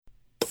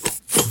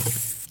To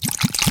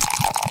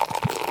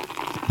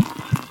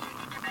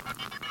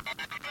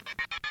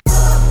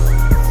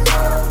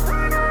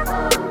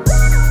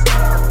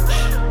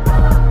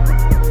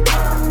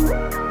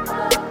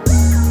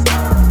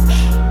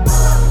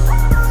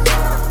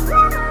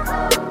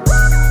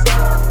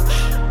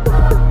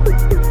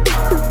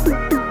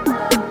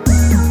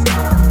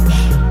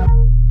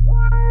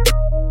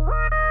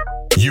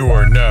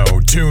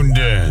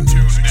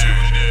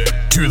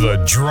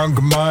the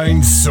Drunk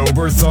Mind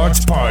Sober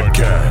Thoughts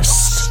Podcast.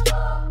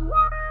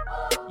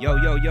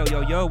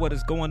 Yo, what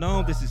is going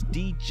on? This is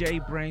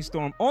DJ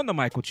Brainstorm on the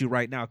mic with you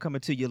right now,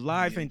 coming to you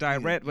live and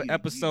direct with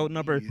episode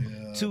number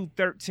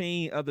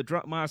 213 of the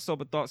Drunk Mind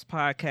Sober Thoughts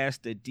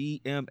Podcast, the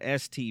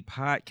DMST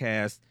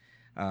Podcast.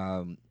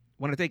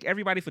 Want to thank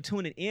everybody for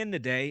tuning in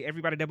today,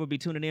 everybody that will be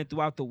tuning in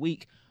throughout the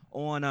week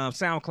on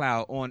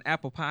SoundCloud, on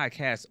Apple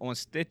Podcasts, on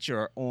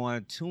Stitcher,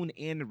 on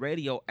TuneIn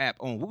Radio app,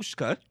 on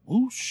Wooshka.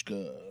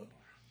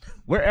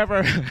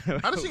 Wherever.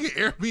 How does she get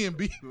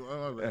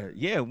Airbnb?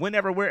 Yeah,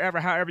 whenever, wherever,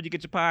 however you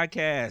get your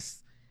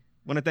podcasts.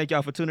 Want to thank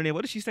y'all for tuning in.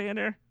 What did she say in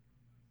there?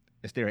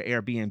 Is there an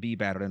Airbnb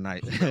battle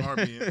tonight?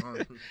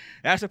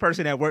 That's a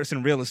person that works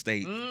in real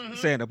estate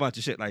saying a bunch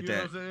of shit like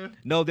that. What I'm saying?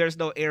 No, there's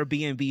no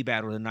Airbnb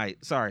battle tonight.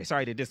 Sorry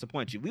to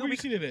disappoint you. Where you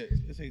see that at?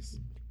 It's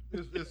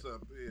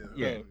up.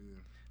 Yeah.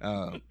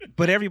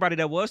 But everybody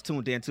that was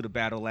tuned in to the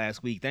battle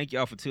last week, thank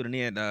y'all for tuning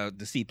in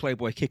to see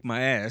Playboy kick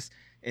my ass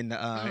in the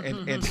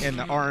in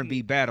the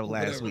R&B battle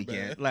last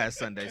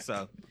Sunday.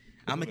 So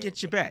I'm gonna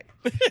get you back.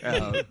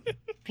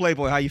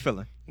 Playboy, how you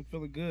feeling? I'm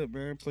feeling good,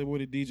 man. Playboy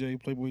the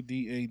DJ, Playboy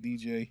DA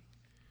DJ.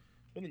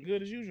 Feeling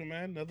good as usual,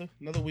 man.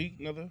 Another week,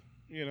 another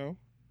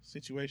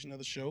situation,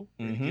 another show.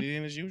 Get it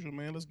in as usual,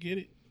 man. Let's get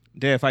it.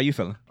 Dev, how you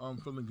feeling? I'm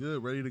feeling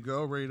good, ready to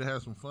go, ready to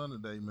have some fun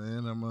today,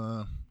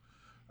 man.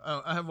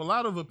 I have a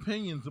lot of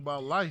opinions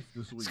about life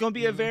this week. It's gonna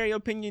be a very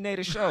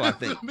opinionated show, I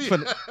think.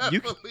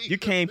 You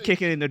came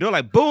kicking in the door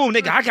like, boom,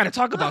 nigga, I gotta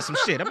talk about some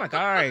shit. I'm like,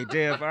 all right,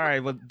 Dev, all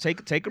right, well,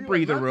 take a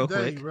breather real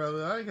quick.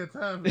 Brother. I ain't got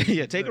time.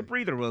 Yeah, take a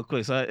breather real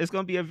quick. So it's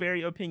gonna be a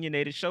very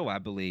opinionated show, I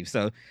believe.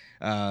 So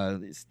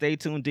stay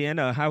tuned in.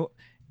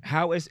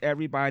 How is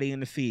everybody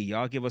in the feed?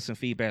 Y'all give us some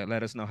feedback.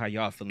 Let us know how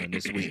y'all feeling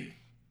this week.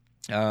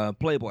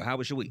 Playboy, how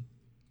was your week?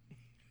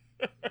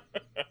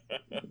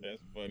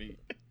 That's funny.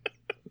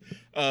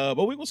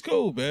 But week was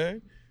cool,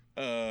 man.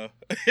 That's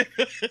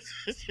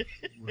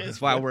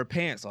why I wear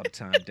pants all the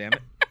time, damn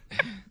it.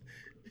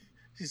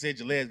 She said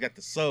your legs got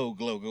the soul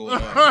glow going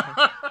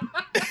on.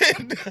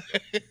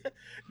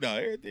 No,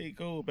 everything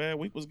cool, man.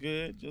 Week was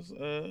good. Just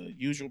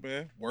usual,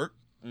 man. Work.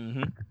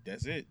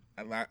 That's it.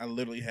 I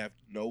literally have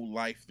no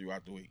life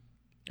throughout the week.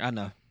 I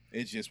know.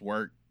 It's just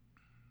work.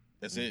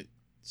 That's it.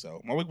 So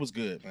my week was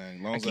good, man.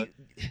 As long as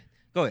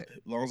Go ahead. As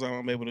long as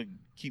I'm able to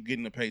keep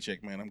getting a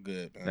paycheck, man, I'm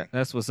good, man.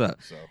 That's what's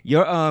up. So.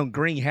 Your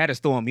green hat is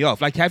throwing me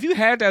off. Like, have you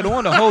had that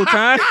on the whole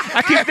time?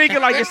 I keep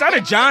thinking, like, is that a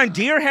John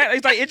Deere hat?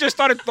 It's like, it just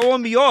started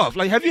throwing me off.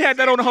 Like, have you had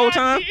that on the whole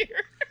time?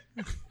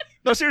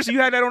 No, seriously, you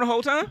had that on the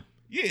whole time?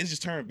 Yeah, it's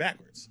just turned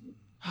backwards.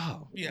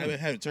 Oh. Yeah, I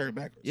had it turned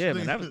backwards. Yeah,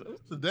 man. That was...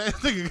 So they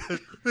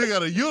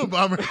got a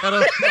Unabomber hat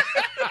on.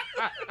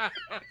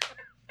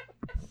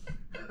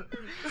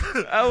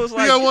 I was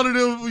like, you got one of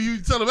them.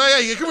 You tell them,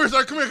 hey, come here,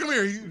 sir, come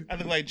here. I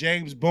look like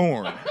James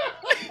Bourne.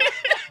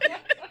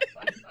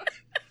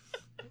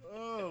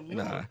 Oh, Lord.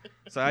 nah.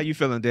 So how you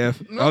feeling,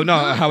 Dev? No,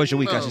 how was your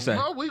week? I should say.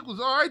 My week was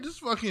all right. This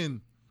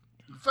fucking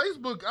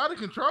Facebook out of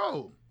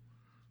control.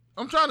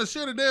 I'm trying to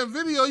share the damn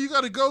video. You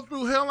got to go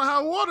through hell and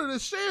high water to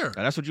share.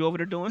 That's what you over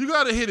there doing? You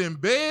got to hit in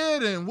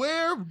bed and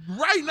where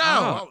right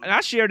now. And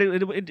I shared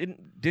it.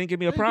 It didn't give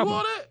me a problem.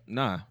 You do all that?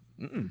 Nah.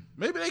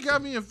 Maybe they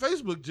got me in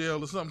Facebook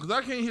jail or something because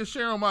I can't hear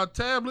share on my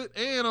tablet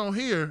and on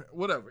here.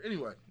 Whatever.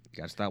 Anyway. You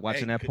got to stop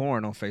watching that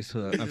porn on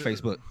Facebook.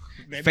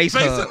 Maybe,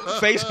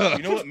 FaceHub.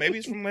 You know what? Maybe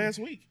it's from last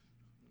week.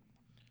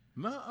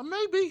 Nah,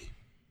 maybe.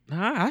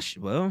 Nah,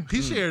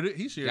 he shared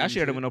it. I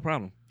shared it with no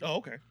problem. Oh,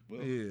 okay.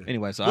 Well, yeah.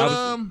 Anyway, so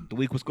the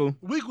week was cool.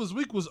 Week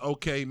was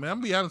okay, man. I'm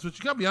gonna be honest with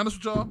you. Can I be honest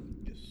with y'all?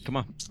 Come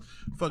on.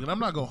 Fuck it. I'm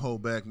not gonna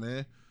hold back,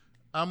 man.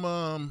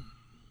 I'm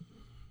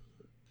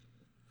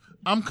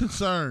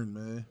concerned,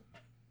 man.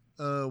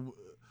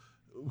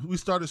 We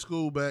started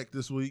school back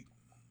this week.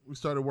 We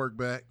started work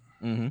back.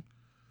 And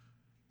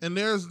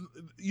there's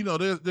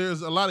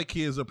a lot of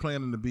kids are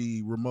planning to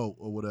be remote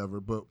or whatever,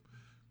 but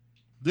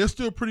they're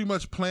still pretty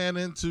much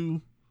planning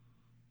to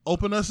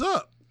open us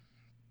up.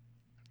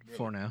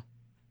 For now.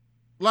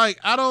 Like,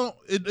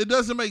 it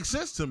doesn't make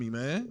sense to me,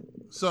 man.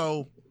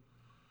 So,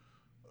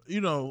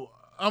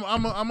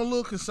 I'm a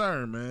little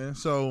concerned, man.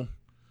 So,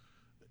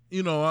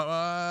 you're going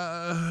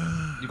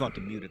to have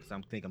to mute it because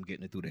I'm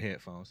getting it through the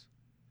headphones.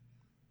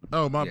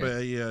 Oh, my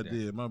bad. Yeah, I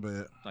did. My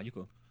bad. No, you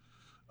cool.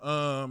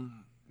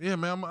 Yeah,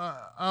 man.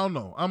 I don't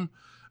know.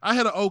 I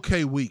had an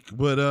okay week,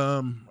 but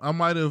I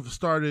might have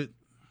started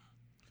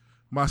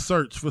my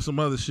search for some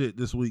other shit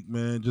this week,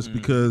 man. Just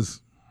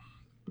because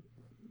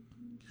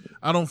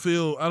I don't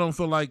feel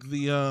like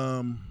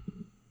the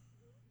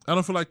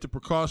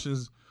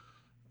precautions.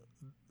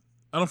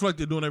 I don't feel like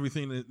they're doing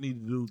everything they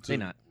need to do. They're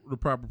not. the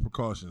proper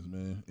precautions,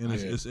 man. And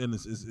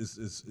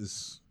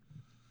it's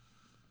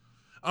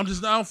I'm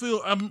just I don't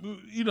feel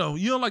you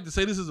don't like to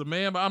say this as a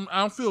man, but I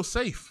don't feel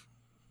safe.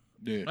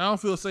 Yeah. I don't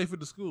feel safe at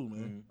the school,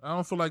 man. I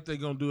don't feel like they're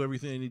gonna do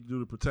everything they need to do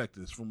to protect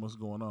us from what's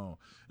going on.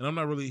 And I'm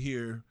not really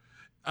here.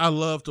 I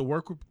love to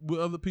work with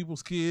other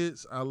people's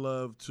kids. I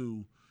love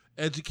to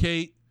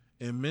educate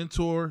and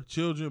mentor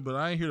children, but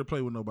I ain't here to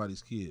play with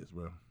nobody's kids,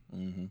 bro.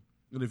 Mm-hmm.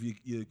 And if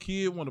your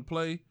kid want to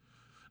play,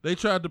 they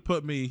tried to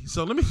put me.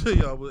 So let me tell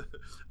y'all.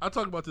 I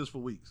talked about this for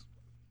weeks.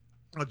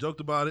 I joked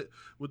about it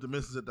with the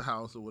missus at the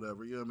house or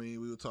whatever. You know what I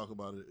mean? We would talk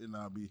about it, and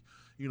I'll be,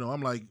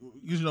 I'm like,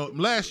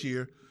 last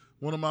year,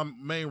 one of my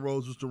main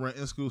roles was to run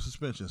in-school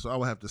suspension. So I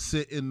would have to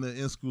sit in the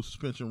in-school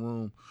suspension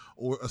room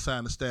or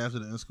assign the staff to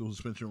the in-school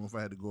suspension room if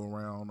I had to go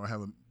around or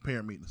have a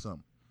parent meeting or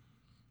something.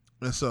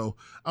 And so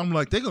I'm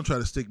like, they're going to try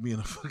to stick me in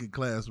a fucking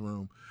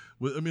classroom.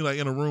 Like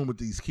in a room with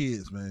these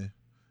kids, man.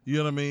 You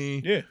know what I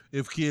mean? Yeah.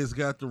 If kids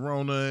got the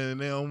Rona and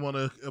they don't want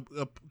to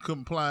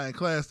comply in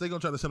class, they're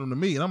going to try to send them to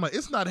me. And I'm like,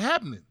 it's not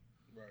happening.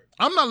 Right.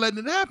 I'm not letting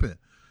it happen.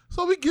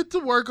 So we get to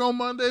work on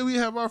Monday. We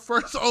have our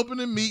first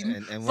opening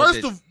meeting. And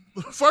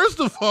First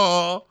of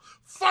all,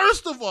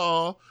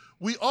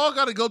 we all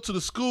got to go to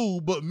the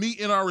school, but meet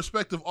in our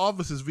respective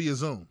offices via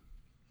Zoom.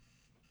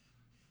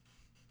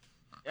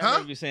 I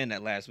remember you saying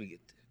that last week.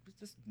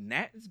 This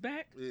Nat is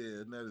back?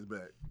 Yeah, Nat is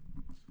back.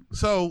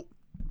 So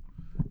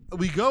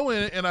we go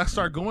in, and I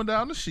start going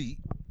down the sheet,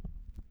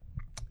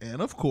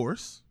 and of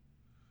course,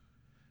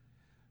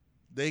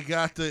 they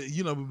got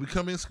when we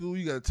come in school,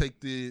 you got to take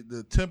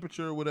the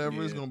temperature or whatever.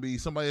 Yeah. It's going to be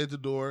somebody at the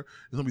door.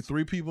 There's going to be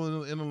 3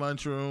 people in the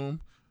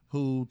lunchroom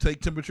who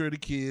take temperature of the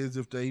kids.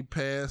 If they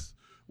pass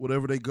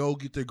whatever, they go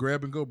get their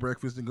grab-and-go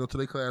breakfast and go to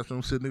their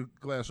classroom, sit in the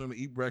classroom and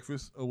eat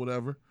breakfast or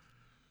whatever.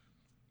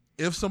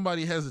 If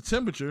somebody has a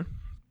temperature,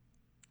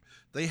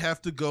 they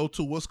have to go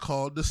to what's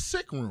called the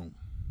sick room.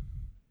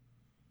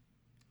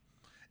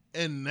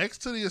 And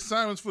next to the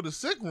assignments for the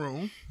sick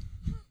room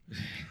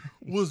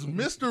was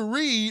Mr.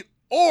 Reed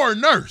or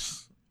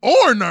nurse.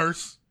 Or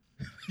nurse.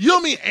 You know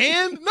what I mean?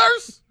 And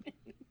nurse?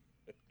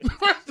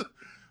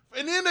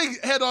 And then they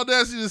had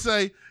audacity to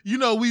say,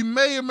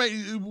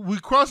 we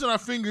crossing our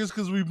fingers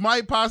because we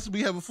might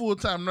possibly have a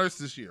full-time nurse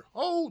this year.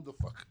 Hold the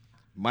fuck.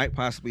 Might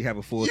possibly have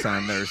a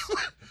full-time nurse.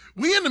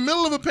 We in the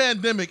middle of a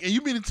pandemic, and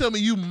you mean to tell me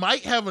you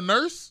might have a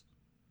nurse?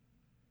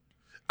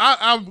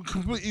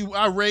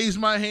 I raised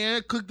my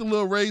hand, clicked the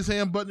little raise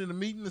hand button in the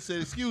meeting and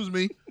said, excuse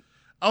me,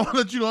 I want to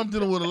let you know I'm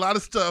dealing with a lot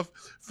of stuff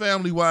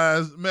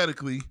family-wise,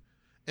 medically,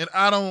 and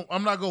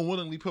I'm not going to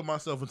willingly put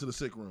myself into the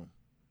sick room.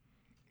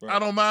 Right. I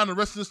don't mind the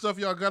rest of the stuff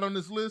y'all got on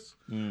this list,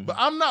 but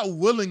I'm not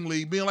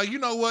willingly being like, you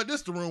know what, this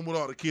is the room with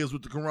all the kids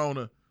with the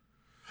corona.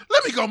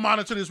 Let me go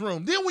monitor this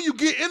room. Then when you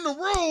get in the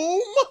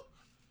room,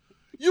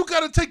 you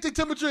got to take the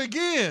temperature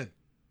again.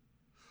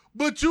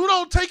 But you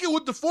don't take it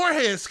with the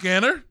forehead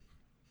scanner.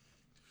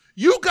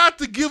 You got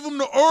to give them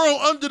the oral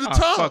under the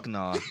tongue. Fuck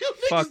nah.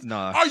 Fuck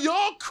nah. Are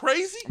y'all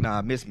crazy?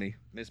 Nah, miss me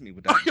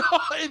with that. Are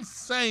y'all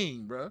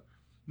insane, bro?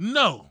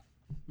 No,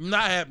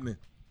 not happening.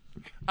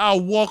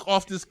 I'll walk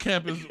off this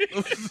campus,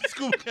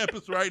 school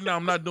campus right now.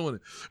 I'm not doing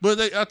it. But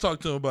I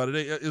talked to them about it.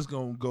 It's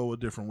going to go a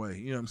different way.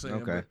 You know what I'm saying?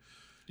 Okay. But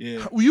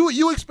yeah.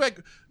 You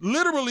expect,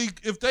 literally,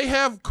 if they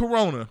have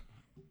corona,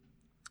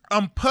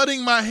 I'm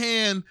putting my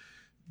hand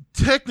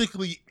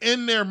technically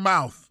in their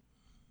mouth.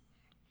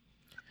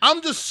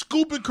 I'm just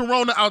scooping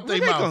corona out their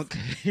mouth.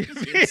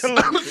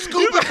 I'm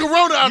scooping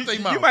corona out their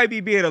mouth. You might be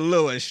being a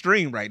little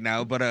extreme right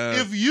now, but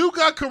if you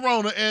got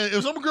corona and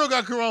if some girl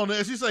got corona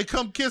and she say,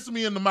 "Come kiss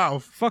me in the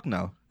mouth," fuck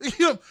no.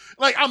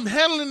 Like I'm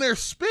handling their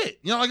spit.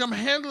 Like I'm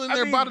handling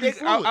their bodily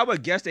fluid. I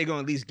would guess they're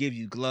gonna at least give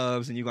you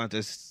gloves and you're going to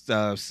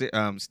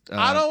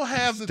I don't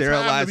have the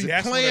time to be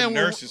playing with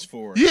nurses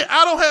for. Yeah,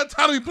 I don't have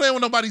time to be playing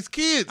with nobody's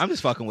kids. I'm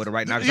just fucking with her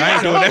right now because I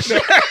ain't doing that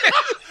shit.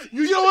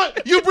 You know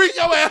what? You bring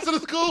your ass to the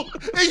school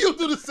and you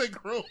do the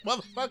sick room,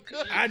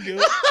 motherfucker. I do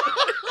it.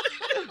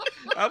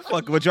 I'm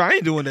fucking with you. I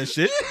ain't doing that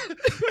shit.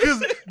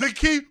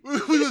 Because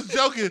we was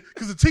joking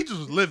because the teachers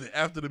was living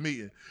after the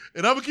meeting.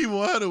 And I'm going to keep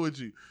 100 with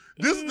you.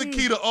 This is the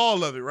key to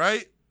all of it,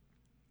 right?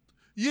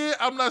 Yeah,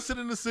 I'm not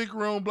sitting in the sick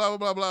room, blah, blah,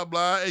 blah, blah,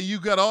 blah, and you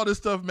got all this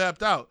stuff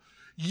mapped out.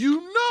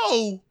 You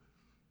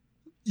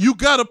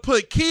got to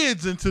put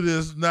kids into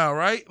this now,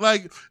 right?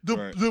 Like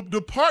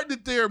the part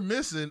that they're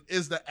missing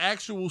is the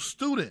actual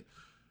student.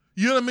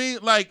 You know what I mean?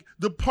 Like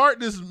the part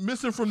that's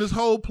missing from this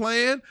whole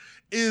plan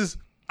is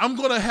I'm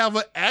going to have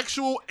an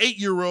actual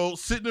 8-year-old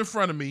sitting in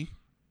front of me,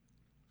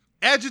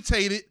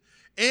 agitated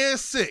and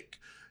sick.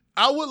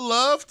 I would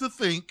love to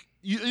think,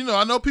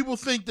 I know people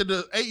think that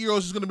the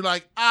 8-year-old is going to be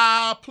like,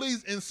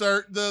 please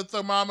insert the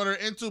thermometer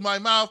into my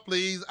mouth,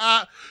 please.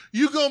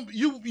 You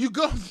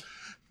go.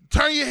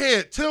 Turn your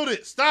head, tilt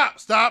it, stop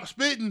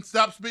spitting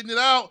it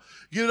out,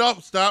 get it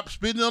up, stop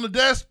spitting on the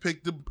desk,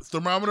 pick the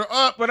thermometer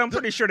up. But I'm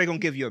pretty sure they're going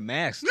to give you a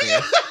mask.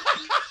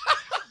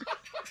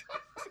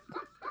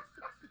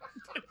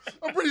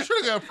 I'm pretty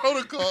sure they got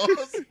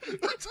protocols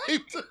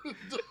taped to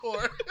the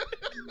door.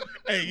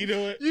 Hey, you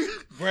know what? You,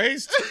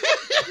 Braced.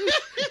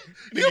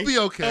 you'll be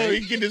okay. Oh, he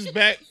get his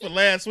back for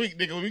last week,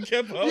 nigga. We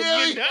kept on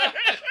getting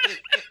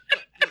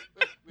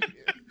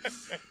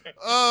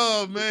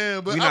Oh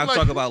man, but We're not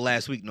talking about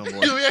last week no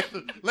more.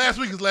 Last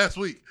week is last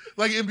week.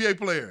 Like an NBA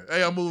player.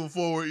 Hey, I'm moving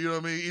forward. You know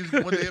what I mean? Each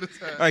one day at a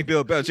time. Like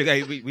Bill Belichick.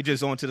 Hey, we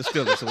just on to the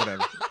Steelers or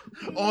whatever.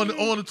 on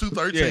the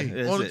 213.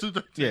 Yeah, on the it.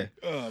 213. Yeah.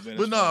 Oh, man,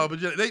 But no, but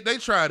yeah, they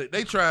tried it.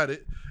 They tried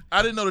it.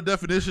 I didn't know the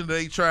definition.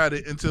 They tried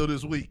it until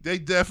this week. They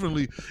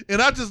definitely.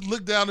 And I just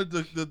looked down at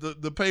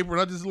the paper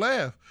and I just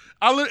laughed.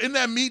 In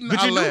that meeting, But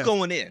I you laughed. knew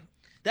going in.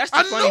 That's the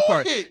I funny knew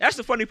part. it. That's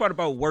the funny part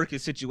about working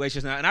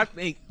situations now. And I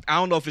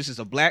don't know if it's just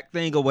a black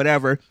thing or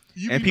whatever.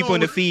 You And be people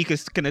in the knowing-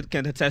 feed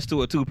can attest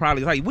to it too.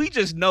 Probably like we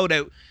just know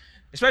that,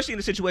 especially in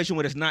a situation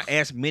where there's not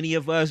as many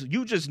of us.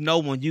 You just know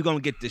when you're gonna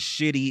get the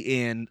shitty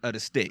end of the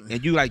stick,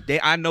 and you like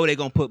I know they're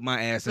gonna put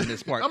my ass in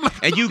this part,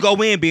 and you go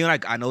in being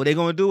like, I know they're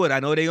gonna do it.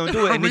 I know they're gonna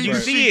do it, and then you Read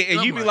the see sheet, it, and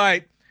I'm you be like-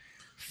 like,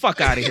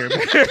 fuck out of here, man.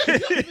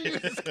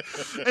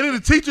 And then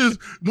the teachers,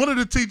 one of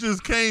the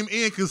teachers came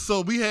in because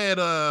so we had,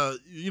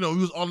 we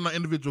was all in our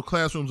individual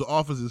classrooms or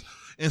offices,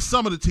 and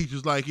some of the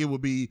teachers, like it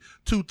would be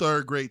 2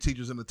 third grade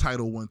teachers and a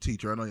Title I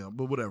teacher. I know you,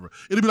 but whatever.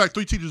 It'd be like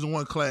 3 teachers in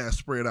one class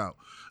spread out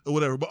or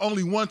whatever. But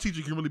only one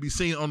teacher can really be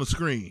seen on the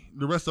screen.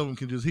 The rest of them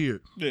can just hear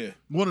it. Yeah.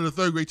 One of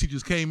the 3rd grade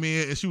teachers came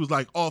in and she was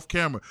like off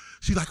camera.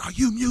 She's like, "Are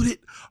you muted?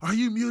 Are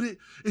you muted?"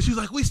 And she's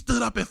like, "We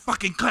stood up and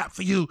fucking clapped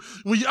for you."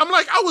 I'm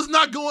like, I was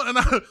not going,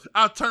 and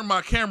I turned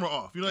my camera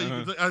off. You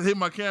know, I hit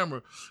my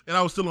camera and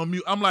I was still on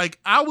mute. I'm like,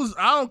 I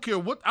don't care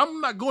what.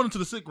 I'm not going into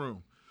the sick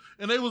room.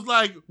 And they was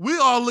like, we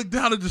all looked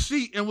down at the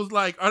sheet and was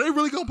like, are they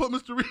really gonna put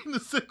Mr. Reed in the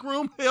sick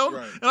room? Hell, no.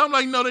 Right. And I'm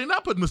like, no, they're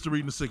not putting Mr. Reed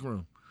in the sick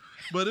room.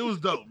 But it was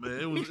dope, man.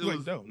 It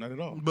was dope, not at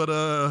all.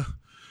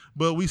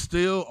 But we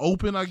still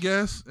open, I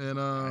guess. And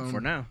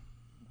For now.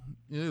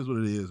 it is what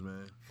it is,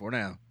 man. For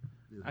now.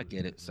 I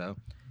get it. So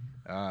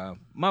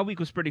my week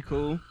was pretty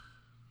cool.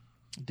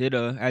 Did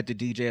at the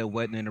DJ a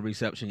wedding and a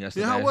reception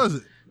yesterday. Yeah, how was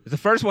it? It's the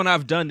first one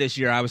I've done this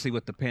year, obviously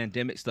with the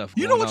pandemic stuff.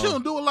 You know what going you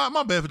on. don't do a lot?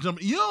 My bad for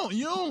jumping. You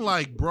don't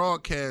like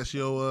broadcast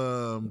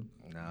your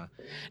Nah,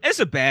 it's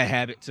a bad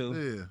habit too.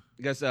 yeah.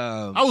 Because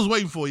I was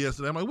waiting for it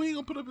yesterday. I'm like, when you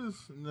gonna put up this?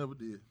 Never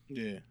did.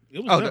 Yeah.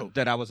 It was dope.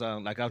 that I was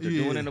like out there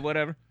doing it or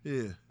whatever.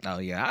 Yeah. Oh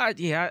yeah,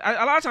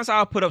 a lot of times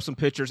I'll put up some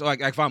pictures,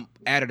 like if I'm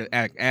at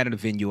a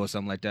venue or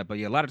something like that. But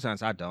yeah, a lot of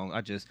times I don't.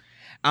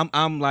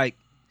 I'm like,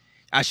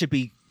 I should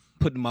be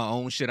putting my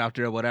own shit out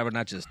there or whatever, and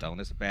I just don't.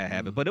 It's a bad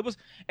habit. But it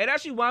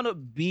actually wound up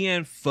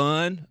being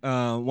fun.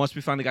 Once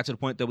we finally got to the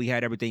point that we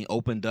had everything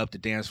opened up, the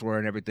dance floor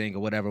and everything or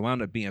whatever, it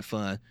wound up being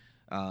fun.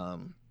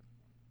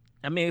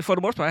 I mean, for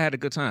the most part, I had a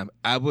good time.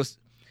 It's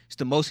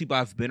the most people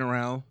I've been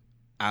around,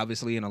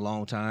 obviously, in a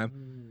long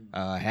time.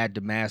 Had the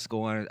mask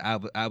on.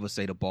 I would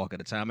say the bulk of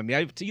the time. I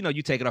mean,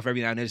 you take it off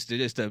every now and then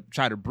just to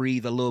try to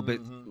breathe a little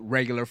bit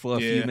regular for a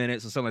few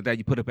minutes or something like that.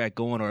 You put it back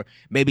on, or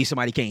maybe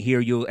somebody can't hear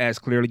you as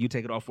clearly. You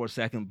take it off for a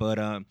second,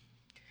 but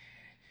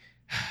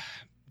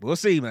we'll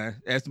see, man.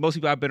 That's the most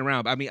people I've been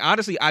around. I mean,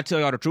 honestly, I tell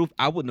y'all the truth,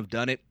 I wouldn't have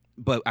done it,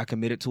 but I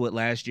committed to it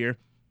last year.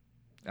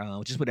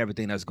 Just with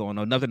everything that's going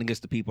on. Nothing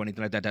against the people or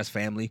anything like that. That's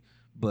family.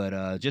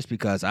 But just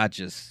because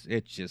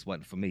it just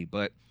wasn't for me.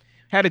 But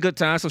had a good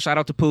time. So shout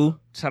out to Pooh.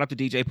 Shout out to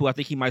DJ Pooh. I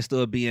think he might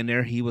still be in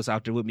there. He was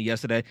out there with me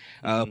yesterday.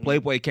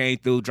 Playboy came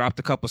through, dropped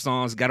a couple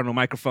songs, got on the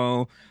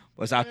microphone,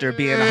 was out there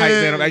being a hype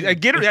man. I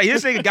get it.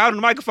 This nigga got on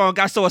the microphone,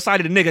 got so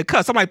excited the nigga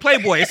cussed. I'm like,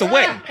 Playboy, it's a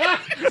wedding.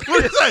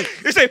 What did he say?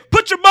 He said,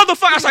 put your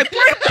motherfucker. I was like,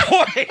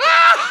 Playboy.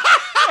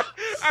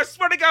 I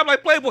swear to God, I'm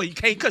like, Playboy, you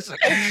can't cuss. Like,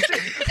 oh,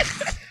 shit.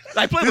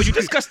 Like, Playboy, you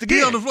just cussed again.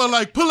 He on the floor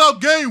like, pull out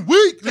game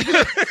weak.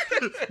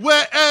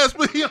 Wet ass,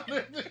 but he on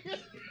there.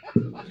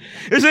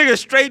 This nigga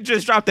straight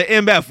just dropped the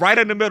MF right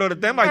in the middle of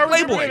the thing. I'm like,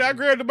 Playboy. I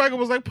grabbed the mic and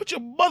was like, put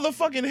your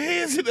motherfucking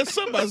hands in there.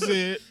 Somebody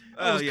said.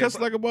 I was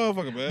cussing like a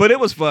motherfucker, man. But it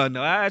was fun,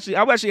 though. I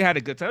actually had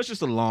a good time. It was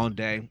just a long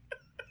day.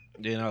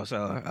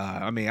 So,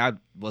 I mean, I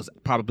was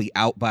probably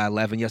out by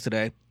 11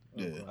 yesterday.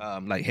 Yeah.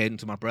 Like heading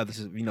to my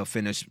brother's,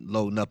 finish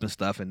loading up and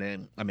stuff. And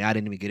then, I mean, I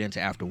didn't even get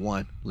into after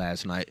 1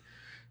 last night.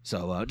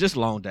 So, just a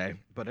long day.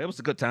 But it was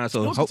a good time.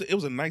 So It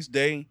was a nice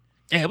day.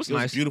 Yeah, it was nice.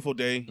 It was a beautiful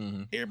day.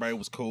 Everybody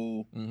was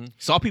cool.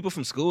 Saw people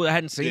from school I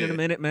hadn't seen in a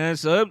minute, man.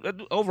 So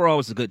overall, it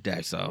was a good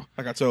day. So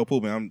like I told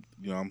Pooh, man,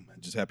 I'm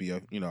just happy.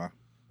 I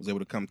was able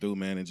to come through,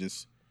 man, and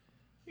just,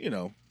 I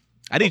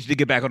need you to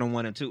get back on the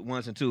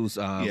ones and twos,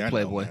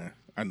 Playboy.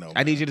 I know.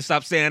 I need you to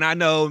stop saying I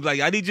know. Like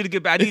I need you to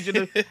get back. I need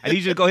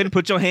you to go ahead and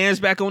put your hands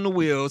back on the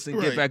wheels and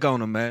get back on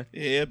them, man.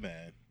 Yeah,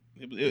 man.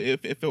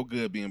 It felt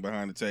good being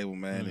behind the table,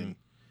 man, and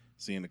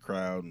seeing the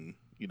crowd and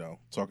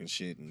talking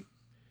shit and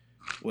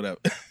whatever.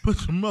 Put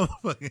your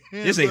motherfucking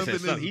hands This up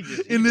ain't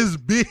said in this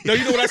bitch. No,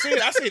 you know what I said?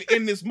 I said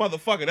in this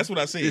motherfucker. That's what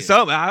I said. It's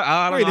something.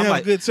 I don't Ready know. to I'm have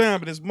like, a good time,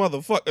 but this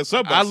motherfucker.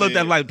 Somebody I looked said,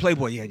 at him like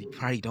Playboy. Yeah, you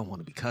probably don't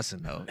want to be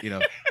cussing though,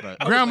 But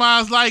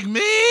Grandma's like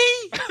me.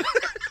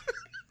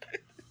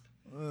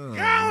 go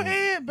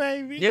ahead,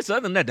 baby. yeah, so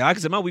other than that, like I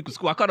said, my week was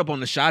cool. I caught up on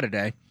the Shy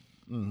today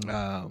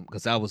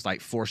because I was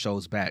like 4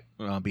 shows back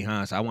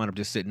behind, so I wound up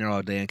just sitting there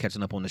all day and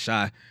catching up on the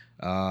Shy.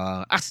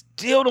 I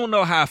still don't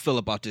know how I feel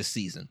about this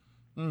season.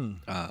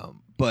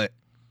 But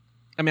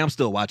I mean, I'm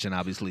still watching,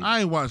 obviously.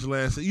 I ain't watched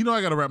last. You know,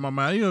 I got to wrap my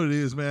mind. You know what it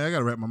is, man. I got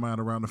to wrap my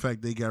mind around the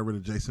fact they got rid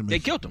of Jason Mitchell.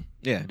 They killed him.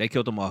 Yeah, they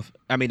killed him off.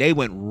 I mean, they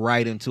went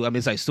right into. I mean,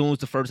 it's like as soon as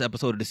the first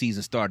episode of the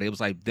season started, it was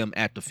like them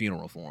at the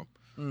funeral for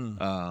him.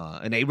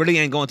 And they really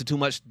ain't going into too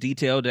much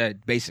detail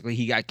that basically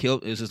he got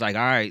killed. It's just like,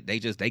 all right, they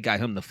got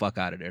him the fuck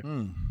out of there.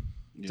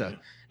 Yeah. So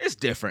it's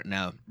different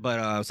now.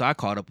 But so I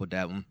caught up with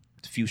that one.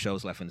 A few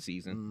shows left in the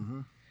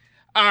season.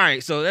 All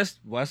right, so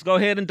let's go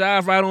ahead and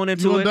dive right on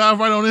into it. Dive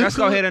right on into Let's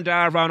go ahead and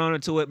dive right on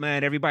into it,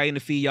 man. Everybody in the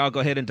feed, y'all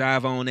go ahead and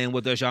dive on in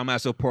with us. Y'all might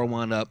as well pour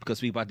one up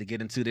because we about to get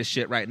into this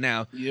shit right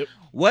now. Yep.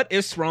 What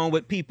is wrong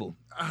with people?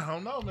 I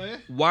don't know,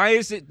 man. Why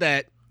is it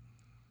that?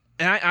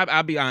 And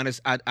I'll be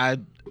honest.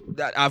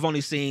 I've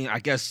only seen, I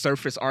guess,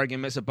 surface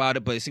arguments about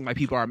it, but it seems like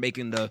people are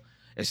making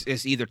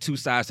it's either two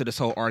sides to this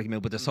whole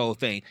argument with this whole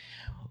thing.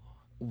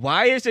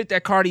 Why is it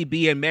that Cardi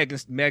B and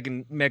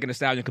Megan Thee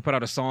Stallion could put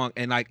out a song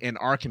and like in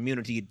our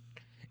community,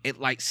 it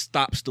like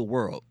stops the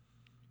world?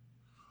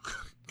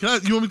 You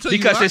want me to tell you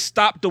because why? it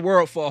stopped the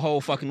world for a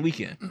whole fucking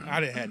weekend.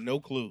 I had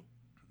no clue.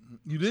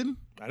 You didn't?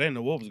 I didn't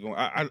know what was going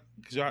on.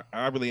 Because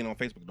I really ain't on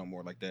Facebook no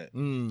more like that.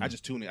 I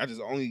just tune in. I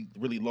just only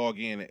really log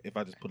in if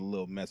I just put a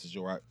little message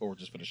or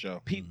just for the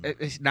show.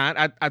 It's not.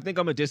 I think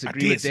I'm gonna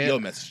disagree I did with see that. your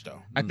message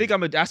though. I think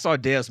I saw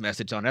Dale's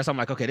message on that. So I'm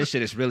like, okay, this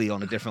shit is really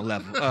on a different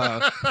level.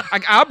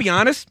 I'll be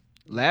honest.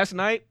 Last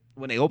night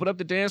when they opened up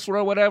the dance floor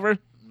or whatever,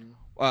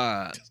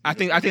 I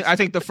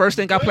think the first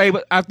thing I played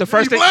the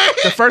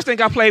first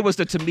thing I played was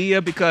the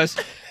Tamia because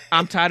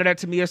I'm tired of that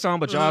Tamia song.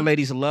 But y'all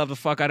ladies love the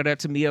fuck out of that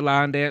Tamia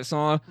line dance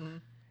song.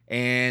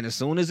 And as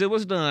soon as it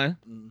was done,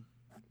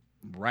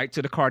 right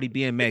to the Cardi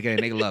B and Megan,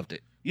 and they loved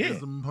it. Yeah.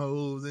 Some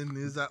hoes in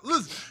this out.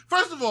 Listen,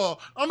 first of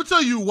all, I'm gonna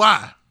tell you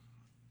why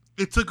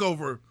it took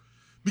over.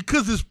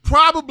 Because it's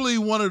probably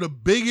one of the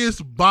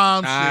biggest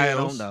bombshells I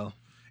don't know.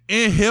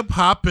 in hip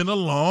hop in a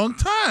long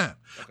time.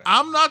 Okay.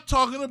 I'm not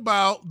talking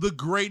about the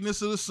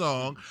greatness of the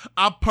song.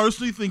 I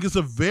personally think it's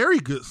a very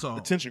good song.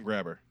 Attention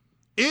grabber.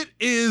 It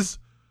is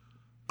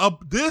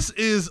this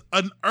is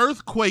an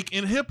earthquake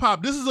in hip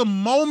hop. This is a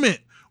moment.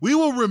 We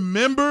will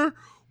remember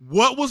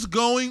what was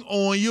going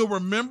on. You'll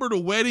remember the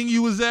wedding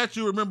you was at.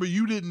 You'll remember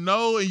you didn't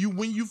know, and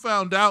when you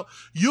found out,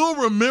 you'll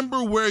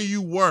remember where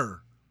you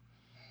were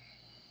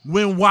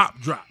when WAP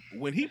dropped.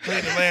 When he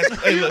played the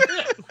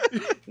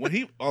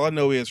last, all I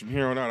know is from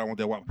here on out, I want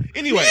that WAP.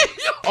 Anyway,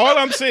 all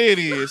I'm saying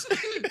is, we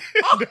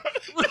gonna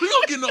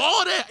get into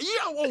all that.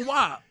 Yeah, I want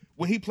WAP.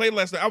 When he played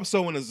last night, I was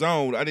so in the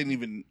zone, I didn't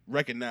even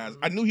recognize.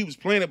 I knew he was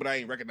playing it, but I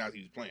didn't recognize he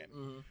was playing it.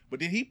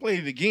 But then he played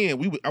it again.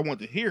 I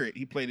wanted to hear it.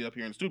 He played it up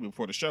here in the studio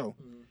before the show,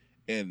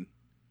 and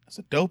it's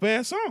a dope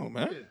ass song,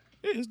 man.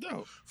 Yeah. It's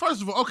dope.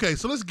 First of all, okay,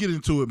 so let's get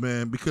into it,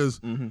 man,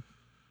 because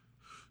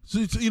so,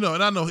 you know,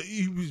 and I know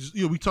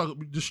we talk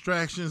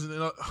distractions,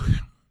 and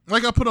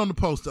like I put on the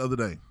post the other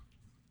day.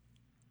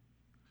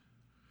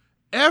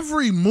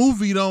 Every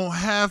movie don't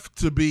have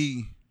to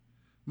be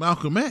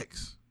Malcolm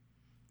X,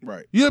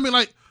 right? You know what I mean?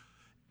 Like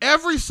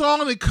every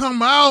song that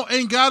come out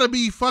ain't gotta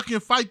be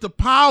fucking Fight the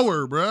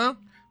Power, bruh.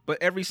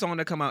 But every song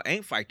that come out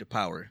ain't Fight the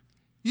Power.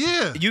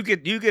 Yeah, you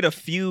get a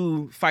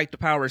few Fight the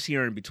Powers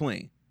here in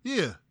between.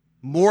 Yeah,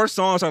 more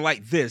songs are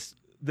like this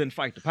than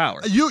Fight the Power.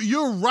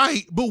 You're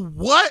right, but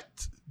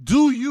what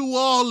do you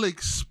all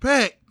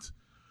expect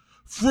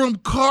from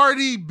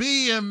Cardi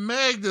B and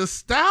Meg Thee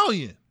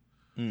Stallion?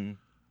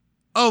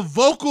 A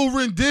vocal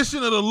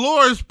rendition of the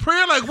Lord's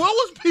Prayer? Like, what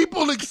was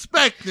people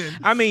expecting?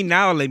 I mean,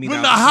 now let me know.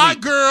 When the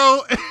hot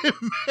girl and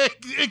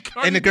Meg and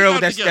Cardi and the girl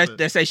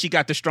that say she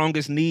got the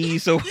strongest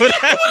knees or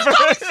whatever. You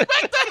don't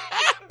expect that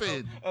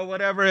happen. Or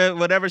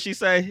whatever she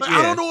say. Like,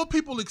 I don't know what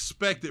people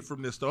expected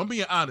from this, though. I'm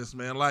being honest,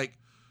 man. Like,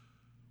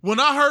 when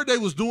I heard they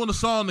was doing a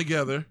song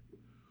together,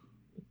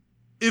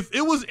 if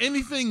it was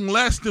anything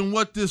less than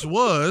what this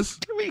was,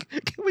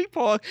 can we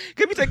pause?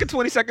 Can we take a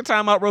 20-second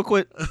time out real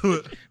quick?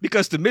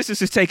 Because the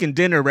missus is taking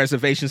dinner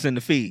reservations in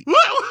the feed.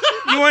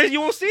 You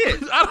won't see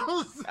it.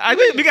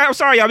 I'm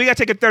sorry, y'all. We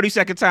gotta take a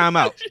 30-second time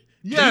out.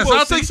 Yes,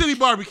 I'll take City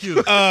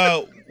Barbecue.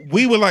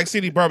 We would like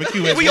City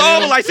Barbecue. We all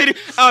would like City.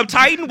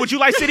 Titan, would you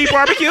like City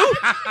Barbecue?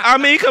 I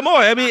mean, come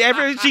on. I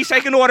mean, she's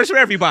taking orders for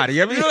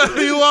everybody. I mean,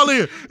 you all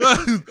here.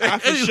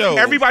 After show.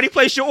 Everybody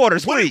place your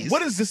orders, please.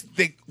 What is this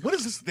thing? What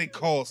is this thing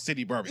called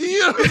City Barbecue?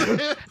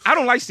 I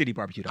don't like City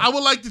Barbecue, though. I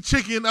would like the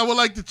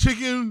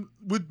chicken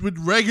with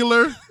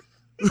regular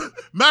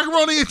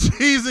macaroni and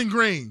cheese and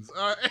greens.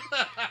 All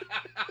right.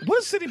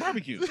 What's City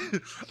Barbecue?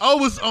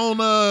 It's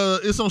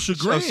on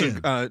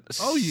Chagrin.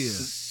 Oh yeah.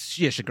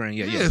 Yeah, Chagrin.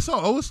 Yeah.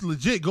 It's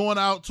legit going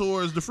out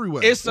towards the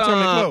freeway. It's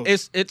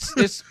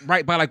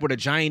right by like where the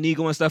Giant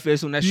Eagle and stuff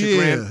is on that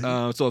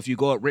Chagrin. So if you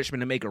go up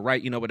Richmond and make a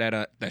right, you know, with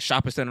that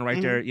shopping center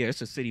right there. Yeah,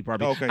 it's a City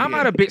Barbecue. Okay, I'm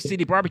not a big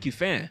City Barbecue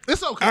fan.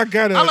 It's okay.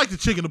 I like the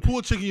chicken. The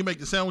pulled chicken you make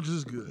the sandwiches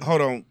is good. Hold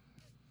on.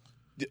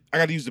 I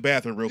got to use the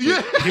bathroom real quick.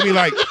 Yeah. Give me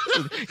like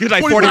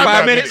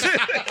 45 minutes.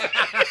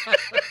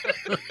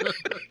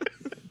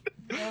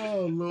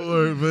 Oh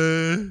Lord,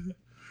 man.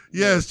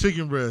 Yes,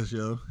 chicken breast,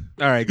 yo.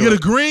 All right, go Yeah, ahead.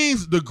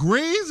 the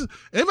greens,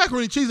 and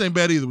macaroni and cheese ain't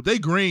bad either, but they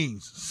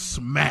greens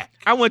smack.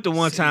 I went to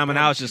one time and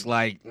I was just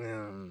like,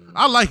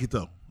 I like it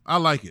though. I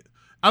like it.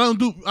 I don't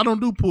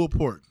do pulled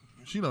pork.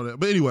 She know that.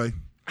 But anyway,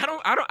 I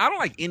don't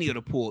like any of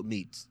the pulled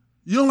meats.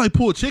 you don't like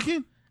pulled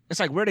chicken? It's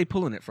like, where are they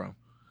pulling it from?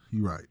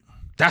 You right.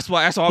 That's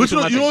But always you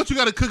know, my you know thing. what, you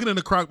got to cook it in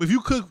the crock. If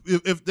you cook,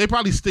 if they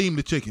probably steam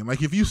the chicken.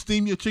 Like if you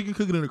steam your chicken,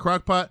 cook it in the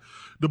crock pot,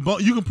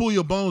 you can pull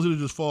your bones, it'll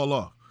just fall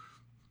off.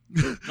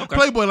 Okay.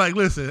 Playboy, like,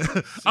 listen,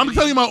 I'm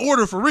telling you my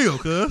order for real,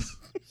 cuz.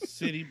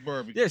 City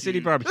barbecue. Yeah,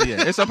 City Barbecue.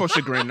 Yeah, it's up on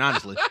Chagrin,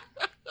 honestly.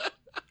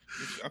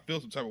 I feel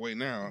some type of way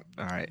now.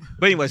 All right,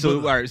 but anyway, so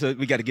all right, so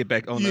we got to get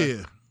back on.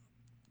 Yeah.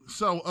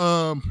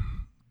 So,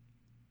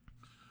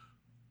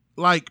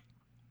 like,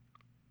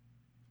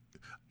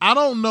 I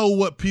don't know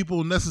what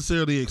people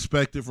necessarily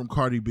expected from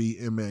Cardi B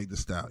and Meg Thee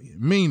Stallion.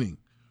 Meaning,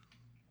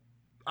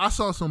 I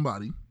saw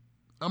somebody.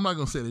 I'm not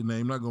gonna say their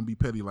name. I'm not gonna be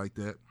petty like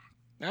that.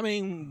 I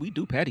mean, we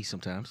do patty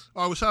sometimes.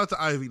 All right, well, shout out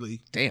to Ivy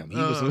Lee. Damn, he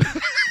was.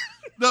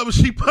 No, but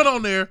she put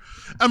on there.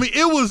 I mean,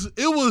 it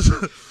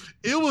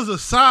was a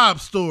sob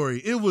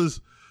story. It was,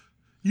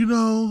 you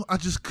know, I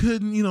just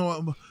couldn't. You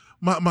know,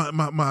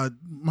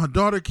 my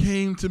daughter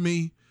came to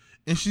me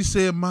and she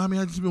said, "Mommy,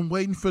 I just been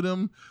waiting for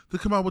them to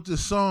come out with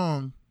this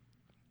song,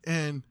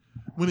 and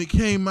when it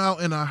came out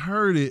and I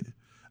heard it,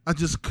 I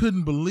just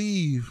couldn't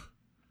believe."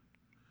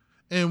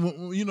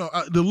 And you know,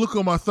 the look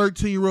on my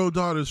 13-year-old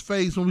daughter's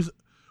face when we.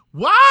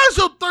 Why is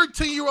your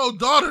 13-year-old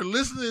daughter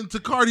listening to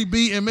Cardi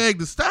B and Meg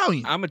Thee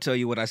Stallion? I'm gonna tell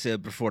you what I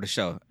said before the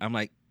show. I'm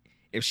like,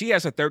 if she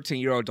has a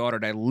 13-year-old daughter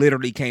that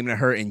literally came to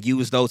her and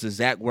used those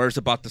exact words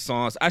about the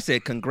songs, I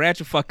said,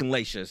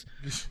 congratulations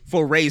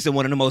for raising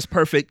one of the most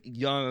perfect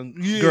young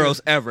girls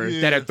ever.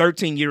 Yeah. That at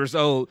 13 years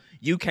old,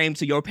 you came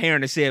to your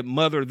parent and said,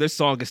 "Mother, this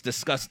song is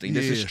disgusting.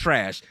 This is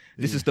trash.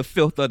 This is the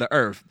filth of the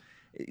earth."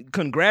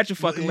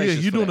 Congratulations. Yeah,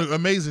 you're for doing that. an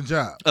amazing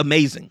job.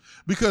 Amazing.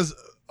 Because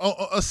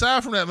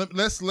aside from that,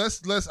 let's.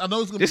 I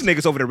know it's gonna. This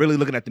nigga's over there really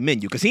looking at the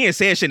menu because he ain't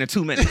said shit in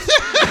 2 minutes.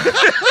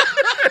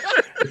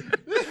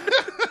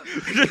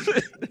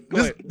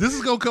 This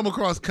is gonna come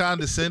across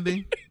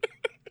condescending,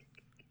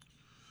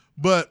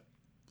 but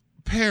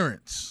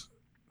parents,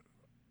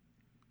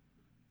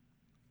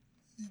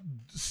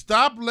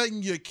 stop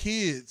letting your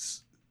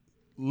kids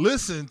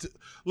listen to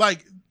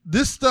like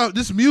this stuff.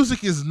 This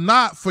music is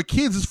not for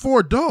kids; it's for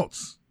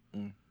adults.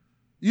 You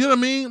know what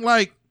I mean?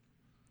 Like,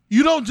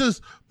 you don't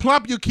just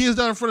plop your kids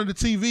down in front of the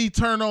TV,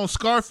 turn on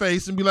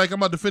Scarface, and be like, "I'm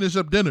about to finish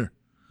up dinner."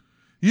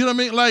 You know what I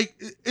mean? Like,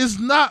 it's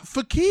not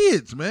for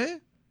kids, man.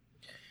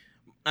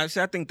 I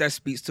think that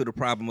speaks to the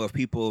problem of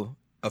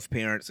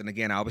parents. And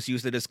again, I always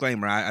use the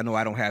disclaimer. I know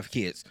I don't have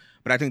kids,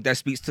 but I think that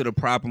speaks to the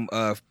problem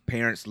of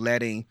parents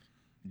letting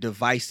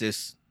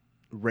devices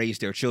raise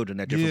their children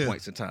at different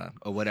points in time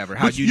or whatever.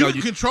 How But do you know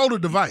you control the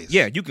device?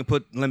 Yeah, you can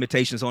put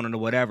limitations on it or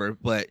whatever.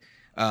 But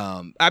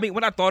I mean,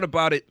 when I thought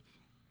about it,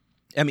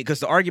 I mean,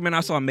 because the argument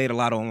I saw made a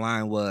lot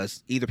online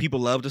was either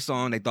people loved the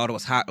song, they thought it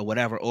was hot or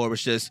whatever, or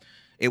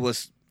it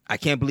was I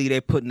can't believe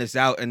they're putting this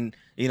out, and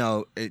you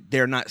know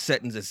they're not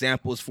setting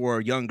examples for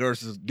young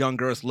girls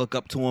look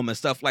up to them and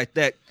stuff like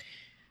that.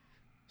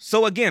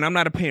 So again, I'm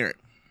not a parent,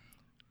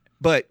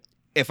 but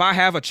if I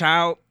have a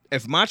child,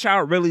 if my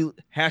child really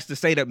has to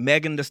say that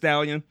Megan Thee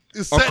Stallion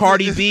or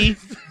Cardi B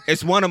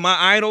is one of my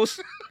idols,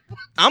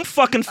 I'm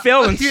fucking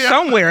failing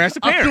somewhere as a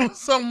parent. I'm doing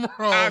something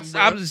wrong.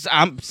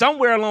 I'm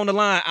somewhere along the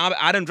line.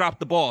 I done dropped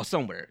the ball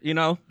somewhere. You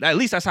know, at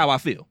least that's how I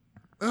feel.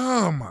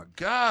 Oh my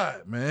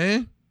God,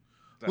 man!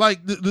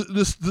 Like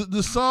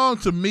the song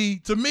to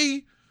me,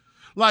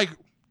 like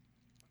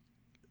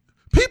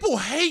people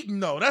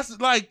hating though. That's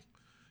like,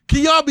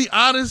 can y'all be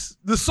honest?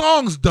 The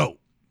song's dope.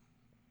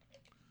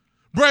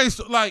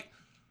 Brainstorm, like,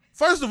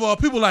 first of all,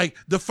 people like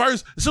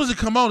as soon as it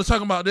come on, it's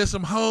talking about there's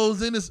some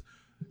hoes in this.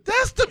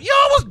 Y'all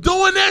was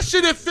doing that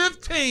shit at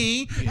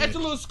 15 at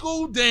your little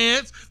school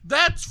dance.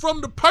 That's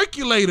from the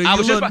Percolator, you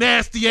little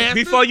nasty ass.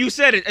 Before you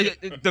said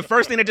it, the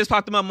first thing that just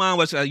popped in my mind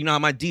was, you know how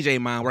my DJ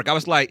mind work. I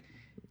was like,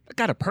 I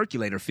got a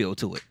Percolator feel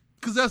to it.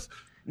 Because that's...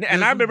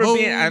 And I remember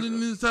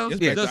it's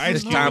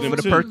time for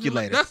the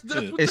Percolator.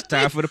 It's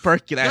time for the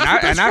Percolator.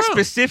 And I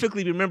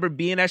specifically remember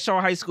being at Shaw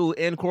High School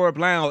in Corp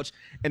Lounge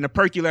and the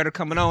Percolator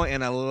coming on,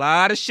 and a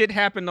lot of shit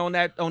happened on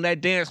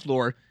that dance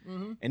floor.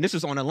 Mm-hmm. And this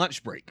was on a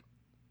lunch break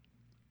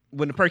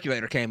when the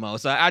Percolator came on.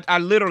 So I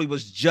literally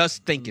was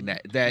just thinking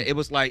that it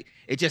was like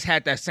it just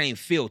had that same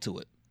feel to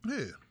it.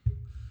 Yeah.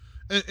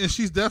 And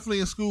she's definitely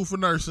in school for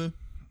nursing.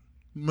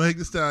 Meg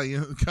Thee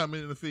Stallion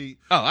comment in the feed.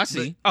 Oh, I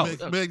see.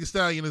 Meg Thee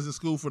Stallion is in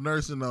school for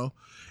nursing though,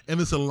 and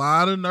it's a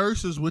lot of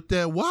nurses with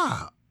that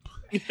WAP.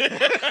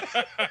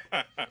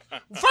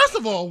 First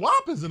of all,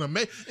 WAP is an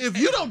amazing. If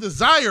you don't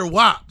desire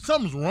WAP,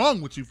 something's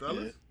wrong with you,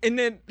 fellas. And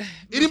then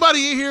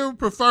anybody in here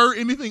prefer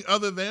anything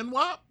other than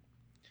WAP?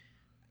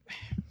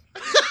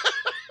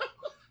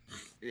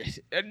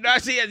 No,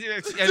 see,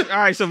 all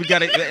right, so we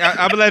got it.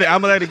 I'm gonna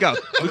let it go.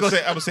 I'm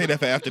gonna say that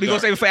for after dark. We're gonna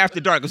say it for after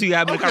dark because we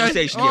having a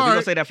conversation here. We're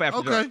gonna say that for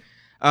after dark.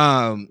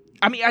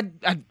 I mean,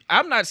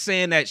 I'm not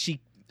saying that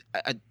she.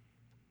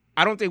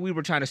 I don't think we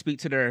were trying to speak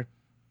to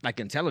like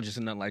intelligence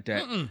and nothing like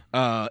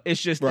that.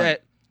 It's just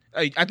that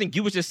I think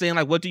you was just saying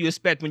like, what do you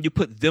expect when you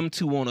put them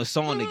two on a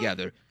song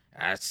together?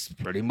 That's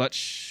pretty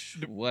much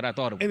what I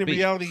thought it would be. And the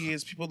reality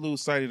is, people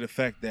lose sight of the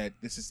fact that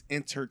this is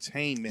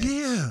entertainment.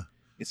 Yeah.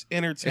 It's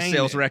entertainment. It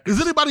sells records.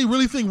 Does anybody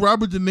really think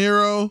Robert De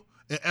Niro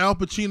and Al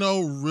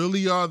Pacino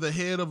really are the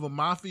head of a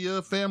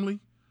mafia family?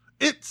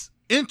 It's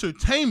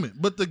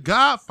entertainment. But The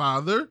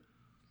Godfather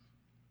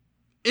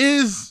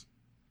is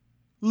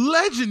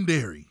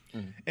legendary.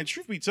 And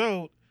truth be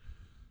told,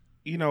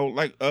 you know,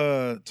 like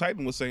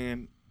Titan was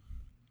saying,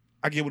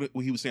 I get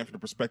what he was saying from the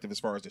perspective as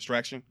far as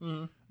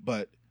distraction,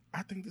 but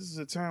I think this is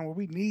a time where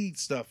we need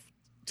stuff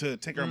to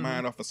take our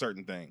mind off of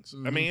certain things.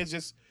 I mean, it's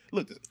just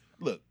look,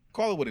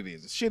 call it what it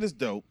is. The shit is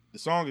dope. The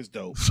song is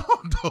dope.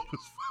 Song dope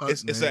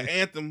as fuck, It's an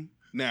anthem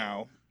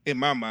now in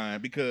my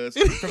mind because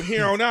from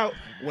here on out,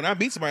 when I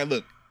meet somebody,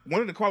 look,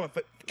 one of the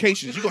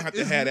qualifications you're gonna have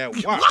to have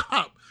that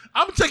WAP.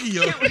 I'm taking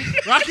your.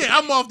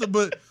 I'm off the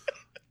but.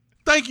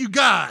 Thank you,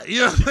 God.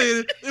 You know what I'm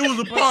saying? It was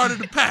a part of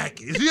the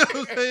package. You know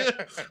what I'm saying?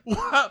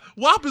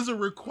 WAP is a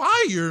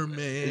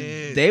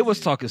requirement. They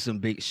was talking some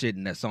big shit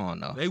in that song,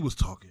 though. They was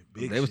talking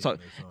big shit. Was talking.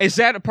 Is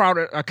that a part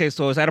of? Okay,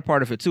 so is that a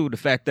part of it too? The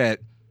fact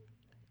that,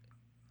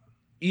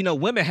 you know,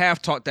 women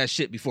have talked that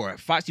shit before.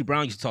 Foxy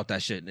Brown used to talk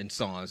that shit in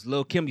songs.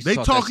 Lil' Kim used to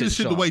talk that shit. They talking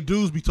shit the way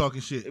dudes be talking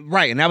shit.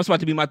 Right, and that was about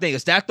to be my thing.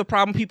 Is that the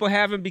problem people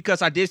having?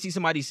 Because I did see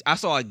I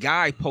saw a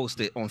guy post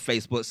it on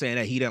Facebook saying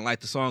that he didn't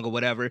like the song or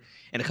whatever,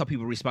 and a couple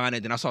people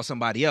responded. Then I saw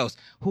somebody else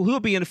who'll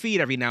be in the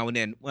feed every now and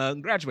then. Well,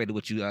 graduated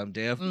with you,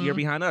 Dev. You're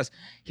behind us.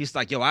 He's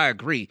like, yo, I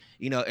agree.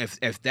 You know,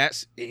 if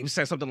that's, he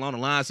said something along the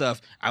lines of,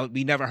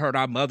 we never heard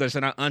our mothers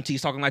and our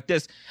aunties talking like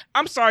this.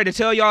 I'm sorry to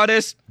tell y'all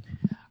this.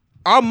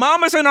 Our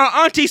mamas and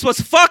our aunties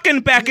was fucking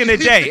back in the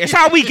day. It's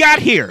how we got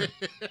here.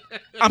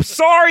 I'm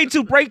sorry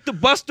to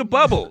bust the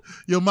bubble.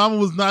 Your mama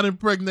was not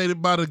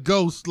impregnated by the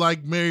ghost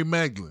like Mary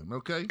Magdalene,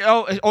 okay?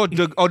 Or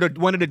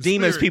one of the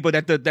demons people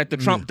that the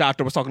Trump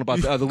doctor was talking about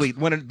the other week.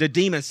 One of the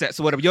demon sets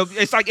or whatever.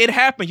 It's like it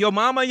happened. Your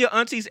mama, your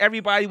aunties,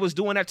 everybody was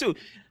doing that too.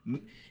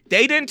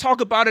 They didn't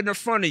talk about it in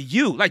front of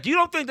you. Like, you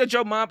don't think that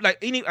your mom,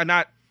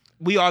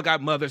 we all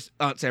got mothers,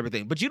 aunts,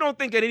 everything. But you don't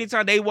think at any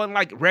time they wasn't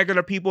like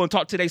regular people and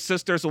talk to their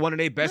sisters or one of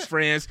their best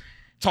friends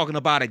talking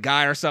about a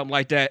guy or something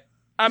like that?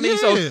 I mean,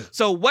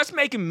 so what's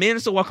making men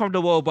so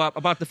uncomfortable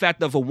about the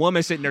fact of a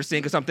woman sitting there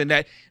singing something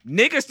that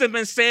niggas have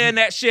been saying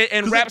that shit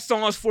in rap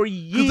songs for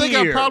years? They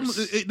got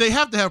problems. They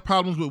have to have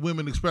problems with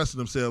women expressing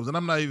themselves, and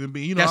I'm not even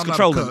being. That's I'm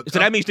controlling. Not so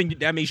that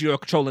means you're a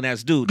controlling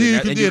ass dude,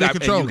 and you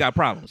got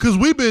problems. Because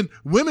men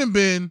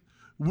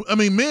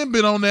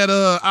been on that,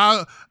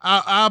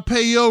 I'll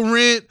pay your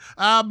rent,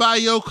 I'll buy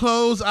your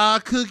clothes, I'll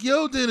cook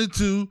your dinner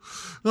too,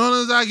 as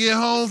long as I get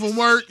home from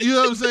work, you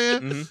know what I'm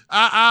saying?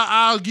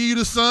 I'll give you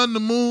the sun, the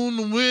moon,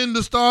 the wind,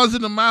 the stars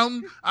in the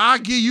mountain, I'll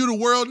give you the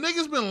world.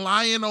 Niggas been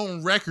lying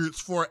on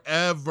records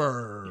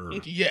forever.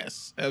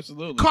 Yes,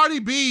 absolutely. Cardi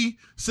B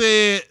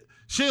said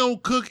she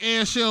don't cook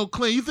and she don't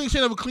clean. You think she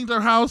never cleaned her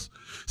house?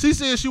 She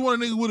said she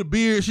want a nigga with a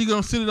beard, she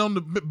gonna sit it on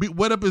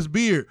wet up his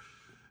beard.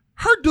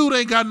 Her dude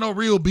ain't got no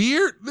real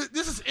beard.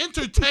 This is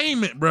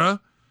entertainment, bruh.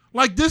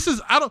 Like,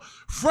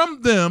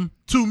 from them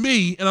to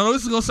me, and I know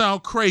this is going to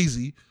sound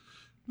crazy.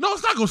 No,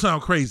 it's not going to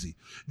sound crazy.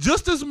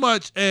 Just as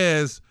much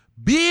as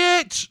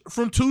Bitch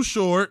from Too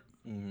Short,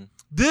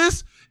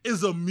 this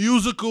is a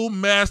musical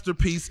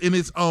masterpiece in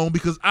its own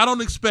because I don't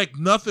expect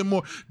nothing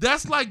more.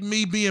 That's like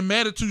me being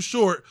mad at Too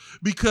Short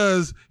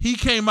because he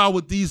came out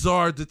with These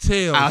Are the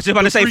Tales. I was just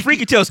about to say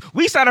Freaky Tales.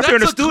 We sat up here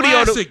in the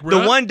studio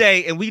the one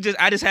day and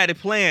I just had it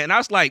playing and I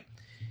was like,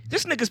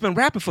 this nigga's been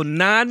rapping for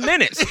 9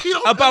 minutes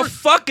about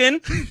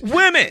fucking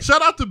women.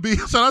 Shout out to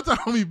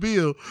homie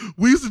Bill.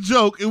 We used to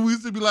joke and we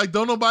used to be like,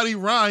 don't nobody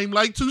rhyme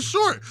like Too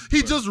Short.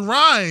 He just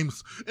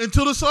rhymes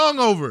until the song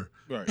over.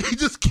 Right. He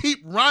just keep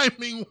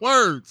rhyming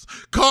words.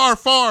 Car,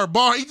 far,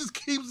 bar. He just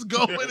keeps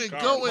going and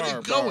going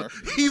and going.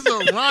 He's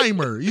a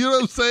rhymer. You know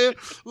what I'm saying?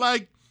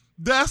 Like,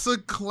 that's a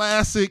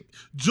classic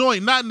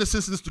joint. Not in the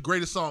sense that it's the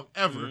greatest song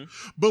ever,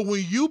 but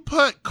when you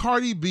put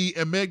Cardi B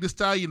and Meg Thee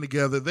Stallion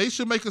together, they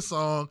should make a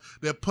song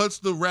that puts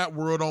the rap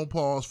world on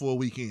pause for a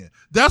weekend.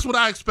 That's what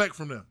I expect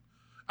from them.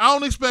 I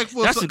don't expect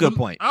for that's a good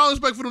point. I don't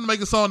expect for them to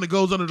make a song that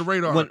goes under the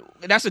radar.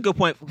 That's a good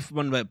point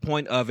from the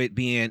point of it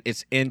being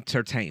it's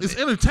entertainment.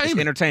 It's entertainment. It's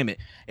entertainment.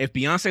 If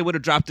Beyonce would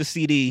have dropped the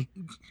CD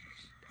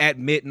at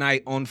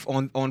midnight on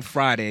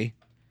Friday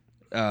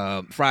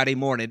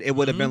morning, it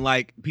would have been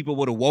like people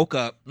would have woke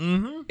up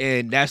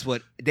and that's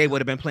what they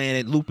would have been playing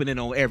and looping it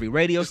on every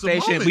radio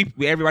station.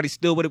 Everybody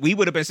still would have. We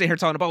would have been sitting here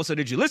talking about. So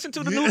did you listen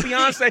to the new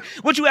Beyonce?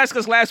 What you asked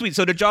us last week?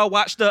 So did y'all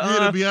watch the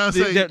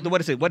Beyonce? What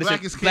is it?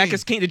 Black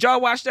is King. Did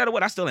y'all watch that or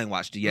what? I still ain't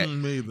watched it yet.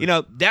 You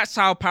know, that's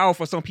how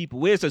powerful some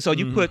people is. So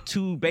you put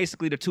the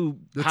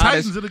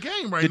Titans of the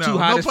game right now. The two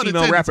hottest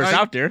female rappers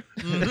out there.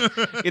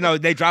 You know,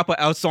 they drop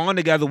a song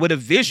together with a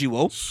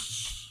visual.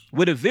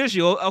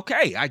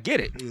 Okay, I get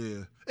it.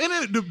 Yeah. And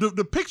then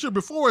the picture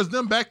before is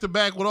them back to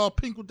back with all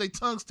pink with their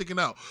tongue sticking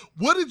out.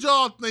 What did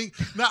y'all think?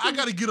 Now, I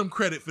got to give them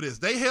credit for this.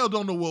 They hell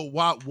don't know what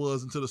WAP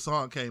was until the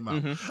song came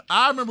out. Mm-hmm.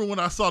 I remember when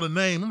I saw the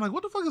name, I'm like,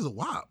 what the fuck is a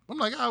WAP? I'm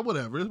like,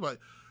 whatever. It's like,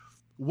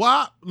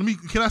 WAP,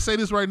 can I say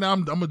this right now?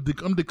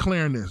 I'm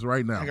declaring this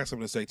right now. I got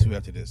something to say, too,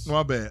 after this.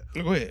 My bad.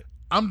 Go ahead.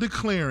 I'm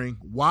declaring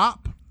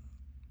WAP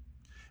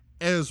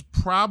as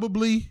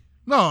probably,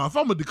 no, if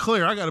I'm going to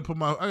declare, I got to put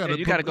my,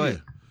 you got to go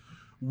ahead.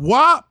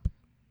 WAP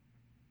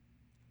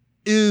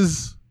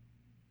is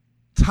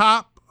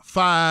top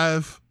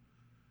 5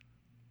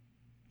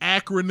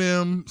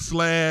 acronym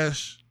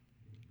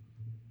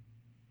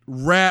 /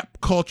 rap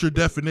culture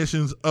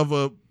definitions of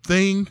a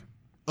thing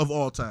of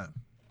all time.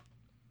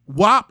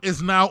 WAP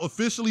is now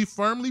officially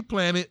firmly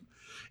planted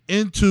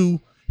into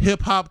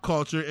hip hop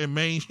culture and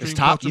mainstream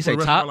culture for the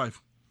rest of our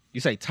life. You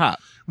say top.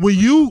 When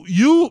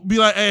you be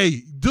like,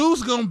 hey,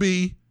 dude's gonna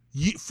be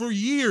for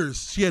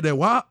years. She had that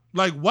WAP.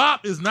 Like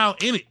WAP is now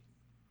in it.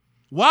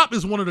 WAP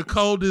is one of the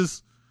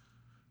coldest.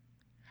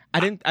 I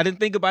didn't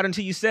think about it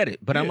until you said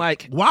it, but I'm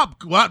like,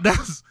 WAP.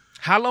 That's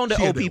how long did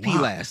OPP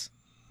last?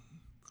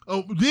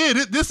 Oh yeah,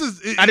 this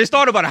is. I just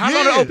thought about it. How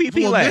long did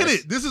OPP last?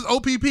 Minute. This is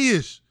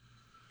OPP-ish.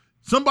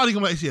 Somebody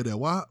gonna be like, she had that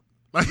WAP.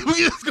 Like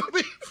it's gonna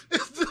be.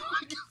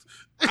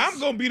 I'm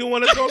gonna be the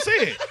one that's gonna say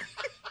it.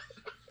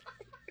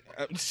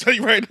 I'm just tell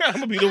you right now, I'm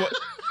gonna be the one.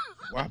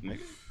 WAP,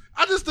 nigga.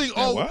 I just think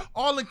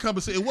all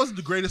encompassing. It wasn't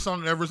the greatest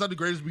song ever. It's not the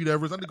greatest beat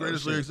ever. It's not the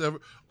greatest lyrics ever.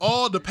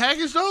 All the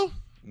package though.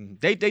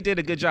 They did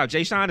a good job.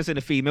 Jay Sean is in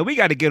the feed, man. We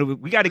got to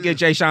get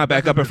Jay Sean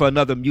back up here for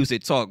another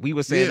music talk. We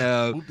were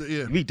saying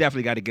we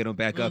definitely got to get him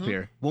back up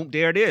here. Boom,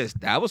 there it is.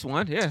 That was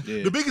one. Yeah.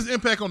 The biggest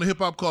impact on the hip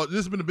hop culture. This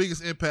has been the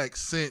biggest impact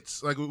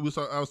since I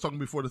was talking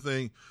before the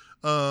thing.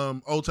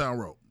 Old Town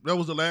Road. That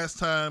was the last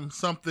time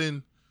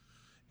something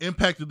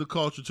impacted the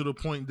culture to the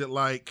point that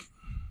like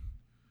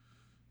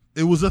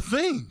it was a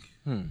thing.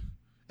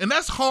 And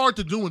that's hard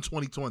to do in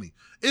 2020.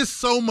 It's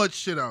so much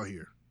shit out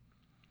here.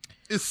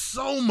 It's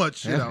so much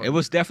shit out here. It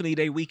was definitely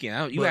their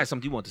weekend. You had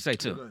something you want to say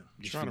too. I'm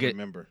trying to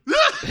remember.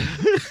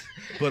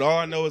 But all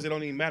I know is it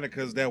don't even matter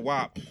because that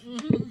WAP.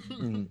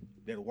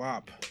 That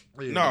WAP.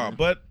 Yeah, no,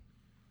 but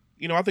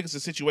I think it's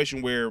a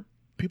situation where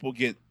people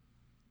get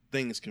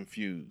things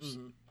confused.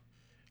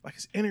 Like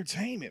it's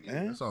entertainment,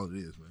 man. That's all it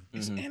is, man.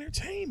 It's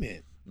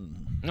entertainment.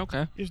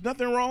 Okay. There's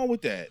nothing wrong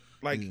with that.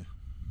 Like,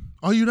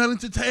 are you not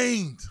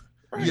entertained?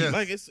 Right. Yes.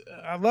 Like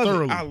I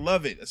love it. I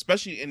love it,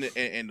 especially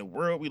in the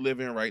world we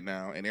live in right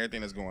now and everything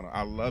that's going on.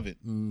 I love it.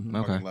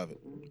 Okay. I love it.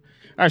 All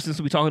right,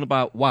 since we're talking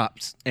about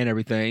WAPs and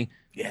everything,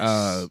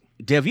 yes.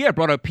 Dev, you had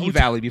brought up P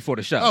Valley before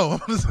the show. Oh,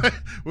 I was like,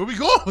 where we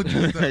going with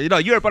this?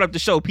 You had brought up the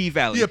show P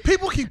Valley. Yeah,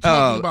 people keep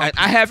talking about.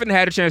 I haven't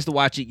had a chance to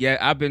watch it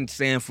yet. I've been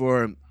saying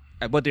for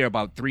they're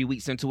about 3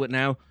 weeks into it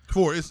now.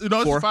 4. It's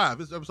 5.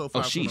 It's episode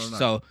 5. Oh, sheesh.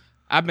 So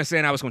I've been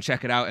saying I was going to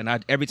check it out,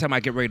 and every time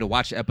I get ready to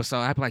watch the episode,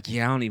 I'd be like, I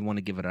don't even want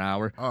to give it an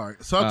hour. All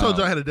right. So I told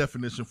you I had a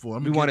definition for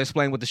it. You want to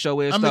explain what the show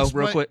is,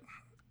 real quick?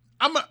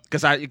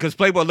 Because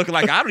Playboy looking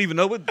like I don't even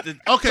know what.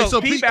 Okay,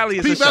 so P Valley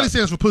is P Valley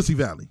stands for Pussy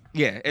Valley.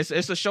 Yeah, it's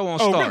a show on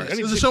Stars.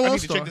 Really? It's a show on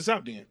Stars. Check this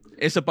out then.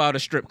 It's about a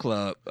strip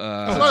club.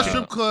 It's about a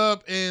strip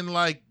club in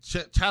like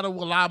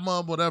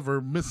Chattawalama, whatever,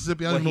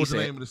 Mississippi. I don't know what the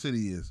name of the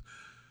city is.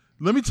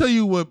 Let me tell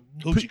you what.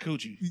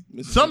 Coochie.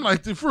 Something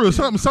like that. For real,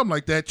 something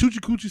like that.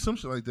 Coochie, some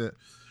shit like that.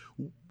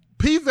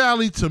 P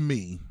Valley to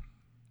me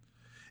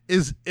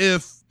is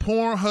if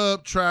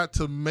Pornhub tried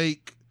to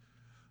make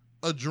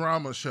a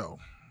drama show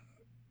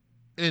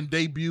and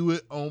debut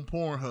it on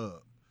Pornhub,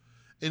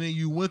 and then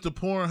you went to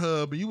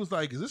Pornhub and you was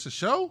like, "Is this a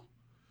show?"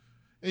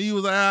 And you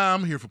was like,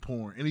 "I'm here for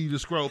porn," and then you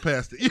just scroll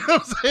past it. You know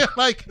what I'm saying?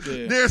 Like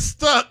they're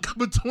stuck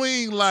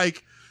between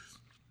like,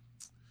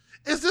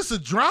 is this a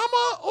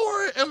drama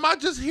or am I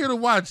just here to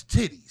watch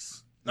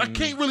titties? I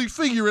can't really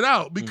figure it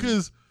out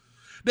because.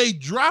 They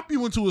drop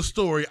you into a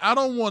story. I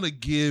don't want to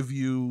give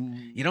you.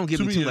 You don't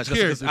give me too much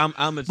because I'm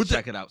going to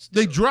check it out. Still.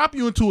 They drop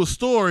you into a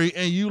story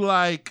and you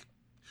like,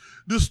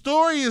 the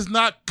story is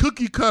not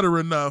cookie cutter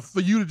enough for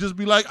you to just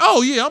be like,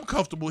 oh yeah, I'm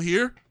comfortable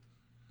here.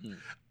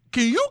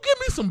 Can you give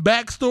me some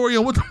backstory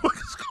on what the fuck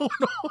is going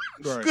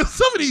on? Because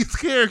some of these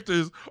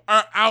characters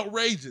are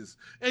outrageous.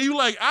 And you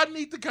like, I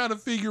need to kind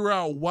of figure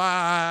out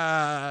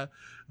why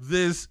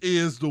this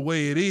is the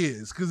way it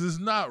is. Because it's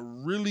not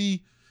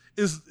really,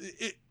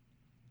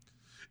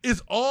 it's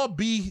all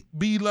B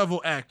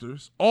level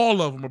actors.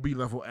 All of them are B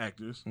level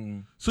actors.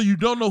 So you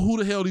don't know who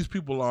the hell these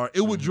people are.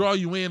 It would draw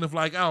you in if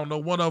like, I don't know,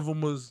 one of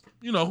them was,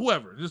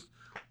 whoever. Just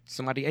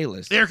somebody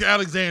A-list. Erica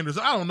Alexander.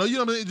 I don't know. You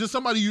know what I mean? Just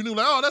somebody you knew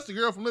like, oh, that's the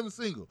girl from Living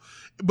Single.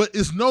 But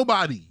it's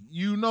nobody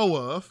you know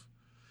of.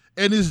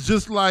 And it's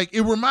just like,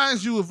 it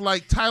reminds you of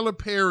like Tyler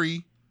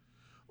Perry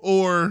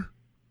or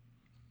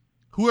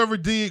whoever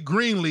did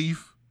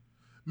Greenleaf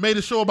made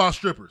a show about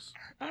strippers.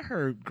 I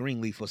heard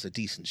Greenleaf was a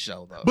decent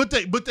show though.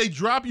 But they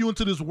drop you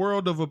into this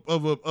world of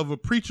a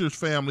preacher's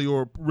family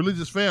or a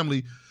religious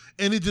family,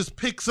 and it just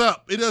picks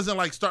up. It doesn't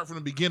like start from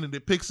the beginning.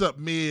 It picks up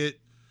mid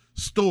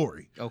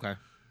story. Okay.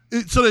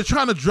 So they're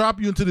trying to drop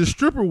you into this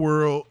stripper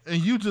world,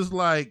 and you just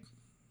like,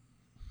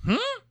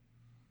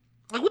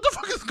 Like, what the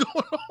fuck is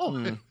going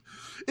on?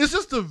 It's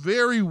just a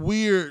very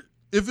weird.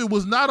 If it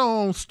was not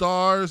on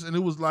Stars and it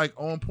was like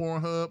on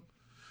Pornhub,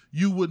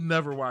 you would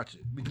never watch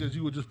it because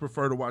you would just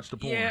prefer to watch the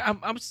porn. Yeah,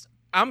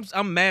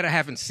 I'm mad I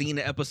haven't seen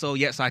the episode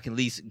yet, so I can at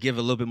least give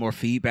a little bit more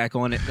feedback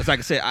on it. Because, like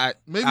I said,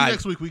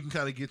 next week we can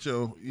kind of get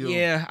your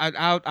yeah.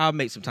 I'll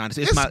make some time.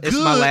 It's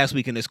my last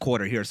week in this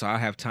quarter here, so I'll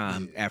have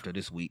time after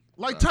this week.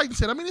 Like Titan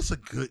said, I mean, it's a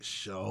good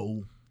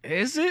show.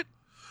 Is it?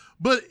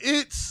 But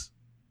it's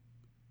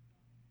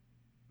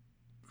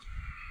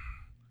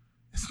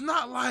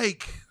not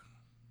like,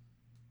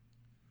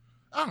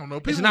 I don't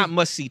know. It's not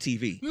must-see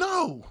TV.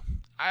 No.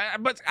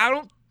 But I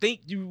don't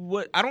think you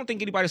would. I don't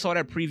think anybody saw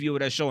that preview of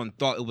that show and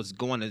thought it was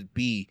going to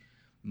be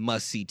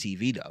must-see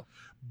TV, though.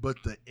 But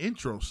the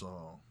intro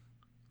song,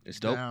 it's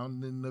dope.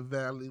 Down in the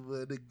valley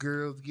where the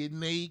girls get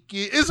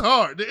naked. It's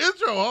hard. The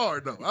intro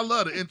hard, though. I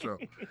love the intro.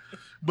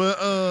 But,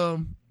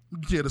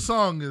 yeah,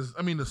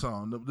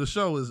 the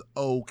show is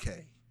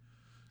okay.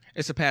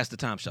 It's a pass the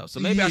time show. So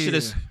maybe I should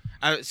just,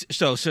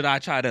 should I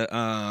try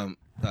to,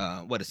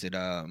 what is it?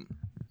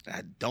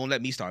 Don't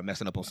let me start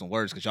messing up on some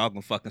words because y'all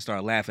gonna fucking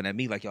start laughing at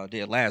me like y'all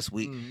did last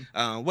week.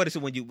 What is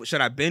it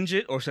should I binge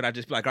it or should I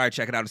just be like, all right,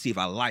 check it out and see if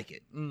I like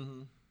it?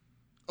 Mm-hmm.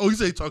 Oh, you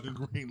say he's talking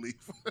Greenleaf.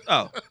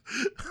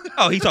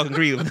 Oh, he's talking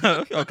Greenleaf.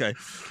 Okay.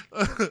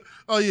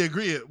 Oh yeah,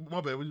 Green. My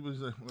bad. What you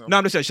say? No,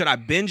 I'm just saying, should I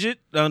binge it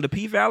on the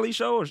P Valley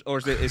show or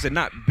is it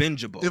not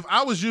bingeable? If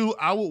I was you,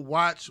 I would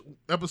watch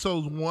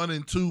episodes 1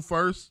 and 2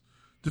 first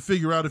to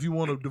figure out if you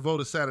want to devote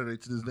a Saturday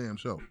to this damn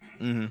show.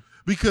 Mm-hmm.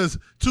 Because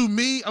to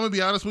me, I'm gonna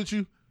be honest with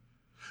you.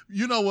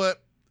 You know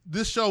what?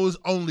 This show is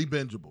only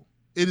bingeable.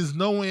 It is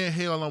no way in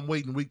hell I'm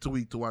waiting week to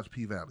week to watch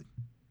P Valley.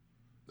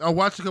 I'll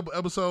watch a couple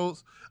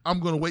episodes. I'm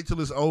going to wait till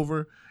it's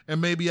over, and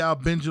maybe I'll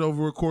binge it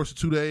over a course of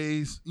 2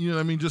 days, you know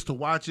what I mean, just to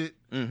watch it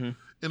in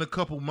a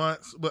couple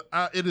months. But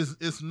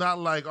it's not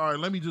like, all right,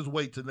 let me just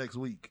wait till next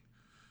week.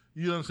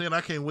 You know what I'm saying?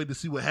 I can't wait to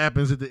see what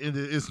happens at the end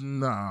of it. It's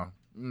nah.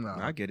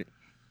 I get it.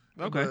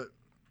 Okay. But,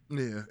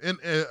 yeah, and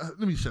let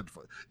me shut the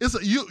fuck.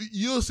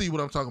 You'll see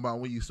what I'm talking about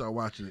when you start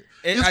watching it.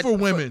 It's for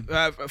women,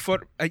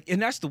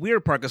 and that's the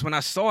weird part. Because when I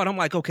saw it, I'm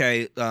like,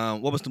 okay,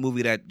 what was the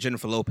movie that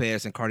Jennifer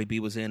Lopez and Cardi B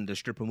was in, the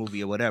stripper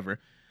movie or whatever?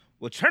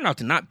 Well, it turned out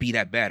to not be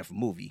that bad of a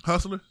movie.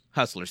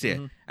 Hustlers, yeah.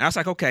 And I was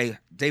like, okay,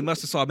 they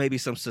must have saw maybe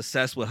some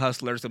success with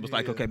Hustlers. It was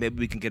like, okay, maybe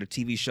we can get a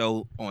TV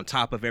show on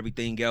top of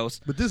everything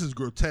else. But this is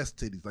grotesque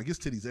titties. Like, it's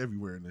titties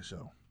everywhere in this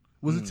show.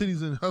 Was it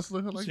titties in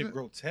Hustler like that?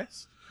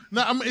 Grotesque?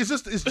 No, I mean,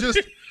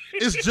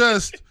 it's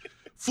just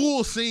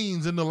full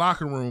scenes in the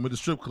locker room at the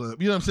strip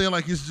club. You know what I'm saying?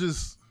 Like, it's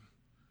just,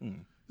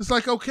 it's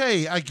like,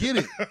 okay, I get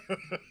it.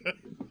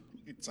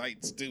 You're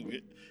tight,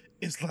 stupid.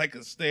 It's like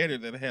a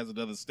standard that has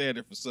another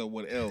standard for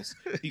someone else.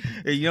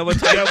 You know what,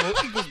 Titan?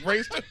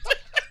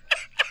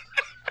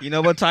 You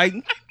know what,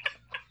 Titan?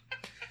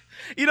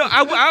 You know,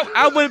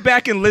 I went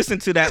back and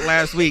listened to that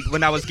last week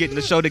when I was getting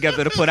the show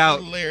together to put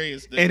out.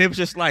 Hilarious, dude. And it was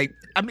just like,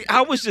 I mean,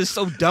 I was just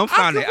so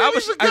dumbfounded.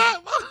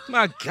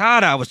 My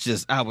God, I was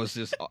so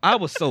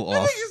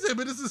off. You said,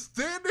 but it's a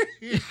standard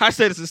here. I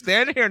said, it's a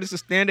standard here and it's a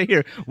standard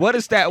here. What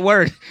is that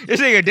word?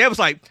 This nigga Deb was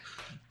like,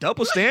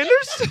 double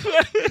standards?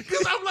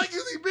 Because I'm like,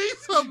 is he being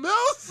something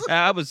else?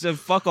 I was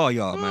just, fuck all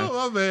y'all, man.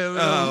 Oh, my man.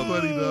 That's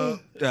funny,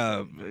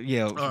 dog.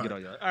 Yeah, forget all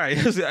y'all. All right.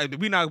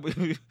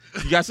 You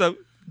got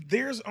something?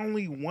 There's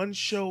only one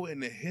show in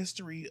the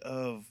history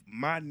of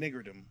my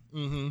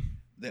niggerdom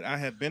that I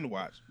have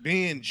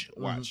binge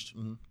watched.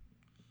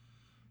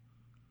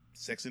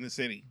 Sex in the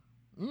City.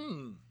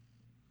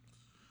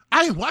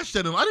 I ain't watched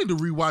that. I need to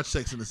rewatch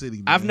Sex in the City,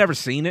 man. I've never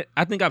seen it.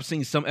 I think I've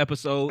seen some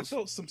episodes. I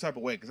felt some type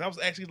of way because I was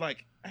actually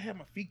like, I had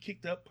my feet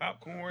kicked up,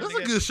 popcorn. That's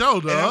a good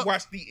show, dog. And I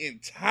watched the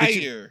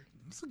entire.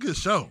 It's a good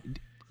show.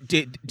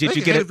 Did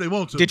you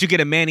get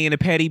a mani and a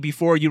petty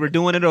before you were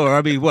doing it, or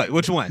I mean, what?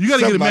 Which one? You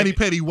got to get a mani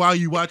petty while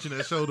you watching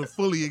that show to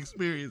fully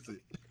experience it.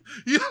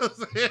 You know what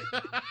I'm saying?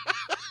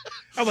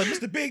 I was like,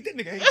 Mr. Big, that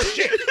nigga ain't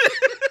shit.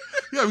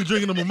 You got to be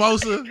drinking a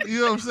mimosa.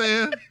 You know what I'm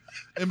saying?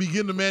 And be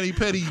getting the mani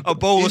petty. A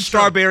bowl of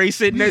strawberries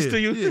sitting next to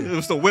you. It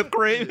was the whipped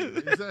cream.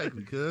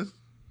 Exactly, cuz.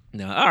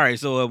 No, all right.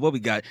 So what we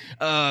got?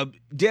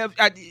 Dev,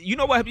 you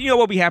know what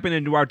be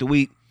happening throughout the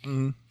week.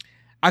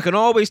 I can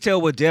always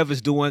tell what Dev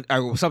is doing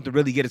or something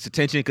really get his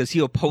attention because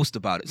he'll post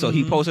about it. So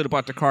he posted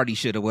about the Cardi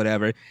shit or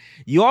whatever.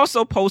 You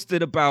also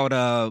posted about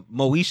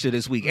Moesha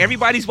this week.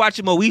 Everybody's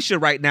watching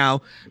Moesha right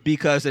now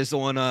because it's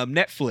on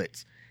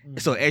Netflix.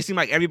 So it seems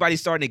like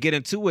everybody's starting to get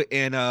into it.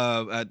 And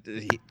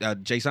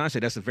Jason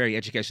said that's a very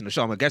educational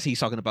show. I guess he's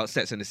talking about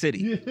Sex in the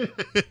City. Yeah.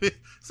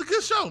 It's a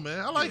good show, man.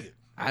 I like it.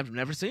 I've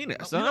never seen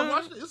it. You don't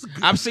watch it? It's a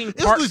good, I've seen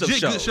parts of shows.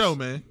 It's a legit good show,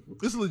 man.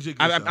 It's a legit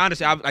good show.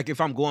 Honestly, like if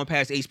I'm going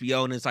past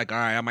HBO and it's like, all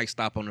right, I might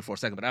stop on it for a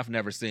second, but I've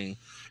never seen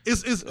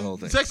the whole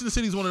thing. Sex and the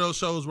City is one of those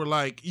shows where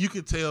like you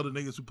can tell the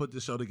niggas who put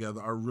this show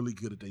together are really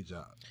good at their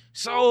job.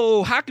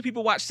 So how can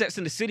people watch Sex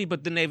and the City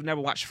but then they've never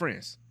watched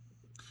Friends?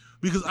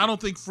 Because I don't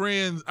think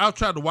Friends, I've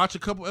tried to watch a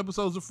couple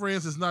episodes of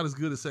Friends, it's not as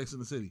good as Sex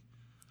and the City.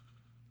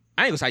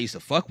 I ain't gonna say I used to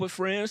fuck with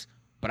Friends,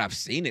 but I've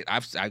seen it. I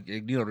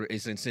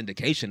it's in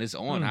syndication. It's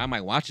on. I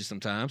might watch it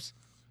sometimes.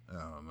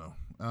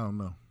 I don't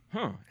know.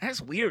 Huh? That's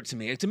weird to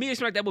me. To me, it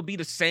seems like that would be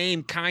the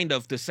same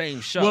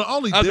show. Well,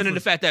 other than the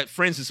fact that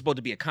Friends is supposed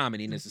to be a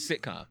comedy and it's a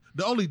sitcom.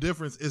 The only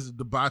difference is the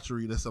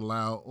debauchery that's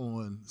allowed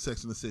on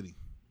Sex and the City.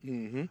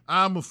 Mm-hmm.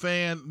 I'm a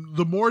fan.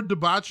 The more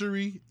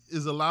debauchery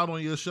is allowed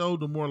on your show,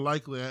 the more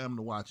likely I am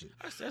to watch it.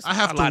 That's I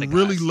have to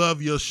really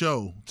love your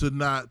show to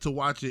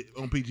watch it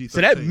on PG-13.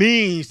 So that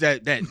means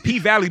that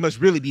P-Valley must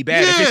really be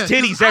bad. Yeah, if it's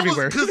titties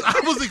everywhere. Because I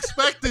was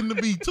expecting to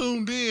be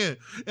tuned in,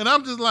 and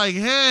I'm just like,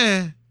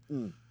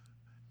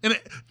 And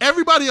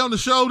everybody on the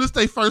show, this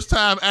their first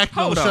time acting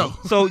on the show.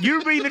 So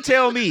you mean to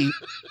tell me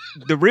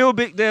the real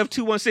Big Dev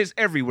 216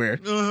 everywhere?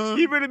 Uh-huh.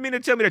 You really mean to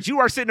tell me that you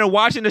are sitting there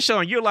watching the show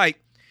and you're like,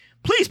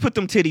 please put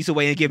them titties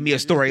away and give me a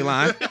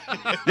storyline?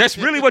 That's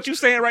really what you're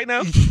saying right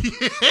now?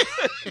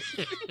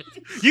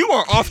 You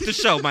are off the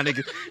show, my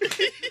nigga.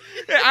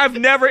 I've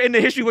never in the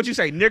history of what you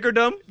say,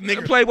 niggerdom,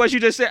 play what you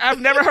just said.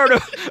 I've never heard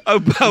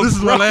of this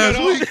is my last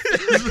week.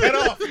 Cut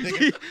off,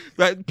 nigga.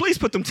 But please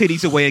put them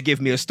titties away and give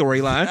me a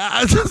storyline.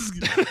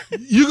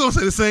 You gonna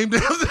say the same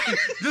damn thing?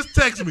 Just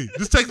text me.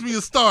 Just text me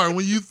a star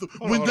when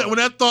when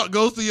that thought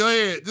goes through your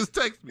head. Just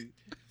text me.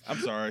 I'm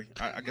sorry.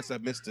 I guess I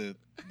missed the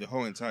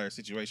whole entire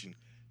situation.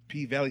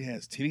 P-Valley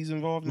has titties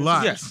involved in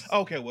Lots. Yes.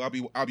 Okay, well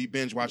I'll be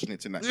binge watching it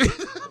tonight.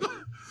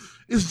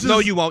 It's just, no,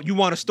 you won't. You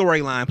want a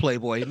storyline,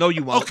 Playboy. No,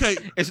 you won't. Okay.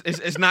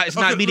 It's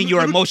not meeting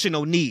your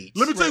emotional needs.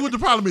 Let me tell you what the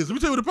problem is.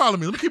 Let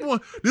me keep on.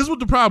 This is what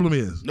the problem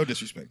is. No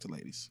disrespect to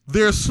ladies.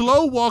 They're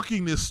slow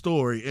walking this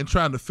story and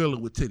trying to fill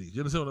it with titties. You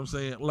understand what I'm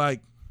saying?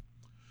 Like,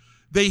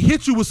 they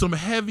hit you with some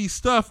heavy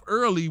stuff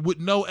early with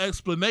no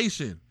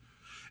explanation.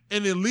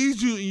 And it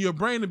leads you in your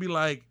brain to be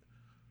like,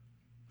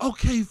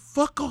 okay,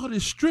 fuck all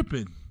this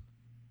stripping.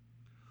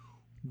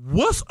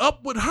 What's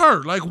up with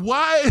her? Like,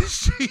 why is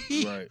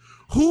she? Right.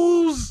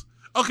 Who's?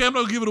 Okay, I'm not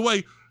gonna give it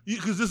away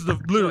because this is the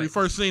literally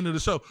first scene of the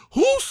show.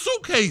 Whose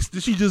suitcase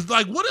did she just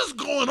like? What is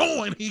going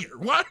on here?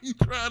 Why are you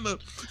trying to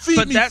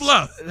feed me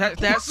fluff?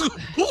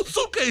 Whose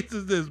suitcase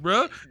is this,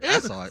 bro? I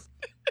saw it.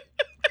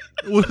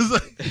 What is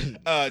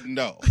that?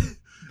 No,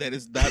 that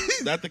is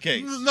not the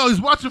case. No, he's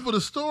watching for the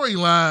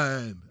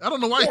storyline. I don't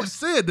know why he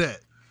said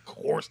that. Of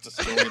course, the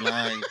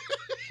storyline.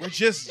 We're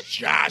just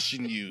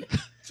joshing you.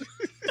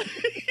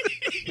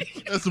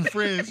 That's some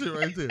friend shit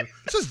right there.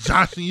 Just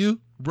joshing you,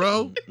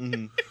 bro.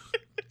 Mm-hmm.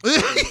 I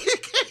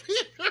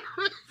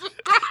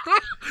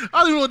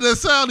don't even know what that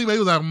sound he made. He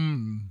was like,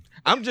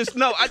 I'm just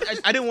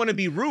I didn't want to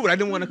be rude. I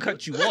didn't want to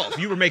cut you off.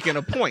 You were making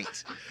a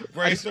point.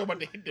 Right, so I'm about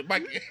to hit the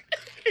mic.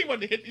 He about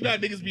to hit. You know how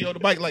niggas be on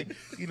the mic like,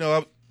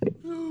 I'm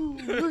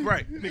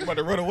Right. nigga about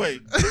to run away.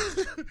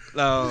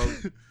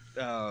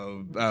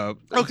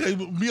 okay,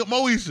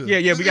 Moesha.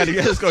 Yeah, we got to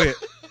let's go ahead.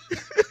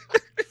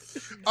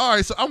 All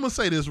right, so I'm gonna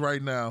say this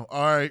right now.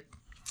 All right.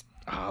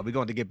 We're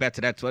going to get back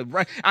to that.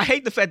 Right. I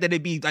hate the fact that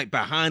it be like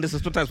behind us,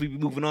 and sometimes we be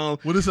moving on.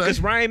 What is that? Because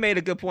Ryan made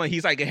a good point.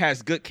 He's like, it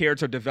has good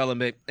character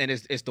development, and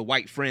it's the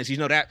white friends. You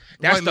know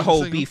that's the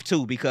whole beef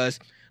too, because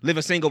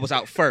Living Single was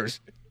out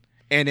first,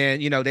 and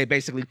then they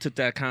basically took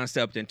that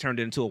concept and turned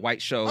it into a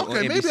white show. Okay,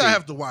 on maybe NBC. I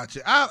have to watch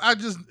it. I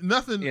just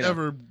nothing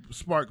ever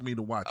sparked me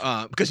to watch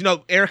it. Because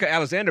Erica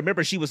Alexander,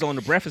 remember she was on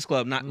the Breakfast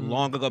Club not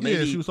long ago.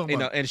 Maybe she was talking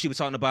about it. and she was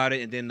talking about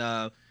it, and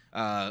then.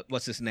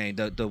 What's his name?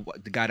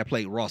 The guy that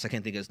played Ross. I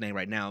can't think of his name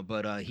right now,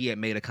 but he had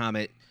made a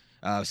comment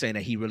saying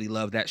that he really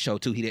loved that show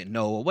too. He didn't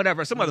know or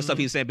whatever, some other stuff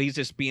he was saying, but he's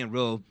just being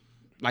real,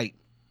 like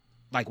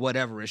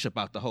whatever-ish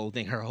about the whole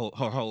thing, her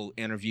whole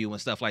interview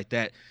and stuff like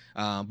that.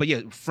 But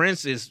yeah,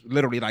 Friends is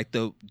literally like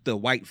the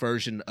white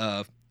version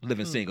of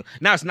Living Single.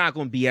 Now it's not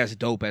going to be as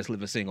dope as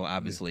Living Single,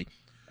 obviously.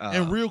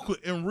 And real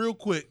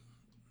quick,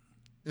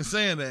 in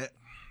saying that,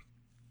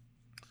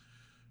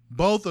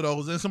 both of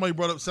those, and somebody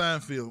brought up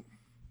Seinfeld.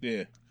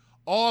 Yeah.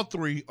 All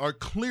three are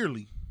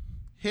clearly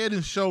head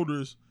and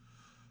shoulders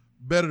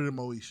better than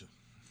Moesha.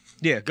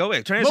 Yeah, go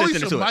ahead. Transition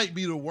Moesha into might it.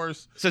 be the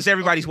worst. Since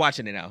everybody's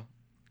watching it now.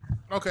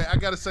 Okay, I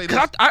gotta say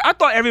this. I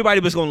thought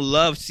everybody was gonna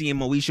love seeing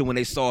Moesha when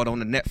they saw it on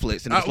the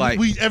Netflix, and it's like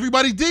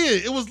everybody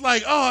did. It was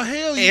like, oh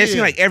hell yeah! It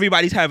seemed like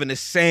everybody's having the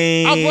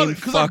same I brought it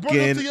to y'all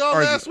argument.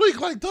 last week.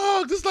 Like,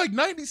 dog, this is like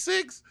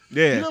 96.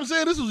 Yeah, you know what I'm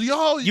saying? This was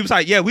y'all. You was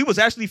like, yeah, we was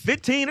actually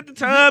 15 at the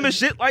time and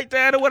shit like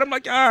that, or what? I'm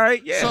like, all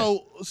right, yeah.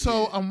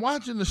 So I'm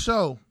watching the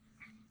show,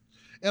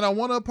 and I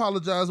want to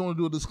apologize. I want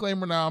to do a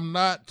disclaimer now. I'm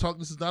not talking.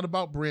 This is not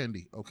about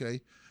Brandy.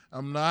 Okay,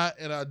 I'm not,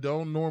 and I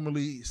don't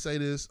normally say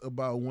this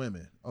about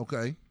women.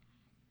 Okay.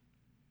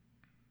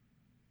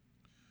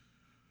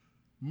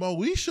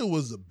 Moesha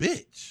was a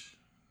bitch.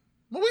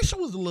 Moesha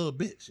was a little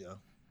bitch, yo.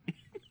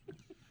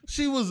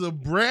 She was a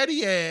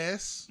bratty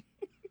ass.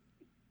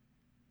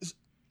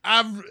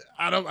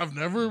 I've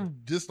never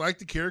disliked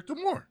the character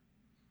more.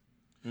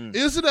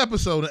 It's an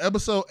episode, in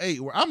episode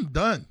 8, where I'm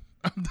done.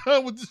 I'm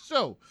done with the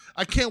show.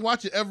 I can't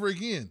watch it ever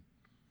again.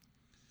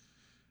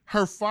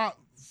 Her father.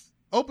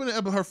 So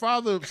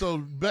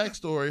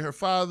backstory: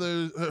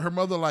 her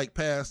mother like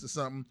passed or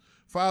something.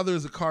 Father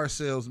is a car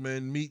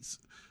salesman. Meets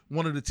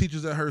one of the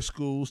teachers at her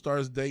school,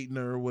 starts dating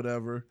her or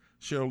whatever,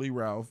 Shirley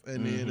Ralph,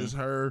 and then it's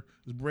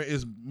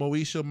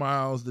Moesha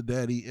Miles, the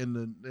daddy, and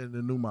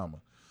the new mama.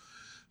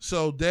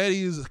 So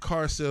daddy is a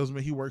car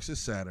salesman. He works at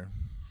Saturn.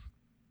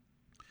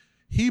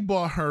 He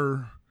bought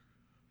her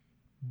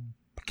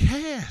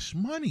cash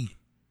money.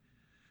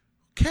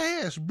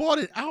 Cash, bought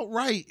it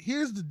outright.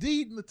 Here's the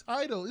deed and the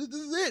title. This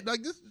is it.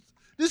 Like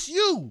this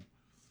you.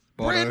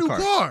 Bought Brand her new a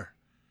car.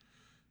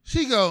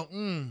 She go,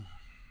 I'm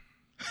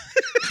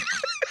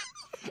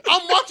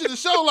watching the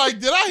show like,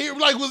 did I hear,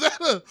 like, was that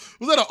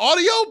an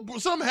audio?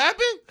 Something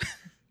happened?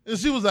 And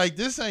she was like,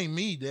 this ain't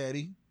me,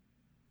 daddy.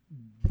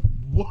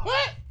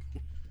 What?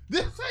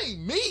 This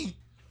ain't me.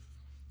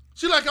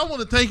 She like, I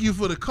want to thank you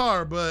for the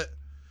car, but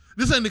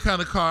this ain't the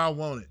kind of car I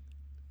wanted.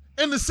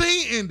 And the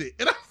scene ended.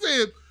 And I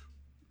said,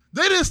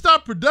 they didn't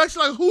stop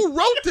production. Like, who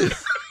wrote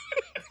this?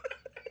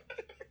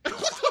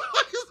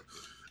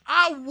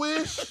 I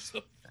wish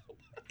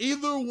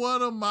either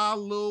one of my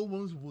little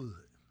ones would.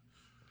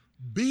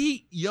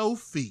 Beat your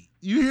feet.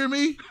 You hear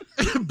me?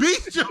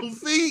 Beat your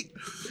feet.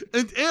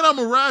 And I'm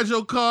going to ride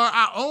your car.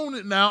 I own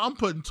it now. I'm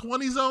putting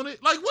 20s on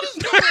it. Like, what is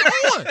going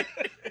on?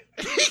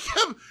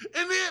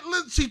 And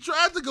then she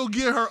tried to go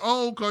get her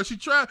own car.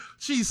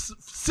 She's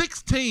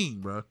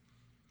 16, bro.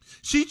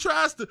 She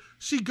goes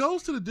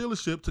to the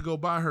dealership to go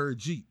buy her a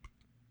Jeep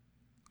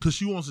because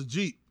she wants a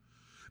Jeep.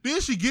 Then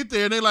she get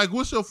there and they like,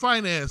 what's your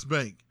finance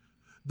bank?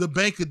 The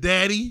bank of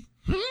daddy?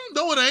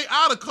 No, it ain't.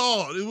 I'd have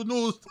called. It was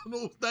no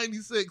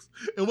 96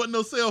 and wasn't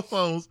no cell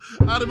phones.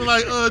 I'd have been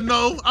like,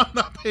 no, I'm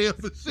not paying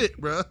for shit,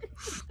 bro.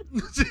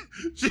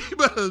 she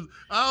better,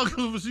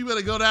 she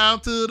better go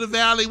down to the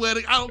valley where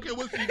I don't care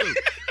what she do.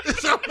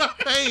 I'm not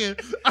paying.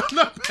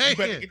 You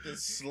better get to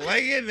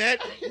slaying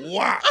that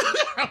watch.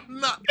 I'm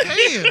not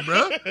paying,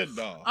 bro.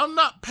 No. I'm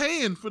not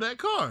paying for that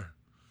car.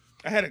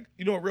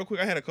 Real quick,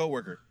 I had a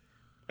coworker.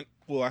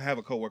 Well, I have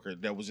a coworker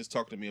that was just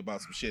talking to me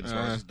about some shit as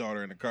far as his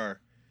daughter in the car.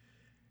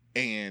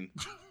 And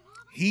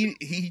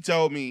he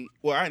told me,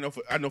 well, I know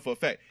for a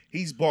fact,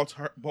 he's bought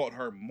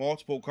her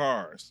multiple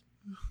cars,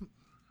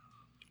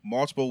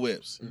 multiple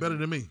whips, better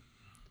than me,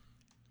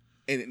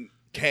 and in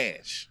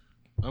cash.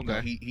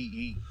 Okay,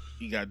 he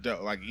got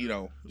like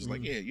just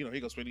like he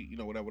gonna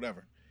spend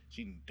whatever.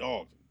 She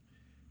dogged him.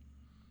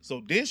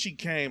 So then she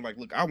came like,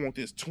 look, I want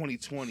this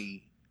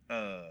 2020.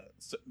 I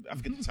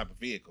forget the type of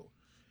vehicle.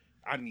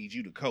 I need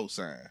you to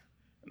co-sign.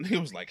 And he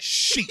was like,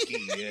 shit.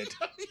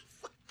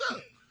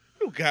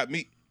 You got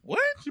me. What?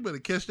 She better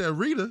catch that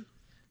Rita.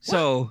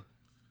 So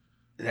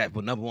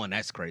number one,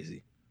 that's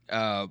crazy.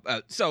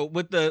 So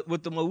with the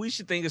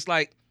Moesha thing, it's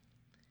like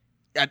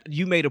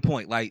you made a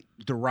point. Like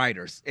the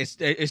writers, it's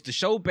the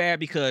show bad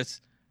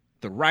because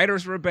the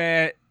writers were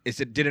bad.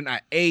 Did it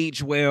not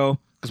age well?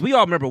 Because we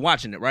all remember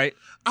watching it, right?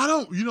 I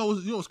don't. You know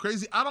what's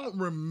crazy? I don't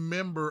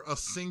remember a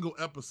single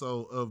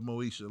episode of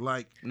Moesha.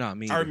 Like, no,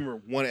 me. I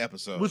remember one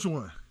episode. Which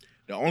one?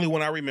 The only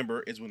one I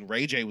remember is when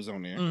Ray J was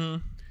on there.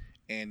 Mm-hmm.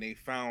 And they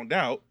found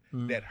out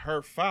that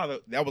her father,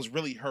 that was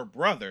really her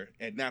brother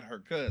and not her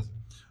cousin.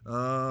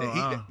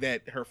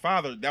 That her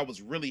father, that was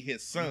really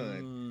his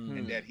son,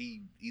 and that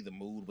he either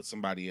moved with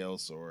somebody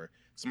else or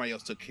somebody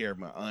else took care of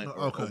my aunt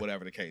or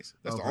whatever the case.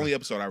 That's the only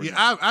episode I remember.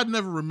 Yeah, I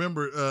never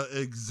remember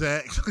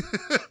exact.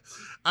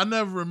 I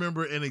never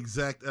remember an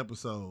exact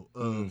episode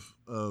of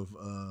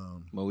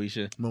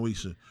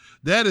Moesha.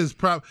 That is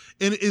probably,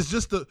 and it's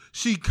just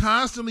she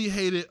constantly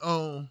hated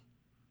on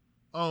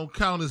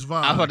Countess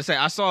Vaughn. I was about to say,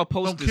 I saw a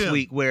post this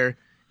week where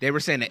they were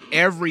saying that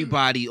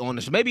everybody on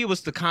the show, maybe it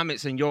was the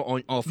comments in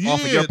off of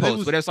your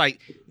post, but it's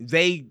like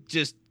they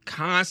just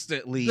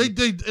constantly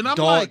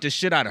dogged the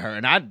shit out of her.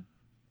 And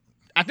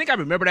I think I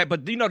remember that,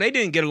 but they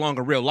didn't get along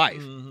in real life.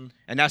 Mm-hmm.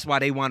 And that's why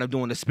they wound up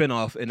doing the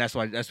spinoff, and that's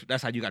why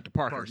that's how you got the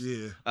Parkers.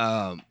 Yeah.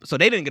 So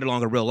they didn't get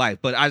along in real life.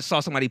 But I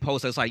saw somebody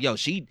post that's like,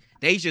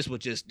 they just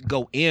would just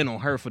go in on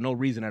her for no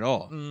reason at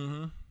all.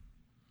 Mm-hmm.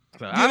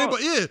 So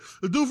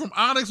the dude from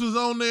Onyx was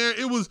on there.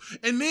 It was,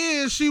 and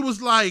then she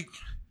was like,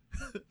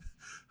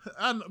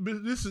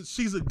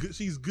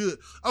 she's good.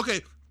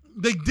 Okay,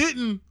 they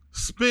didn't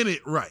spin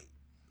it right.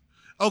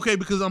 Okay,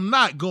 because I'm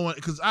not going,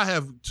 because I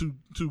have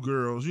two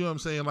girls. You know what I'm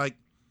saying? Like,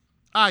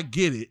 I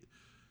get it.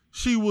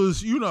 She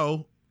was,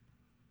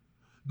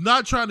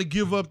 not trying to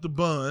give up the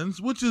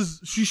buns, which is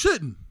she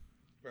shouldn't.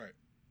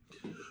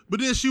 But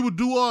then she would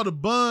do all the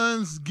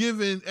buns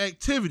giving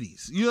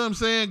activities. You know what I'm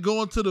saying?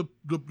 Going to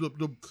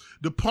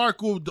the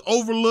park with the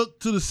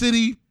overlook to the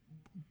city.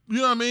 You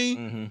know what I mean?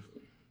 Mm-hmm.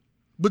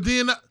 But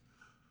then,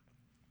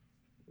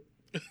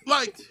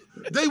 like,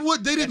 they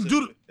didn't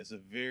do it. It's a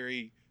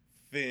very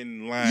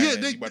thin line. Yeah,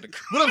 what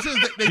I'm saying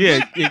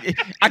is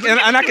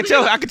I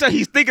can tell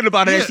he's thinking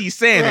about it as he's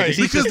saying it.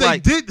 Because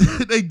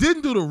they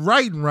didn't do the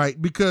writing right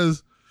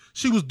because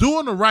she was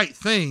doing the right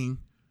thing.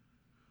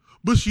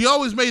 But she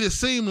always made it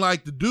seem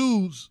like the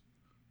dudes,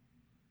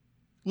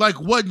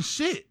 like, wasn't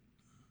shit.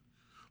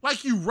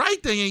 Like, you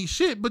right, they ain't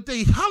shit, but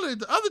they holler at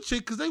the other chick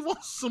because they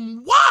want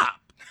some wop.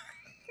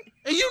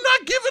 And you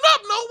not giving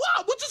up no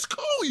wop, which is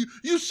cool.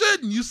 You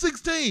shouldn't. You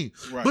 16.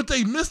 Right. But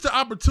they missed the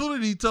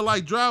opportunity to,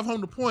 like, drive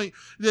home the point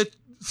that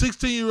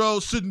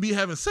 16-year-olds shouldn't be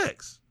having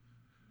sex.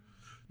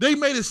 They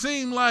made it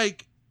seem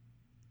like,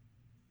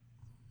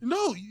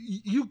 no,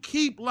 you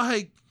keep,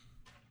 like,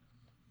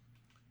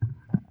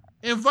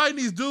 inviting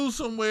these dudes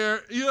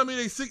somewhere. You know what I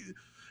mean?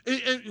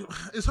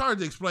 It's hard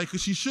to explain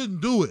because she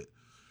shouldn't do it.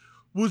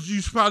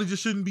 You probably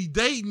just shouldn't be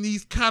dating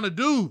these kind of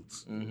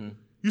dudes. Mm-hmm.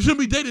 You shouldn't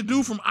be dating a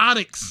dude from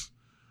Onyx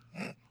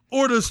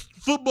or the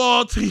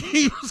football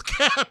team's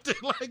captain.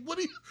 Like, what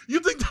do you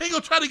think they ain't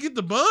gonna try to get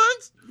the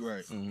buns?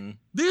 Right. Mm-hmm.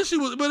 Then she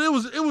was, but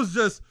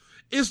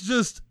it's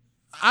just.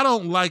 I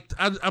don't like.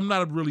 I'm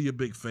not really a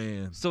big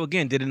fan. So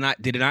again, did it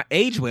not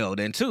age well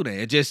then too? Then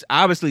it just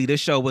obviously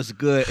this show was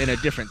good in a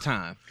different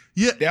time.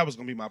 Yeah, that was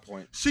gonna be my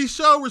point. She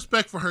showed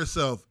respect for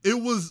herself.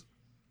 It was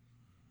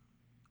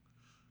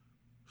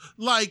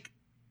like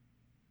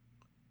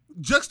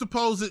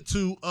juxtapose it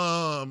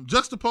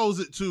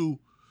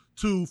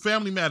to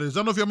Family Matters. I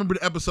don't know if you remember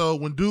the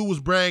episode when dude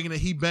was bragging that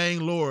he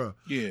banged Laura.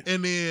 Yeah,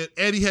 and then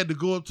Eddie had to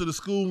go up to the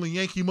school and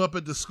yank him up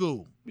at the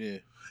school. Yeah.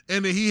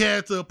 And then he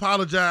had to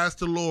apologize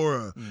to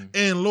Laura.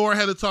 And Laura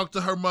had to talk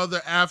to her mother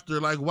after.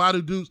 Like, why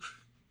do dudes...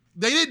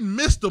 They didn't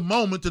miss the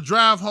moment to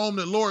drive home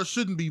that Laura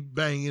shouldn't be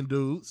banging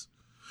dudes.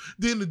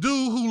 Then the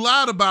dude who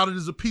lied about it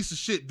is a piece of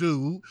shit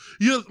dude.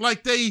 You know,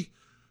 like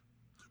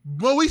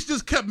Moesha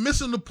just kept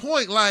missing the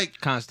point. Like,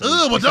 constantly.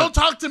 Well, don't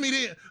talk to me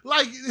then.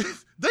 Like,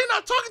 they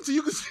not talking to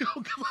you because you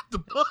don't give up the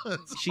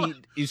buns.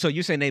 So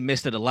you're saying they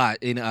missed it a lot.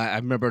 And I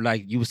remember,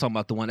 like, you was talking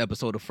about the one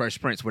episode of Fresh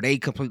Prince where they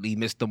completely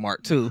missed the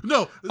mark, too.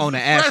 No. On the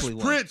Ashley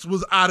one. Fresh Prince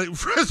was out of...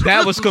 That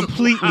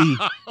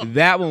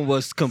one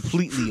was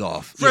completely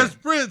off.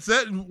 Fresh Prince,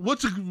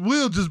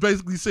 Will just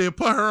basically said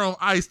put her on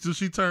ice till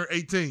she turned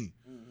 18.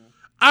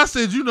 I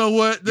said, you know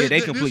what? They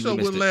completely this show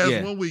missed would it.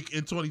 last 1 week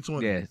in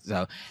 2020. Yeah,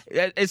 so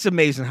it's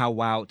amazing how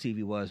wild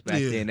TV was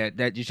back then.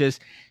 That you just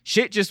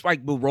shit just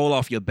like will roll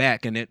off your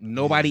back, and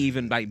nobody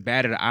even like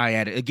batted an eye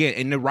at it. Again,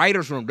 in the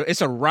writers' room,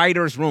 it's a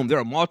writers' room. There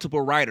are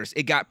multiple writers.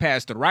 It got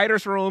past the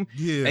writers' room.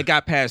 Yeah, it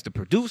got past the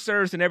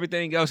producers and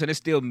everything else, and it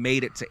still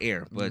made it to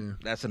air. But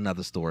that's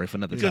another story for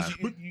another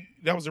time.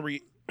 That was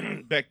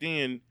back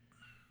then.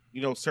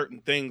 You know, certain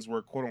things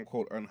were quote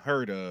unquote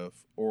unheard of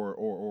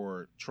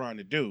or trying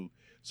to do.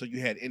 So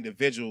you had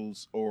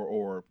individuals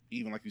or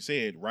even like you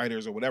said,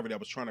 writers or whatever that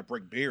was trying to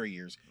break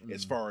barriers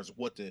as far as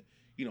what to,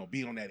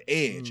 be on that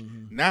edge.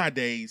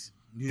 Nowadays,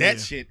 that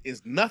shit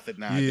is nothing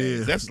nowadays.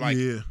 Yeah. That's like,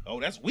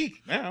 that's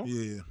weak now.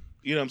 Yeah.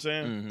 You know what I'm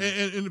saying?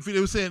 Mm-hmm. And if they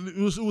were saying it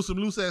was some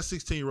loose ass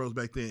 16-year-olds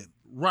back then.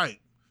 Right.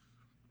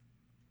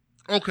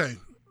 Okay.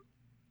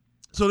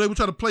 So they would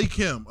try to play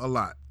Kim a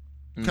lot.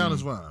 Countess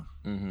Vaughn.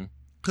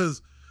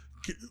 Because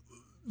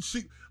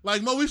she,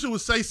 like Moesha would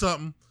say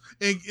something.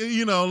 And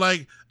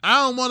like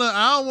I don't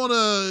want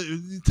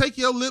to take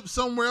your lips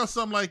somewhere else,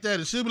 something like that.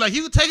 And she'd be like,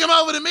 "You can take him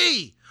over to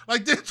me."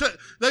 Like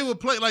they would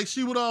play like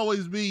she would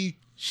always be.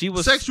 She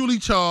was sexually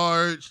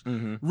charged,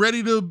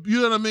 ready to, you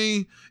know what I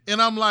mean.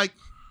 And I'm like,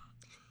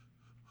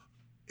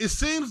 it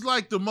seems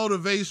like the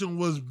motivation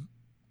was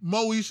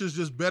Moesha's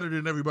just better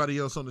than everybody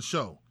else on the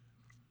show.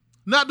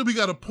 Not that we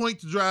got a point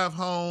to drive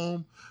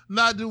home.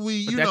 Not that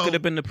we, but that could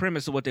have been the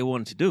premise of what they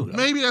wanted to do. Though.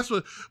 Maybe that's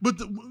what. But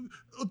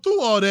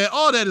through all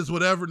that is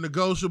whatever,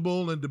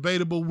 negotiable and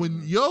debatable.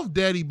 When your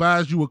daddy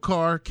buys you a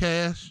car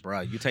cash, bro,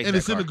 you take and that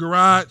it's car. In the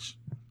garage,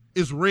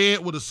 it's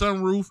red with a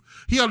sunroof.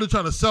 He out there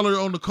trying to sell her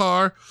on the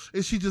car,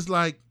 and she just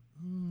like.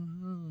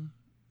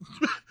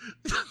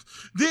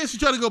 Then she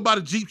tried to go buy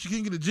the Jeep. She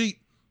couldn't get a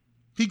Jeep.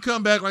 He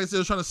come back like I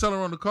said, trying to sell her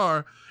on the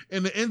car,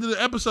 and the end of the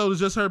episode is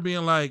just her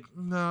being like,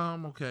 "No,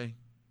 I'm okay."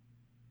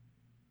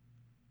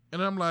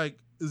 And I'm like,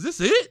 is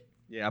this it?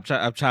 Yeah, I'm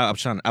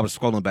trying. I was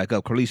scrolling back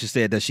up. Carlisha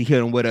said that she hit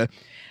him with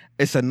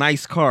it's a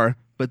nice car,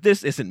 but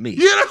this isn't me.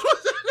 Yeah,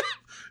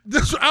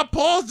 that's what I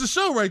paused the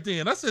show right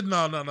then. I said,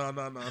 no.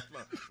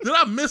 Did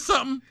I miss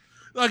something?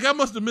 Like, I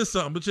must have missed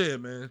something. But yeah,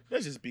 man.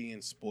 That's just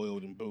being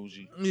spoiled and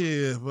bougie.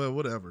 Yeah, but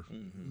whatever.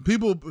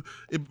 People,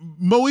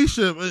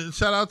 Moesha,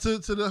 shout out to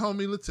the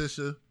homie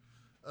Letitia.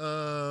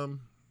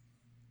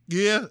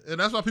 Yeah, and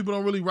that's why people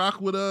don't really rock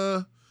with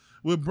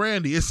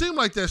Brandy. It seemed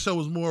like that show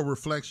was more a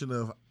reflection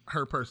of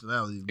her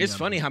personality. It's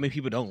funny how many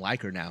people don't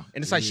like her now.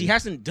 And it's like she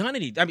hasn't done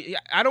anything. I mean,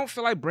 I don't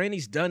feel like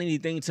Brandy's done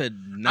anything to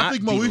not I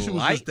think be Moesha was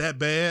liked. just that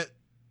bad.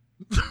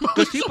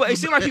 Because it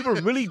seems like people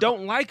really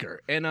don't like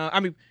her. And I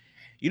mean,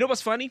 you know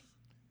what's funny?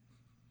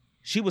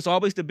 She was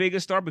always the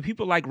biggest star, but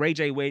people like Ray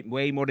J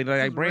way more than they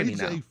like Brandy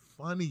now. Ray J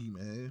funny,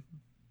 man.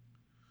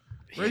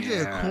 Ray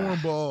J a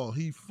cornball.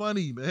 He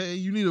funny, man.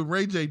 You need a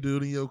Ray J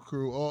dude in your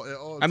crew.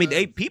 I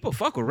mean, people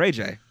fuck with Ray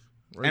J.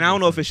 And I don't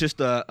know if it's just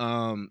the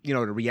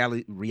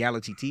the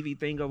reality TV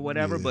thing or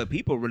whatever, but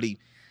people really,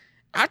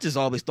 I just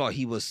always thought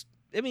he was.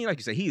 I mean, like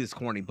you said, he is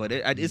corny, but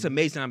it's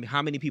amazing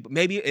how many people.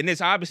 Maybe, and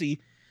it's obviously,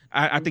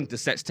 I think the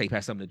sex tape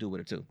has something to do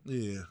with it too.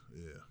 Yeah.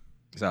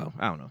 So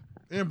I don't know.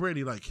 And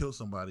Brandy killed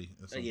somebody.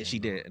 Yeah, she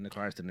did in the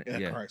car accident.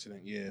 Car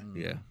accident. Yeah.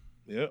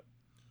 Yep.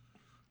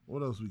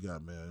 What else we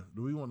got, man?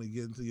 Do we want to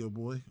get into your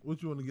boy?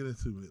 What you want to get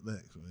into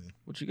next, man?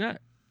 What you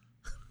got?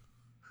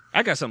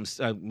 I got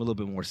something a little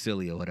bit more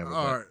silly or whatever.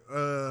 All right.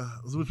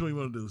 So which one you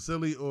want to do?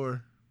 Silly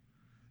or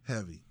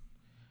heavy?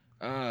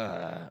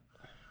 We'll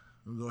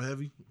go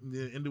heavy and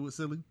then end it with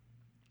silly?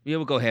 Yeah,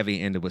 we'll go heavy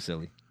and end it with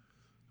silly.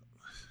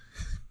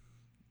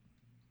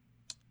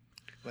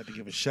 I'd like to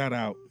give a shout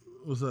out.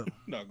 What's up?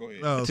 No, go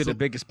ahead. To the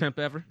biggest pimp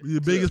ever. The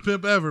biggest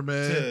pimp ever,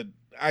 man. To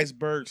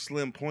Iceberg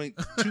Slim Point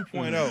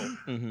 2.0.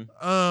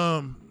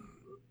 Mm-hmm.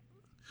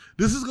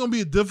 This is gonna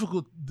be a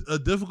difficult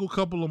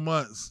couple of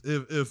months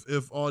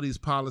if all these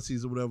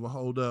policies or whatever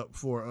hold up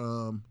for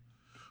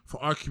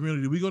our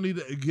community. We're gonna need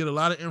to get a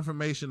lot of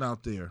information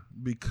out there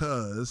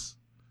because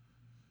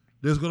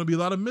there's gonna be a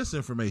lot of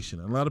misinformation.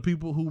 A lot of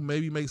people who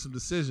maybe make some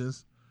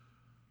decisions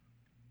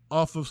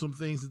off of some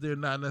things that they're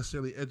not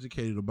necessarily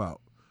educated about.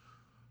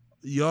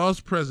 Y'all's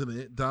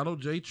president,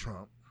 Donald J.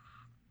 Trump,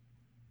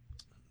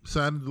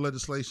 signed the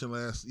legislation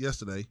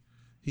yesterday.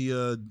 He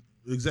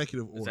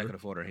executive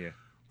order here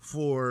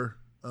for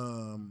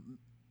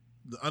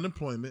the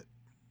unemployment,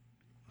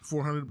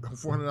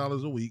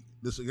 $400 a week.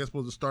 This I guess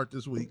supposed to start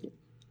this week.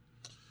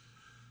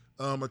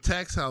 A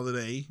tax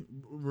holiday,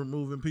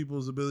 removing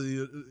people's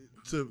ability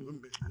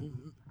to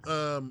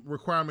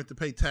requirement to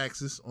pay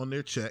taxes on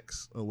their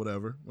checks or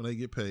whatever when they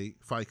get paid,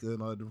 FICA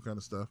and all that different kind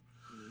of stuff.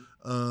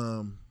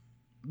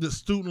 The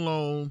student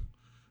loan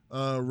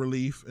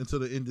relief until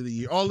the end of the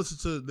year. All this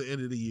until the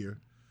end of the year.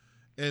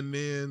 And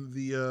then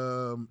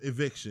the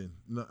eviction.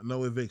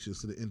 No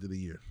evictions to the end of the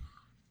year.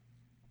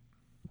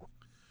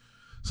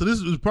 So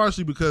this is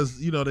partially because,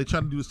 they're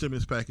trying to do the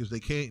stimulus package. They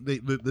can't.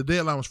 The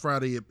deadline was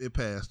Friday. It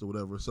passed or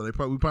whatever. So we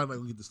probably not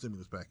going to get the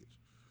stimulus package.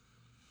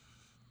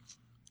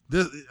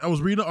 I was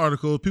reading an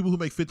article. People who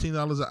make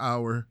 $15 an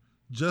hour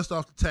just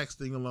off the tax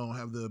thing alone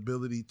have the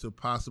ability to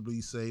possibly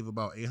save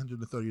about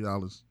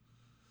 $830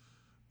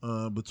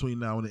 between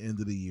now and the end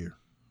of the year.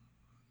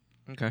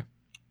 Okay.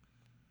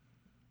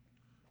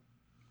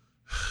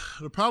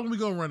 The problem we're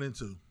going to run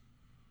into,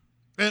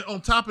 and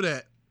on top of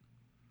that,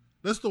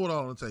 let's throw it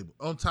all on the table.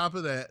 On top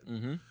of that,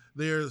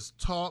 there's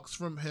talks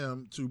from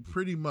him to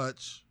pretty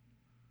much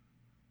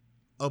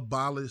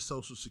abolish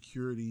Social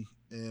Security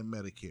and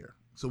Medicare.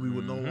 So we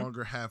would no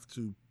longer have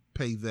to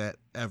pay that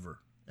ever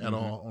at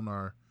all on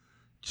our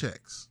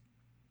checks.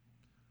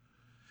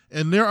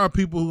 And there are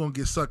people who are going to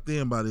get sucked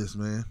in by this,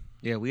 man.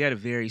 Yeah, we had a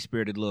very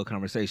spirited little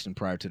conversation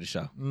prior to the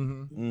show.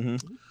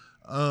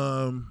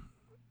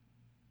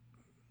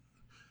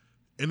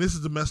 And this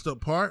is the messed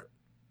up part.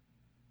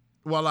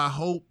 While I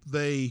hope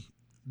they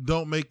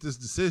don't make this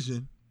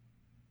decision,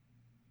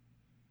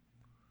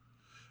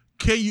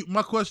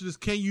 my question is,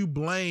 can you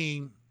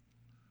blame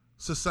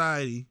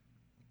society,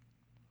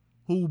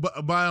 who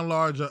by and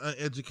large are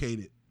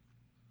uneducated,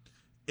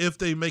 if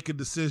they make a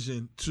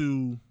decision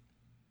to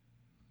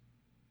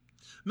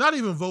not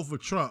even vote for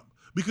Trump?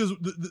 Because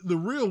the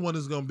real one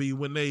is going to be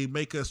when they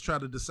make us try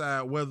to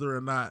decide whether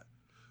or not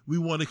we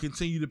want to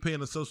continue to pay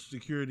into Social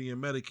Security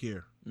and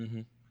Medicare.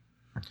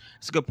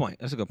 That's a good point.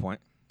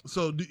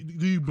 So do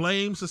you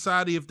blame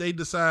society if they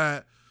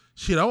decide,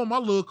 shit, I want my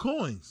little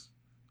coins.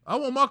 I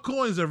want my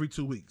coins every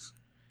 2 weeks?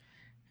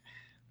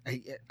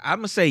 I'm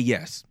going to say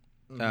yes.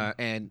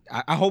 And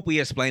I hope we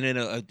explain it,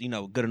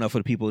 good enough for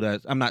the people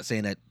that I'm not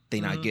saying that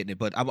they're not getting it,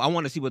 but I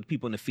want to see what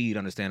people in the feed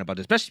understand about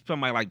this, especially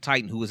somebody like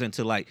Titan who was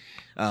into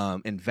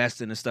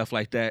investing and stuff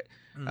like that.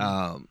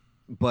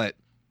 But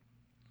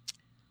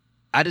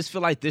I just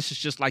feel like this is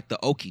just like the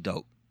okie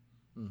doke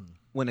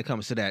when it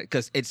comes to that,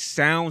 because it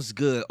sounds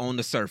good on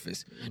the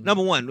surface.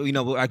 Number one,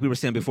 like we were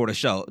saying before the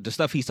show, the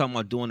stuff he's talking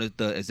about doing,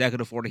 the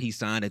executive order he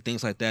signed and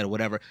things like that or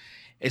whatever,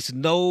 it's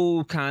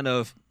no kind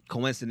of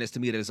coincidence to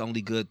me that it's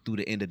only good through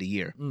the end of the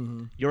year.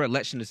 Your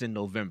election is in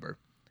November.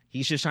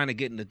 He's just trying to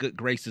get in the good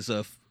graces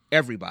of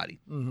everybody,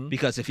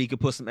 because if he could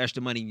put some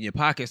extra money in your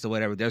pockets or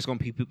whatever, there's going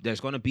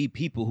to be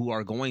people who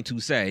are going to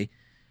say,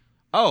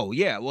 oh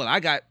yeah, well, I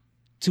got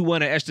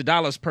 $200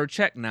 extra per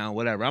check now,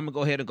 whatever, I'm gonna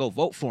go ahead and go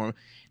vote for him,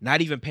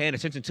 not even paying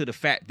attention to the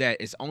fact that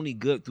it's only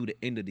good through the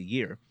end of the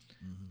year.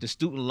 The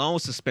student loan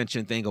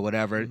suspension thing or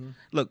whatever,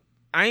 look,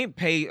 I ain't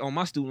paid on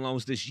my student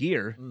loans this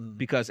year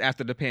because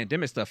after the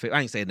pandemic stuff,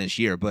 I ain't saying this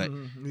year, but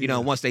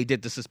once they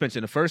did the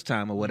suspension the first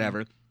time or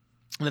whatever,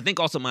 and I think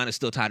also mine is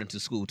still tied into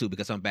school too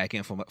because I'm back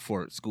in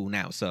for school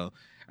now, so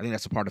I think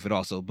that's a part of it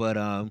also.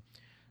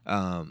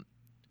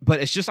 But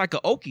it's just like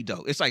an okie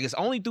doke. It's like it's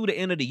only through the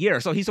end of the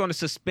year, so he's going to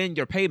suspend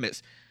your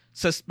payments.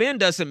 Suspend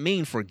doesn't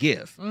mean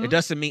forgive. It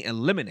doesn't mean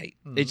eliminate.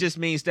 It just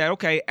means that,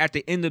 okay, at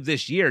the end of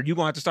this year, you're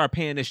going to have to start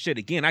paying this shit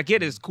again. I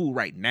get it's cool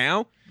right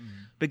now,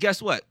 but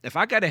guess what? If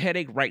I got a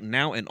headache right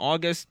now in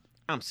August,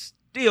 I'm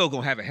still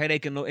going to have a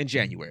headache in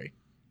January.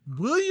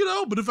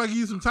 Well, but if I give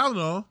you some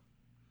Tylenol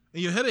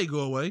and your headache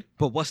go away.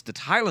 But what's the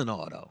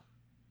Tylenol, though?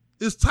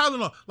 It's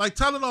Tylenol. Like,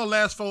 Tylenol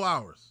lasts 4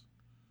 hours.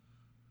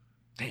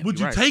 Damn, would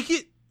you take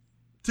it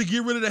to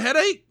get rid of the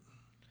headache?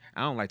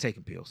 I don't like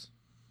taking pills.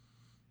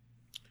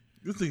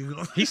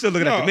 He's still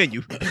looking at the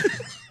menu.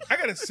 I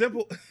got a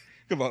simple.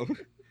 Come on.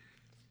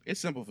 It's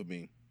simple for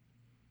me.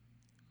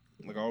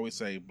 Like I always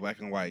say, black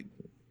and white.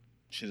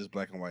 Shit is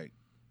black and white.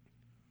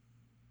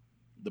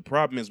 The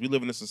problem is we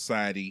live in a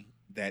society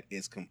that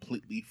is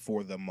completely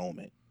for the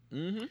moment.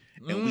 And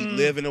we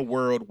live in a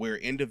world where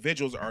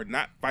individuals are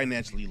not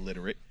financially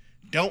literate,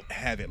 don't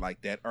have it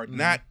like that, are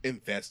not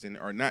investing,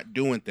 are not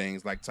doing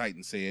things like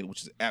Titan said,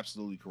 which is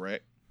absolutely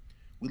correct.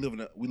 we live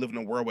in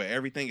a world where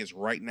everything is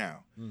right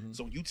now. Mm-hmm.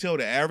 So you tell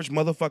the average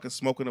motherfucker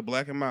smoking a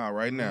Black and Mild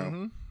right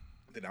now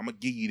that I'm gonna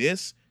give you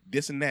this,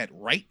 and that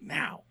right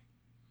now.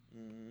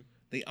 Mm-hmm.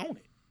 They own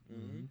it.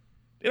 Mm-hmm.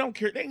 They don't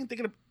care. They ain't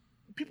thinking of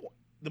people.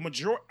 The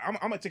majority. I'm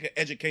gonna take an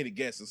educated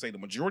guess and say the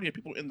majority of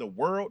people in the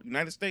world,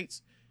 United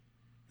States,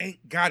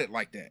 ain't got it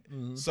like that.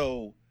 Mm-hmm.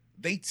 So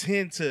they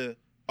tend to,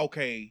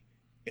 okay,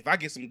 if I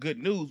get some good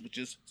news, which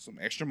is some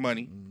extra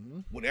money,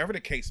 whatever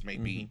the case may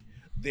be.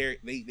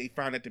 They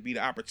find that to be the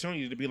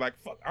opportunity to be like,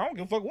 fuck, I don't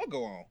give a fuck what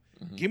go on.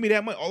 Mm-hmm. Give me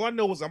that money. All I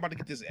know is I'm about to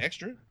get this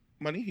extra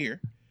money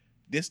here,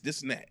 this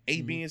and that,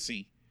 A, B, and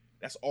C.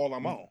 That's all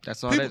I'm on.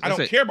 That's all. I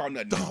don't care about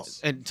nothing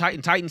else. And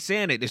Titan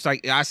saying it. It's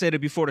like I said it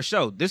before the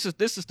show. This is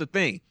the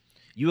thing.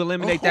 You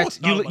eliminate that.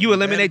 You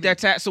eliminate that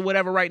tax or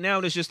whatever right now,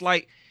 and it's just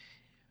like,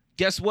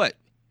 guess what?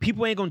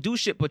 People ain't gonna do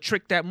shit but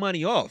trick that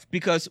money off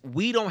because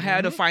we don't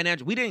have the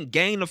financial. We didn't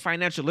gain the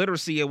financial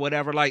literacy or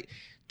whatever. Like.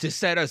 To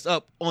set us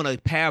up on a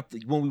path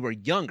when we were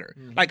younger.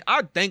 Mm-hmm. Like,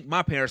 I thank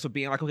my parents for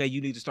being like, okay,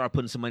 you need to start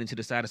putting some money to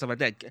the side and stuff like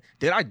that.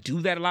 Did I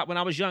do that a lot when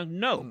I was young?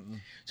 No. Mm-hmm.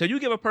 So you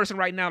give a person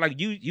right now, like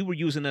you were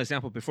using an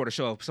example before the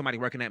show of somebody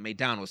working at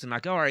McDonald's and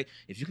like, all right,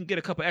 if you can get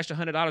a couple extra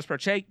 $100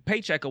 per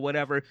paycheck or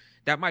whatever,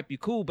 that might be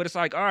cool. But it's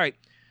like, all right,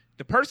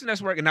 the person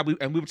that's working now, we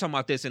were talking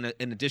about this in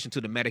addition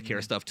to the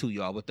Medicare stuff too,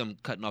 y'all, with them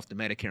cutting off the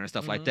Medicare and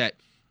stuff like that.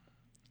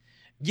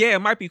 Yeah, it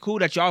might be cool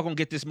that y'all gonna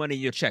get this money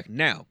in your check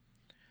now,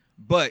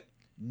 but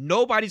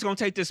nobody's gonna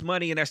take this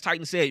money and, as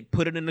Titan said,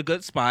 put it in a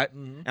good spot.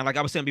 Mm-hmm. And like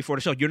I was saying before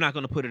the show, you're not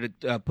gonna put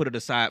it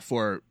aside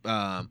for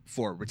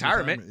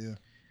retirement. Yeah.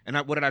 And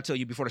what did I tell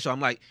you before the show? I'm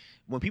like,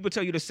 when people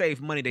tell you to save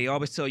money, they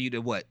always tell you to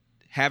what?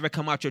 Have it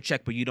come out your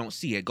check, but you don't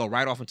see it. Go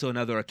right off into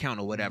another account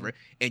or whatever,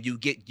 and you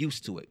get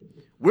used to it.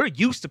 We're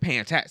used to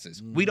paying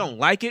taxes. We don't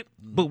like it,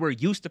 but we're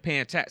used to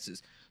paying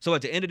taxes. So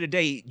at the end of the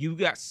day, you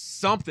got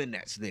something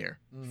that's there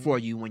for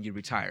you when you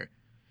retire.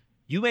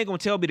 You ain't gonna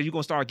tell me that you're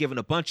gonna start giving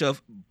a bunch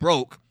of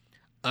broke,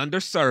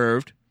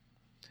 underserved,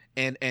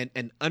 and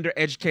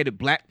undereducated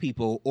Black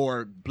people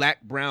or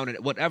Black, brown,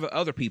 and whatever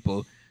other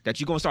people that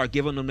you're going to start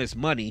giving them this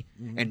money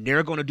and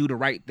they're going to do the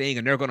right thing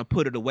and they're going to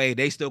put it away.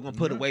 They still going to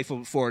put it away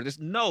for this.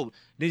 No,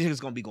 they're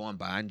just going to be going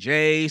buying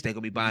J's. They're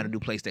going to be buying a new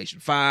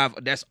PlayStation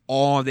 5. That's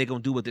all they're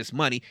going to do with this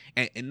money.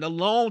 And in the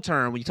long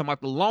term, when you talk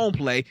about the long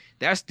play,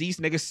 that's these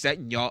niggas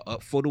setting y'all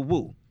up for the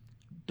woo.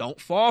 Don't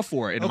fall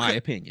for it, in my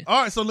opinion.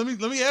 All right, so let me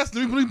throw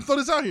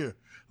this out here.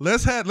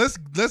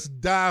 Let's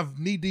dive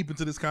knee deep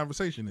into this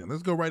conversation then.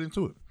 Let's go right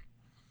into it.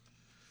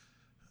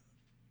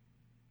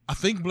 I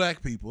think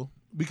Black people,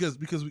 because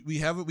we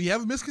have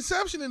a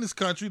misconception in this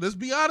country. Let's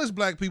be honest,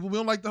 Black people. We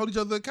don't like to hold each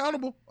other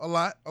accountable a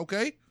lot,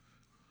 okay?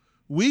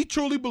 We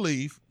truly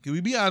believe, can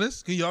we be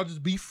honest? Can y'all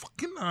just be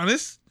fucking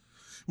honest?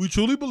 We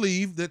truly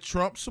believe that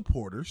Trump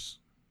supporters,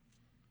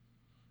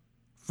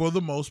 for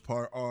the most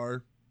part,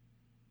 are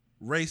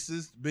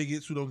racist,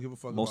 bigots who don't give a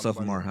fuck. Most of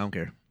them are. I don't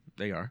care.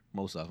 They are.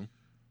 Most of them.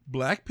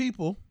 Black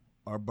people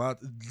are about,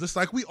 just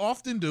like we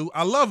often do.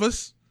 I love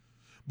us,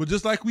 but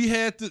just like we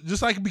had to,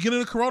 just like the beginning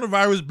of the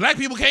coronavirus, Black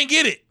people can't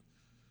get it.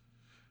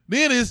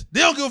 Then they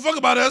don't give a fuck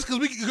about us because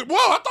I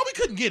thought we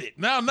couldn't get it.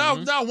 Now,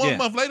 1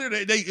 month later,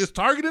 they is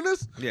targeting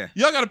us. Yeah,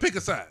 y'all got to pick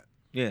a side.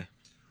 Yeah,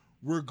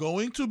 we're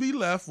going to be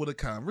left with a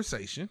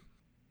conversation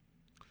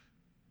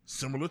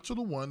similar to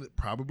the one that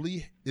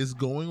probably is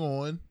going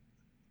on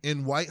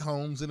in white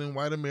homes and in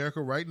white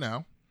America right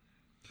now,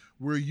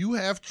 where you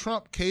have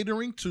Trump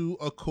catering to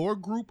a core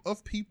group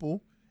of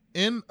people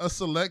in a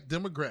select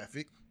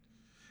demographic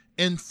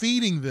and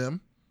feeding them,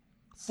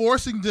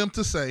 forcing them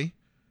to say,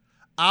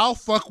 I'll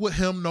fuck with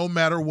him no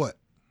matter what.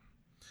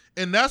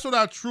 And that's what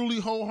I truly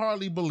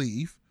wholeheartedly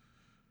believe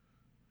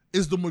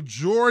is the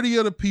majority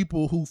of the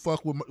people who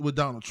fuck with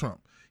Donald Trump.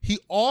 He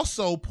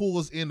also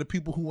pulls in the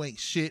people who ain't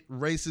shit,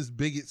 racist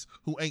bigots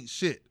who ain't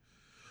shit.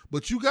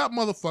 But you got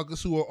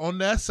motherfuckers who are on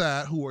that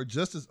side who are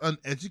just as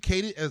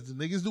uneducated as the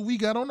niggas that we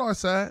got on our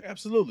side.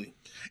 Absolutely.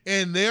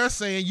 And they're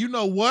saying, you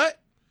know what?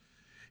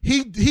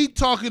 He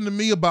talking to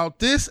me about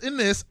this and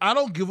this. I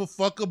don't give a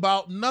fuck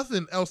about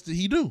nothing else that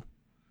he do.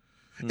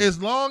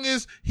 As long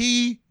as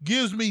he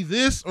gives me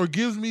this or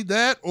gives me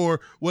that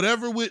or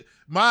whatever with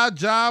my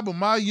job or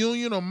my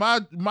union or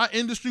my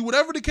industry,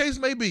 whatever the case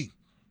may be,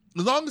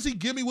 as long as he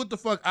give me what the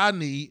fuck I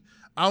need,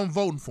 I'm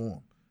voting for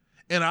him.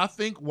 And I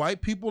think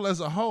white people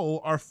as a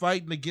whole are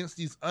fighting against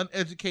these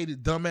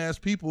uneducated, dumbass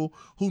people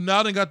who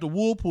now done got the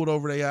wool pulled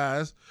over their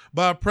eyes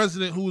by a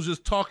president who was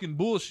just talking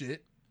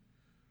bullshit.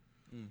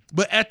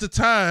 But at the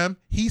time,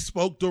 he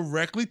spoke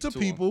directly to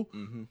people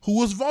who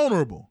was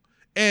vulnerable.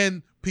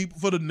 And people,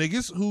 for the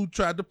niggas who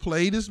tried to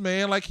play this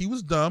man like he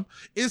was dumb,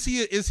 is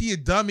he a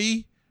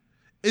dummy?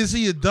 Is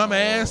he a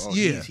dumbass?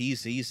 Yeah,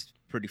 he's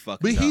pretty fucking.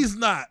 But dumb. He's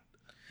not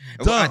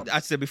dumb. I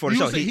said before the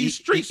show, he's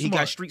street smart. He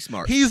got street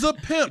smart. He's a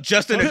pimp,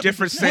 just in a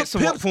different sense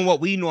from what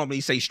we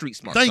normally say street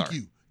smart. Thank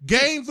you.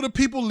 Game for the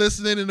people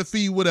listening in the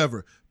feed,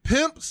 whatever.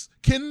 Pimps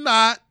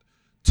cannot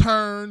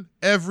turn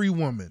every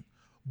woman,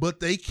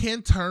 but they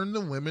can turn the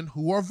women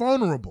who are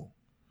vulnerable,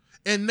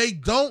 and they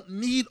don't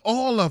need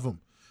all of them.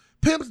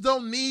 Pimps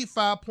don't need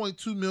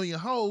 5.2 million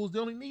hoes. They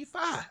only need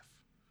 5.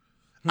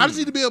 I just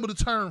need to be able to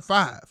turn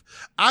 5.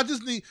 I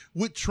just need,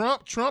 with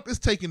Trump is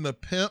taking the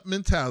pimp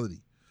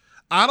mentality.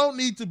 I don't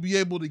need to be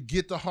able to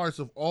get the hearts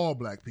of all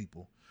black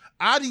people.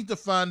 I need to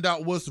find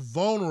out what's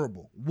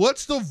vulnerable.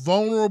 What's the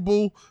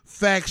vulnerable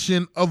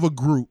faction of a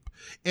group?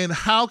 And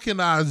how can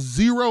I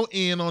zero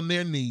in on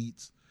their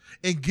needs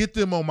and get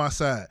them on my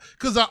side?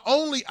 Because I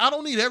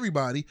don't need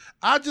everybody.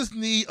 I just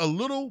need a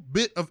little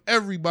bit of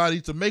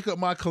everybody to make up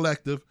my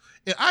collective.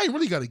 And I ain't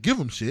really got to give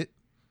them shit.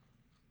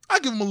 I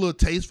give them a little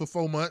taste for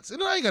 4 months,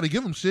 and then I ain't got to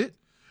give them shit.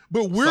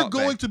 But we're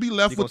going to be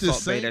left with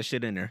this same. That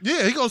shit in there.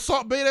 Yeah, he gonna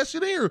Salt Bae that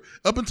shit in here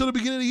up until the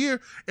beginning of the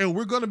year, and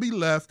we're gonna be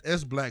left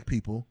as black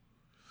people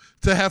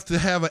to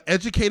have an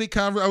educated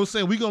conversation. I was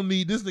saying we're gonna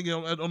need this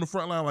nigga on the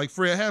front line like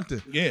Fred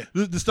Hampton. Yeah,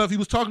 the stuff he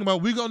was talking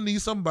about. We're gonna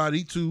need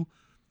somebody to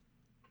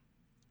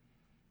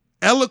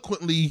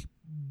eloquently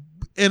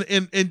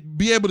and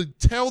be able to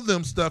tell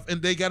them stuff,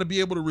 and they got to be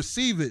able to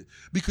receive it,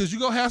 because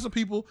you're gonna have some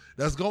people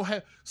that's gonna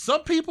have.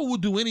 Some people will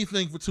do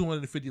anything for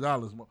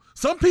 $250 more.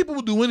 Some people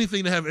will do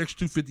anything to have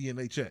extra $250 in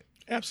their check.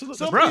 Absolutely.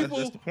 Some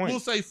people will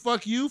say,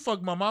 fuck you,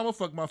 fuck my mama,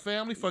 fuck my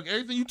family, fuck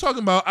everything you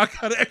talking about. I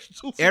got an extra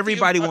 $250.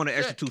 Everybody want an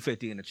extra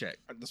 $250 in the check.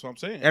 That's what I'm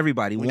saying.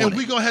 Everybody want it. And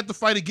we're going to have to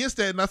fight against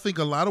that. And I think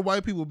a lot of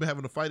white people have been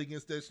having to fight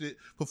against that shit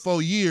for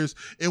 4 years.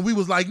 And we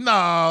was like,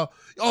 nah,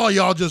 all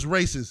y'all just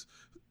racist.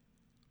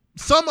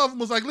 Some of them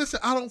was like,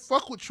 listen, I don't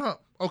fuck with Trump,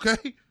 okay?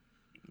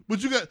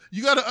 But you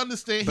got to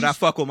understand. But I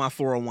fuck with my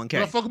 401k.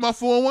 But I fuck with my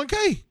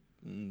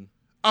 401k.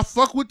 I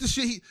fuck with the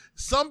shit.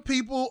 Some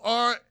people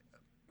are,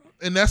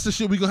 and that's the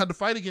shit we're going to have to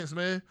fight against,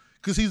 man.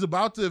 Because he's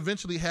about to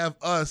eventually have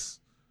us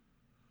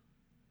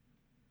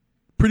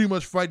pretty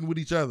much fighting with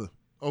each other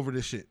over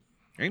this shit.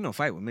 Ain't no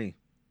fight with me.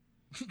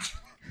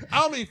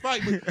 I don't mean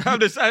fight, but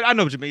I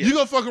know what you mean. You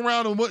gonna fuck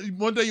around, and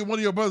one day one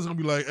of your brothers gonna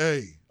be like,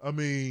 "Hey, I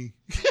mean,"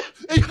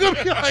 and you're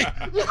gonna be like,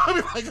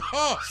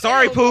 "Oh,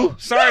 sorry, Pooh.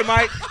 Sorry,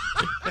 Mike.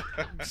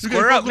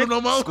 Square up,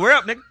 nigga. No Square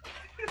up, nigga."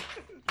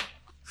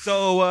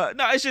 So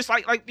no, it's just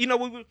like you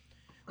know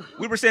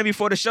we were saying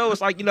before the show. It's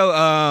like, you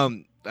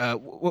know,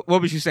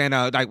 what was you saying?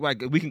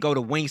 Like we can go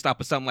to Wingstop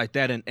or something like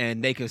that,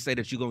 and they can say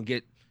that you're gonna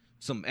get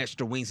some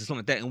extra wings or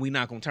something like that, and we're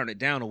not gonna turn it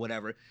down or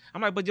whatever.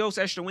 I'm like, but those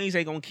extra wings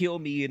ain't gonna kill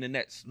me in the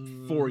next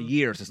 4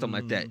 years or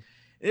something like that.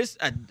 It's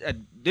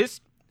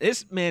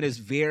this man is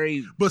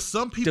very. But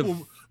some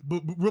people,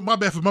 my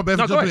bad for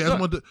jumping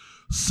in.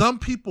 Some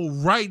people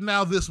right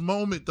now, this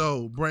moment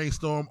though,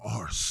 Brainstorm,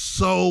 are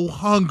so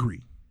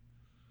hungry.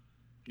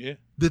 Yeah,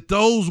 that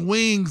those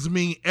wings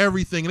mean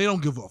everything, and they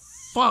don't give a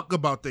fuck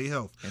about their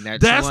health. And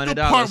that's the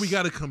part we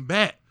got to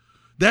combat.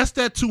 That's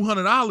that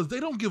 $200. They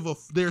don't give a.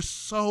 They're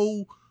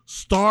so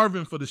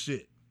starving for the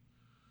shit.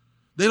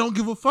 They don't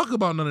give a fuck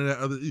about none of that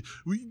other.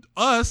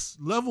 Us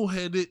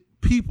level-headed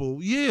people,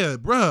 yeah,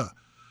 bruh.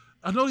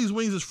 I know these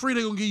wings is free.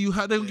 They're gonna give you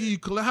high. They're gonna give you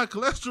high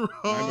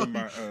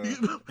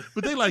cholesterol.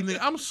 But they like, nigga,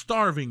 I'm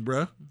starving,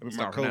 bruh.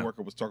 My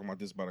coworker was talking about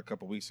this about a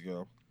couple weeks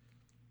ago,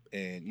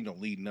 and you know,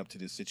 leading up to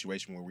this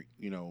situation where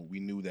we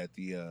knew that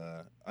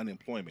the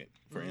unemployment,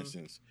 for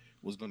instance,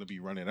 was going to be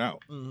running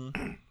out,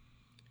 and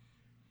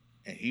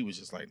he was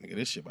just like, "Nigga,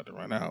 this shit about to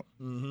run out."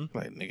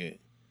 Like, nigga,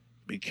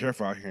 be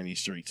careful out here in these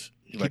streets.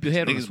 Keep your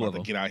head on the niggas about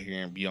to get out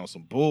here and be on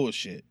some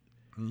bullshit.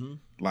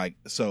 Like,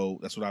 so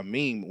that's what I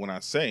mean when I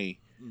say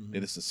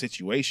that it's a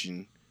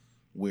situation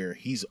where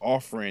he's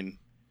offering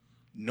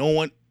no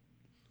one.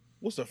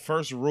 What's the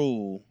first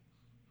rule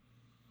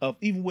of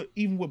even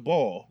with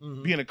ball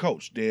being a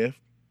coach, Dev?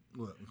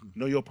 What?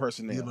 Know your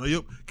personnel. You know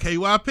your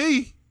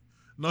KYP.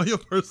 Know your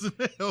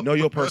personnel. Know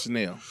your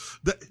personnel.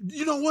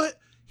 You know what?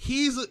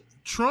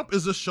 Trump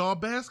is a Shaw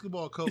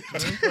basketball coach,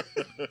 man.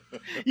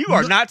 You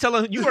are not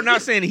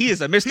saying he is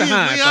a Mr.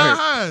 Hines. Leon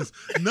Hines.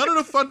 None of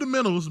the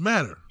fundamentals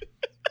matter.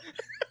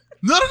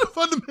 None of the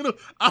fundamentals.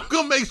 I'm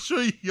gonna make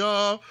sure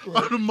y'all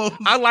are the most.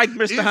 I like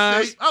Mr.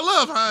 Hines. I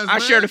love Hines. I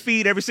share the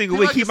feed every single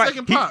week.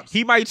 Like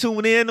he might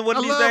tune in one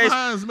of these days.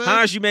 Hines, man.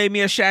 Hines, you made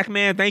me a Shaq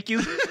man. Thank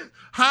you.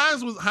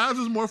 Hines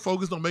was more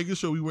focused on making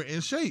sure we were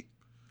in shape.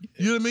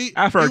 You know what I mean?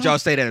 I've heard y'all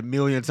say that a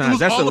million times.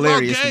 That's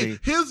hilarious to me.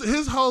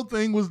 His whole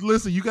thing was,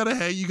 listen, you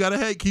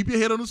gotta keep your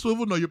head on the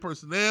swivel, know your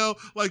personnel.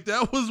 Like,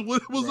 that was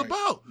what it was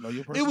about. Know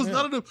your personnel. It was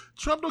none of the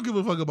Trump don't give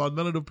a fuck about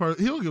none of the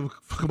he don't give a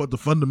fuck about the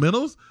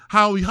fundamentals.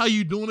 How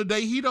you doing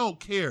today? He don't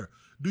care.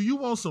 Do you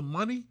want some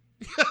money?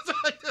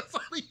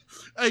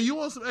 Hey, you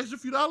want some extra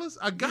few dollars?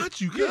 I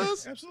got you,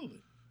 cuz. Yeah,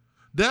 absolutely.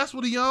 That's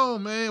what he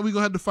on, man. We're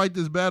gonna have to fight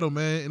this battle,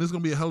 man, and it's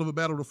gonna be a hell of a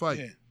battle to fight.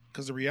 Yeah,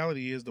 because the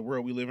reality is the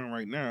world we live in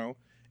right now,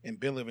 and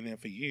been living in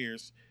for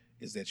years,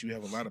 is that you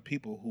have a lot of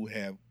people who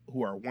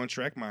are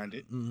one-track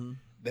minded,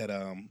 that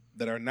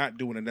are not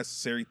doing the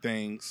necessary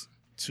things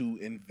to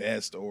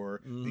invest or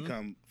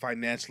become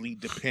financially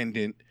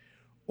dependent,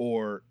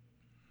 or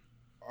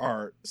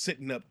are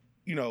sitting up.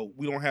 You know,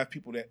 we don't have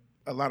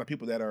a lot of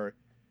people that are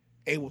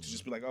able to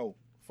just be like, oh,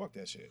 fuck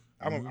that shit.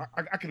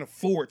 I can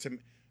afford to.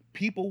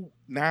 People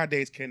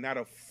nowadays cannot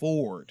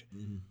afford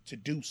to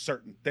do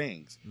certain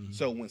things.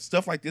 So when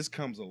stuff like this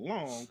comes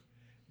along,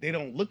 they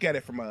don't look at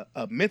it from a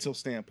mental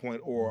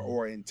standpoint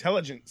or an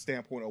intelligent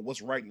standpoint, or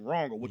what's right and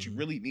wrong, or what you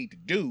really need to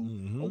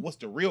do, or what's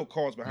the real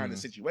cause behind the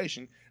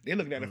situation. They're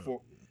looking at it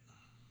for,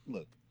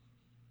 look,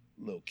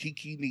 little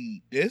Kiki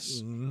need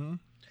this.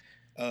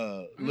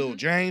 Lil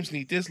James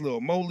need this. Lil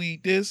Mo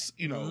need this.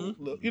 You know,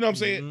 you know what I'm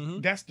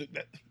saying? That's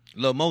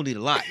Lil Mo need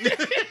a lot.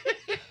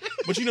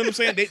 But you know what I'm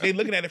saying? They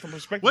looking at it from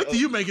perspective. What do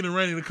you making it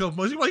rain in a couple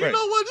months? You're like, you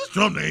know what? This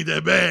Trump ain't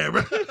that bad,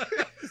 bro.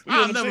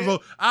 I'll never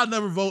vote. I'll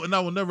never vote, and I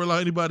will never allow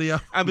anybody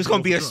out. I'm just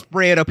going to be a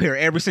spread up here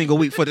every single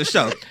week for the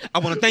show. I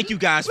want to thank you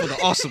guys for the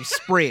awesome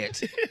spread.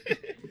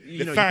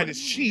 The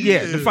finest cheese.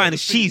 Yeah, the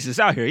finest cheeses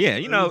out here. Yeah,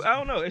 you know, I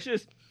don't know. It's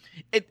just,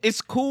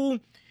 it's cool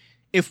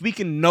if we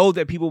can know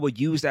that people would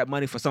use that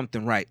money for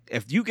something right.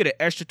 If you get an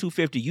extra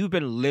 $250, you've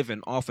been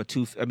living off of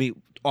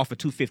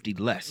 $250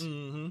 less.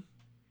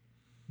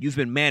 You've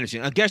been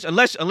managing. I guess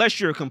unless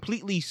you're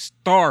completely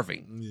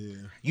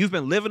starving, you've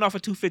been living off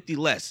of $250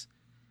 less.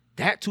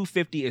 That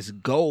 $250 is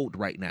gold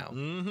right now.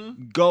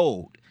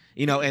 Gold.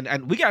 You know,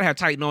 and we gotta have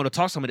Titan on to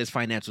talk some of this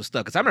financial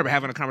stuff. Because I remember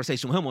having a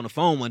conversation with him on the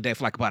phone one day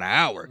for like about an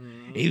hour.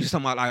 And he was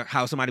talking about like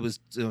how somebody was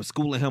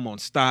schooling him on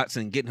stocks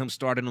and getting him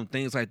started on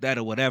things like that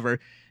or whatever.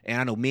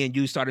 And I know me and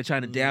you started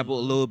trying to dabble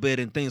a little bit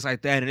and things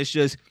like that. And it's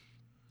just,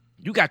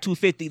 you got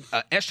 $250,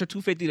 extra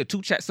 $250 to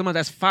two checks. Some of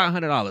that's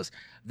 $500.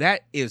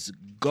 That is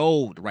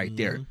gold right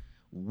there.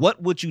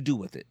 What would you do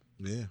with it?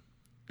 Yeah,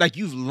 like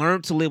you've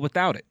learned to live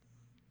without it.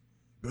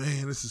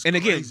 Man, this is and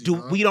again, crazy,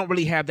 we don't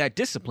really have that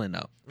discipline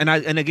though. And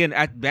again,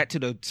 back to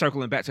the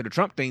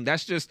Trump thing.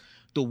 That's just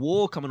the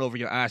wool coming over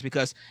your eyes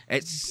because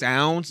it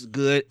sounds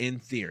good in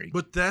theory.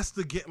 But that's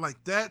the game.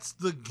 Like that's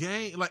the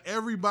game. Like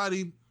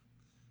everybody.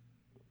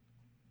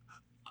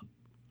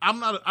 I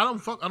don't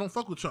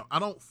fuck with Trump. I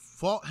don't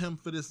fault him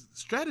for this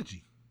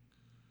strategy.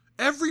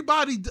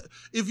 Everybody,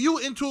 if you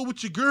into it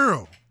with your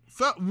girl,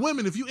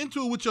 women, if you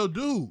into it with your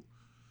dude,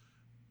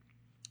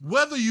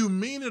 whether you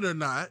mean it or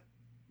not,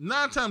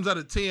 9 times out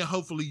of 10,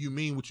 hopefully you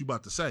mean what you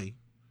about to say,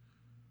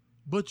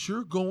 but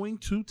you're going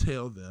to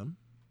tell them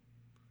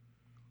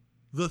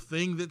the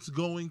thing that's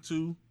going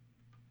to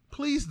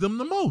please them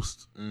the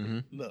most.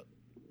 Look,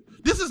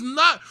 this is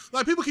not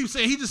like people keep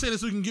saying he just saying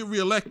this so he can get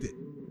reelected.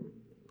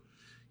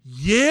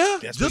 Yeah,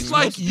 that's just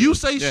like you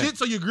say shit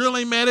so your girl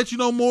ain't mad at you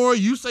no more.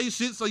 You say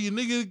shit so your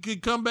nigga can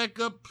come back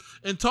up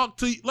and talk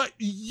to you. Like,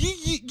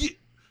 it's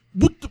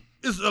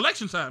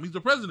election time. He's the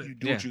president. You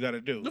do what you got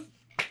to do.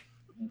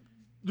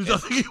 Did y'all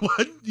think he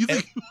wasn't? You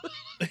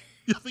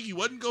think he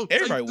wasn't going?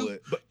 Everybody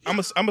would. But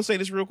I'm gonna say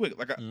this real quick.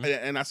 Like,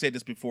 I said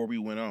this before we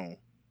went on,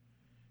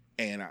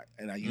 and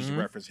I used to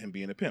reference him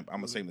being a pimp. I'm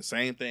gonna say the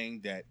same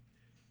thing that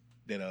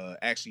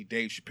actually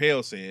Dave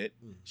Chappelle said.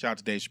 Shout out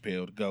to Dave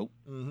Chappelle, the GOAT.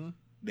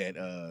 That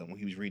when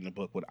he was reading a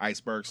book with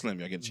Iceberg Slim,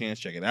 y'all get a chance,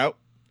 check it out.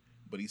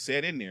 But he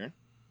said in there,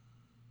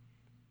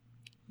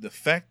 the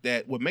fact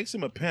that what makes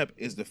him a pimp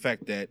is the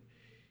fact that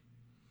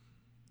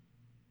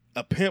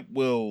a pimp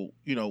will,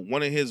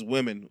 one of his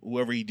women,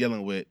 whoever he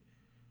dealing with,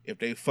 if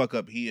they fuck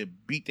up, he'll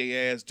beat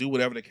their ass, do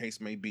whatever the case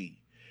may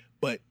be.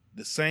 But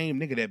the same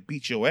nigga that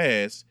beat your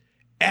ass,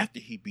 after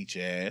he beat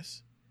your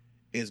ass,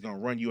 is going to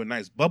run you a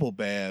nice bubble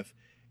bath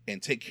and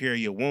take care of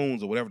your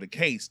wounds or whatever the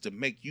case to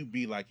make you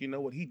be like, you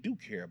know what, he do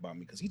care about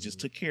me because he just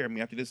took care of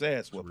me after this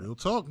ass whooping. Real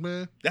talk,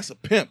 man. That's a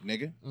pimp,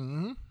 nigga.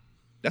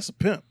 That's a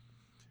pimp.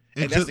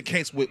 And that's the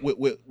case with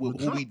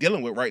who we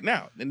dealing with right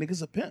now. The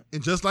nigga's a pimp.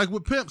 And just like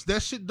with pimps,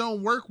 that shit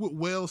don't work with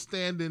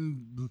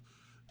well-standing,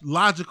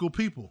 logical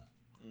people.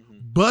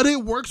 But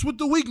it works with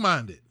the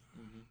weak-minded.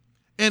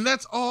 And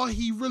that's all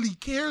he really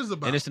cares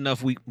about. And it's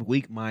enough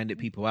weak-minded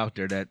people out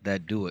there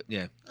that do it.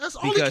 Yeah. That's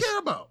all he care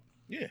about.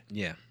 Yeah.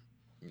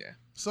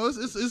 So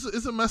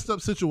it's a messed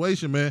up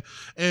situation, man.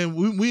 And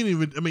we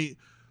didn't even,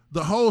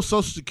 the whole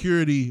Social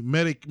Security,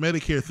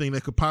 Medicare thing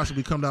that could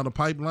possibly come down the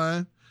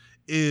pipeline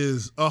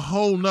is a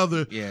whole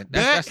nother. Yeah,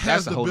 that's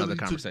a whole nother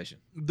conversation.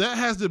 That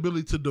has the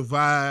ability to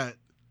divide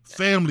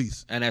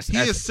families. And he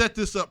has set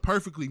this up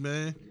perfectly,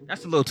 man.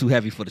 That's a little too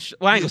heavy for the show.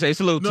 Well, I ain't gonna say it's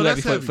a little too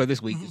heavy for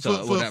this week.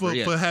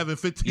 For having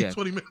 20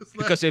 minutes left.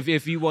 Because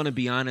if you want to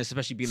be honest,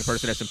 especially being a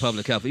person that's in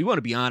public health, if you want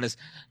to be honest,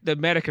 the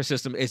Medicare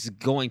system is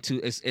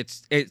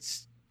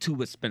it's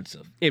too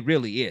expensive. It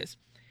really is.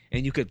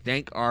 And you could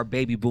thank our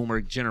baby boomer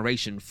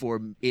generation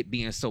for it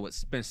being so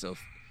expensive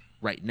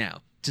right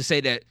now. To say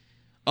that,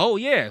 oh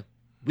yeah,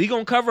 we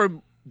gonna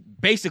cover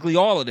basically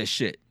all of this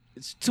shit.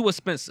 It's too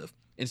expensive.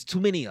 It's too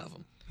many of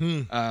them.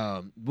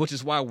 Which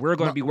is why we're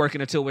going to be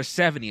working until we're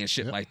 70 and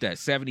shit like that,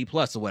 70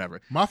 plus or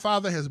whatever. My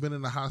father has been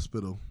in the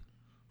hospital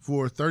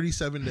for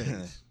 37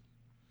 days.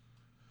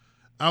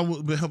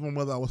 I've been helping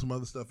my mother out with some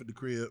other stuff at the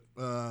crib.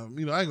 I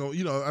ain't gonna,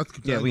 I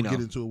can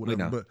get into it,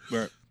 whatever.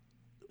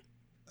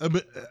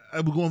 But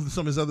I've been going through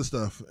some of his other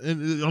stuff,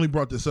 and it only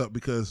brought this up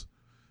because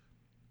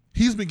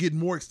he's been getting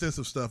more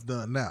extensive stuff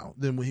done now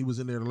than when he was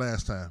in there the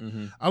last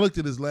time. I looked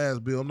at his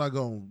last bill. I'm not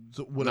going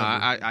to whatever.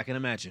 No, I can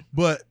imagine.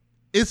 But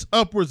it's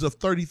upwards of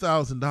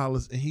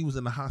 $30,000, and he was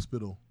in the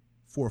hospital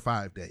for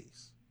 5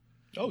 days.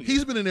 Oh, yeah.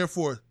 He's been in there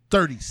for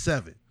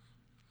 37.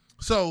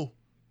 So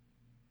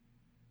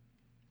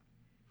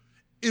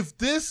if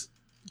this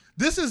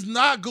is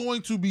not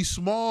going to be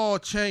small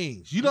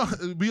change. You know,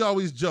 we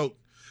always joke,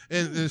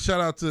 and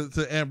shout out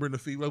to Amber and the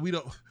Feet. Like we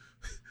don't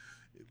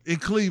in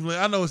Cleveland.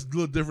 I know it's a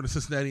little different in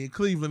Cincinnati. In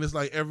Cleveland, it's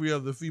like every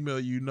other female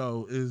you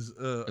know is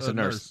a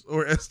nurse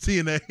or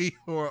STNA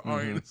or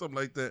RN or something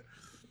like that.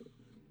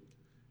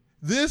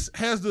 This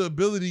has the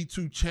ability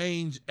to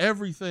change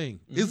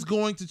everything. It's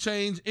going to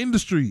change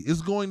industry.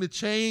 It's going to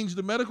change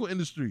the medical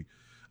industry.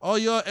 All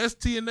y'all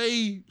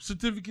STNA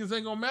certificates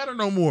ain't gonna matter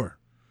no more.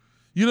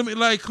 You know what I mean?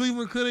 Like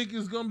Cleveland Clinic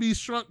is gonna be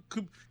shrunk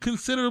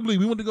considerably.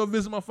 We went to go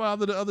visit my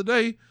father the other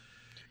day.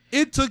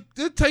 It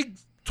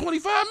takes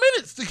 25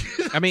 minutes to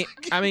get.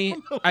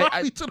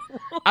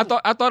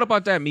 I thought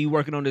about that. Me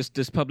working on this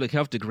public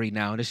health degree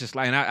now, and it's just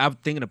like, and I'm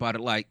thinking about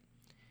it like,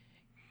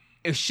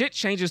 if shit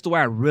changes the way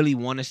I really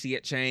want to see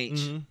it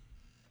change,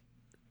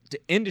 the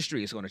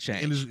industry is going to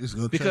change. It's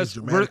going to because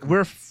change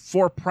we're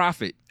for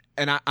profit.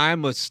 And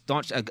I'm a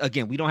staunch.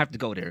 Again, we don't have to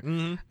go there.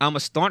 I'm a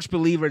staunch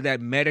believer that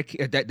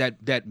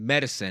that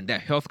medicine,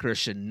 that healthcare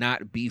should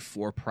not be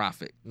for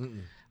profit.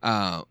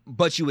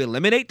 But you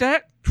eliminate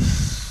that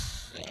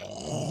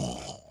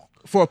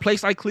for a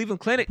place like Cleveland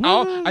Clinic.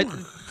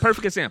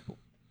 Perfect example.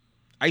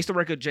 I used to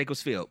work at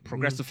Jacobs Field,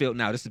 Progressive Field.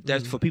 Now,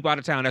 that's for people out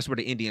of town. That's where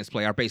the Indians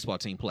play. Our baseball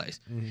team plays.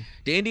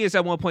 The Indians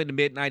at one point in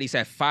the mid-'90s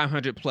had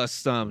 500 plus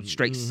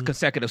straight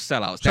consecutive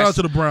sellouts. Shout out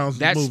to the Browns.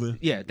 That's moving.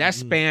 Yeah, that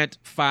spanned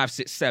 5,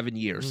 6, 7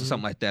 years or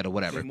something like that or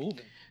whatever.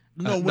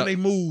 When they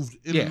moved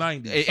in the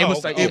 90s. It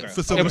was like it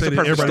was the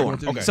perfect storm.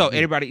 So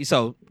everybody,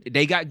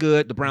 they got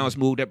good. The Browns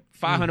moved at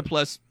 500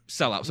 plus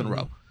sellouts in a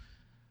row.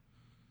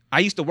 I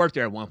used to work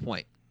there at one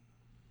point.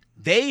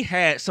 They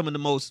had some of the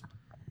most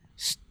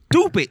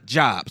stupid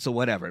jobs or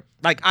whatever.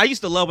 Like I used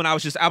to love when I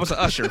was an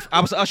usher. I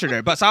was an usher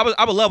there, but so I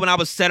would love when I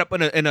was set up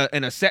in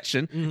a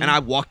section and I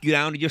walk you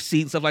down to your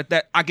seat and stuff like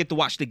that. I get to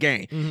watch the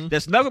game.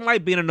 There's nothing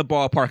like being in the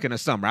ballpark in the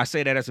summer. I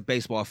say that as a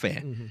baseball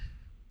fan.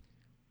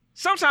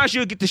 Sometimes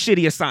you'll get the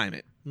shitty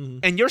assignment,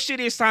 and your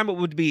shitty assignment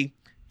would be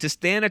to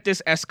stand at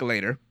this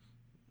escalator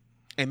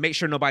and make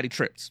sure nobody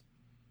trips.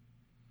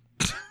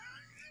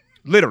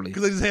 Literally.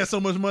 Because they just had so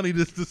much money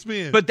to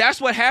spend. But that's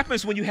what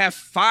happens when you have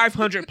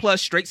 500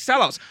 plus straight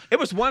sellouts. It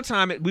was one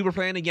time we were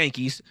playing the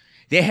Yankees.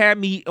 They had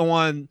me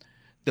on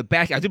the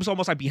back. It was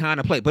almost like behind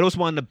the plate, but it was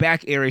one of the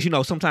back areas. You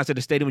know, sometimes at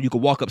the stadium when you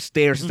could walk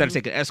upstairs instead of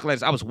taking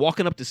escalators. I was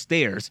walking up the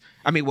stairs.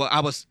 I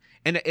was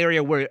in the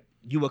area where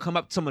you would come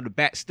up some of the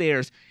back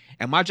stairs,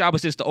 and my job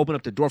was just to open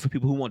up the door for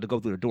people who wanted to go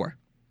through the door.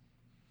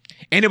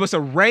 And it was a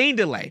rain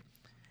delay.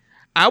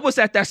 I was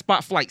at that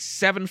spot for like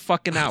 7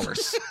 fucking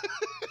hours.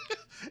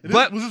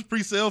 Was this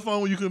pre-cell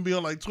phone when you couldn't be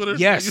on like Twitter?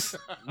 Yes.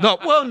 No.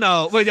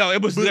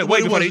 It was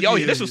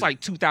this was like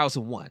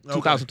 2001.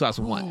 Okay.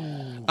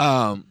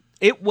 2001.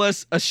 It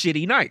was a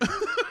shitty night.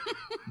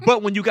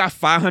 But when you got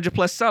 500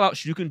 plus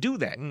sellouts, you can do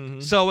that.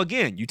 So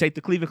again, you take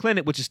the Cleveland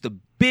Clinic, which is the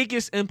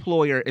biggest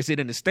employer. Is it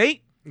in the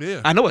state?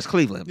 Yeah. I know it's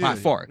Cleveland by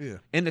far. Yeah.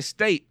 In the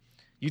state,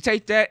 you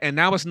take that, and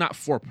now it's not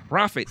for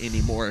profit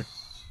anymore.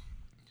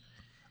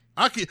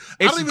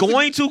 You're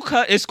going to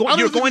cut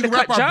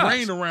jobs.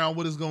 Brain around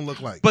what it's going to look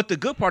like. But the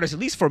good part is, at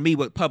least for me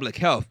with public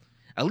health,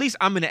 at least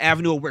I'm in the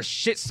avenue where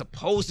shit's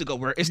supposed to go,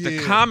 where it's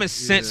the common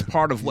sense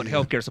part of what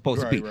healthcare is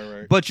supposed to be.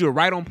 Right. But you're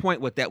right on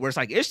point with that, where it's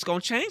like, it's going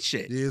to change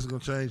shit. Yeah, it's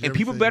going to change and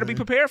people better be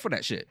prepared for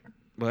that shit.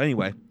 Well,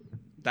 anyway,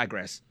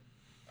 digress.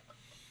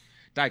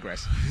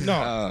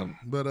 No.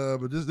 But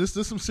this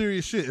is some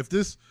serious shit.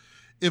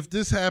 If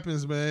this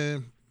happens,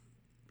 man,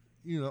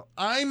 you know,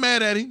 I ain't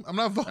mad at him. I'm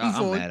not voting for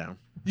him. I'm mad at him.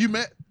 You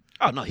mad?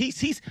 Oh no, he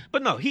said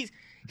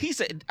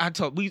I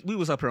told we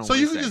was up here on so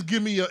Wednesday. You can just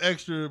give me your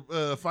extra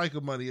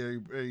FICA money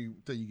every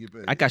till you get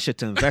paid. I got shit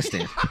to invest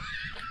in.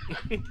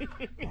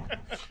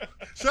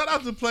 Shout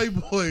out to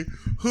Playboy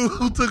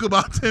who took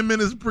about 10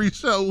 minutes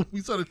pre-show when we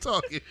started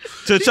talking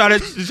to try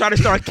to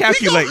start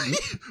calculating.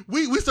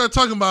 We started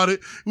talking about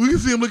it. We can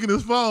see him looking at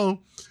his phone.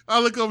 I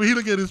look over, he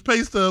look at his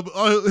pay stub.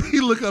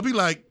 He look up, he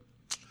like,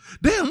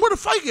 damn, where the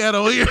FICA at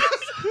on here?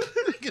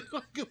 I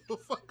don't give a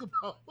fuck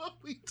about what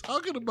we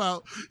talking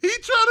about. He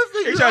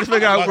trying to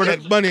figure out where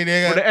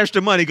the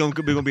extra money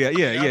gonna be at.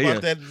 Yeah.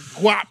 About that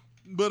guap.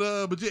 But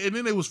and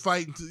then they was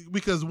fighting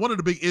because one of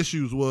the big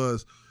issues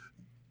was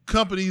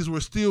companies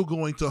were still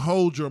going to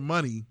hold your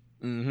money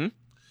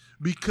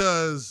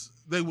because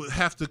they would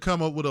have to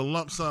come up with a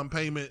lump sum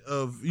payment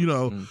of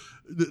the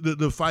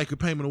FICA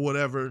payment or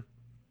whatever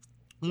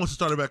once it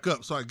started back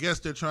up. So I guess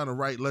they're trying to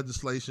write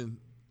legislation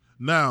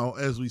now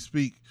as we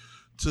speak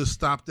to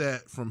stop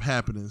that from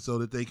happening so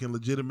that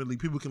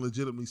people can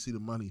legitimately see the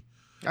money.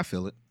 I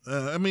feel it.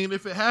 I mean,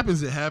 if it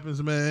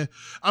happens, man.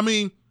 I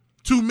mean,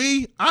 to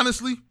me,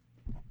 honestly,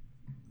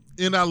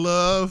 and I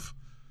love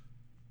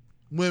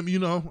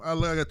women, I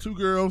got 2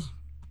 girls,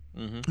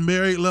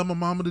 married, love my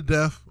mama to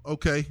death.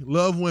 Okay,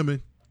 love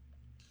women.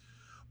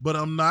 But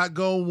I'm not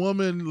going to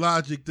woman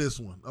logic this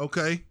one,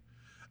 okay?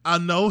 I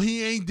know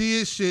he ain't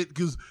did shit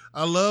because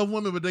I love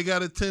women, but they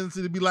got a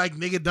tendency to be like,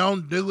 nigga,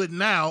 don't do it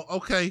now.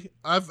 Okay,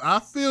 I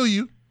feel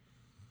you.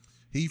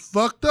 He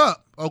fucked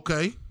up,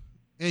 okay?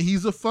 And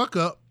he's a fuck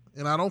up,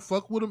 and I don't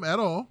fuck with him at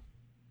all.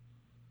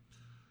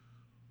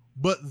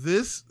 But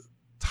this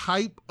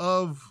type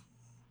of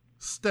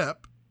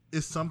step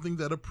is something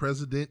that a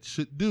president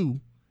should do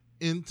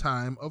in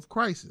time of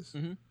crisis.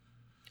 Mm-hmm.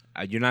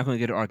 You're not going to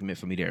get an argument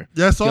from me there.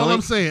 That's all I'm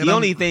saying. The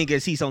only thing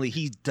is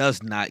he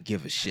does not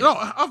give a shit. No,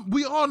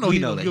 we all know we he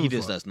know don't that give he a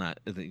just fuck. does not.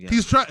 Yeah.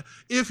 He's trying.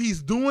 If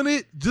he's doing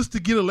it just to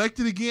get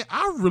elected again,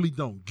 I really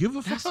don't give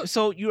a fuck.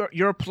 So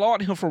you're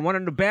applauding him for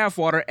running the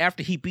bathwater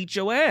after he beat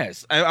your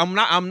ass. I'm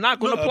not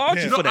going to applaud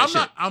you for that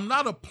shit. I'm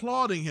not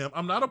applauding him.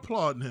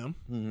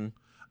 Mm-hmm.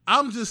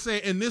 I'm just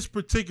saying in this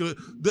particular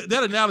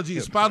that analogy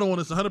is spot on.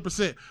 It's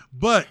 100%.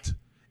 But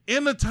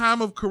in the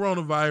time of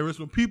coronavirus,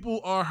 when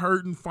people are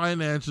hurting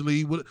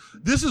financially,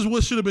 this is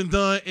what should have been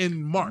done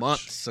in March.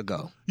 Months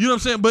ago. You know what I'm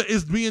saying? But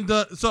it's being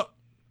done. So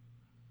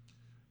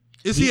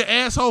is he an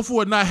asshole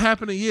for it not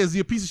happening? Yeah. Is he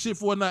a piece of shit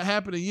for it not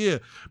happening? Yeah.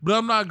 But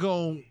I'm not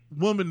going to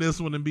woman this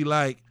one and be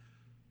like,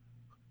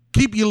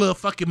 keep your little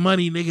fucking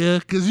money, nigga,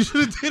 because you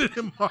should have did it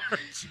in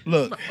March.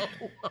 Look, no,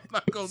 I'm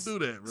not going to do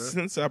that, bro.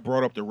 Since I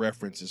brought up the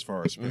reference as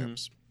far as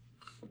pimps,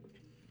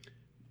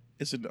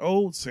 it's an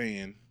old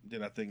saying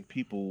that I think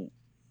people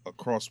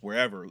across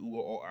wherever,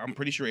 I'm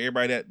pretty sure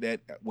everybody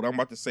that what I'm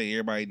about to say,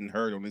 everybody didn't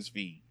heard on this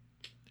feed.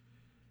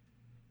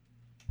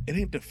 It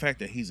ain't the fact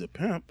that he's a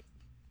pimp.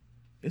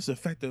 It's the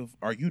fact of,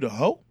 are you the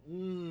hoe?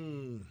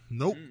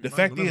 Nope. The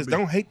fact is,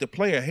 don't hate the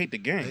player, hate the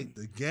game. Hate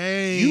the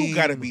game. You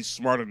got to be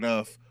smart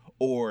enough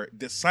or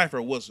decipher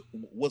what's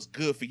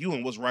good for you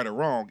and what's right or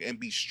wrong, and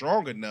be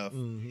strong enough,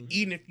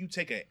 even if you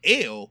take an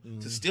L,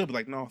 to still be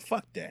like, no,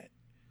 fuck that.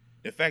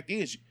 The fact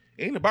is,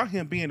 it ain't about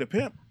him being a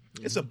pimp.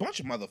 It's a bunch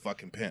of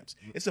motherfucking pimps.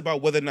 It's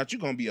about whether or not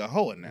you're gonna be a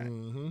hoe or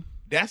not.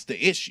 That's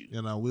the issue.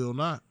 And I will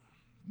not.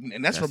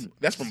 And that's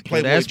from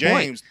Playboy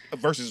James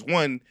verses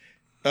 1.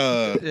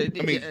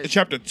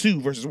 Chapter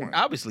 2 verses 1.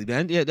 Obviously,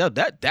 man. Yeah,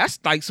 that's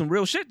like some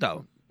real shit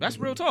though. That's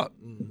real talk.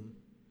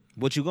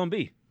 What you gonna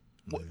be?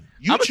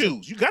 You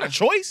choose. You got a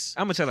choice.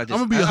 I'm gonna tell you like this.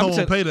 I'm gonna be a hoe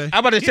on payday.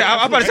 I'm about to say.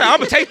 I'm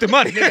gonna take the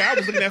money. Nigga, I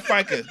was looking at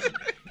FICA.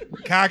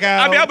 Kaga.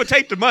 I'm gonna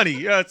take the money.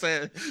 You know what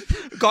I'm saying?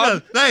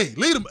 Hey,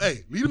 leave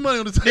the money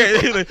on the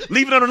table. Yeah,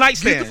 leave it on the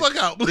nightstand. Get the fuck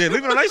out. Yeah,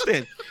 leave it on the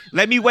nightstand.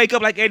 Let me wake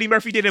up like Eddie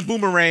Murphy did in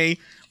Boomerang.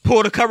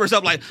 Pull the covers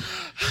up like,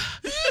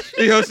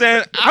 you know what I'm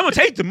saying? I'm gonna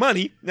take the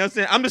money. You know what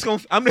I'm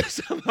saying?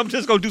 I'm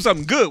just gonna do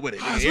something good with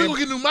it. So we gonna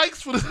get new mics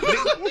for this.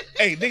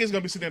 Hey, niggas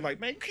gonna be sitting there like,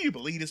 man, can you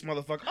believe this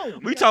motherfucker? Oh,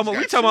 we talking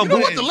about You know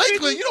what the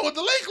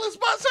Lakeland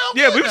spot sound?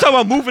 Yeah, we talking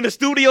about moving the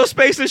studio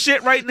space and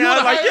shit right now.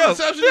 You Like, yo,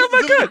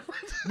 my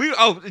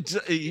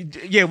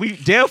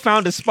God. Dale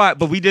found a spot,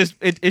 but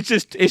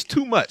it's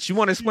too much. You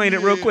want to explain it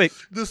real quick?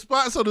 The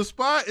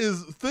spot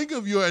is, think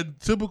of your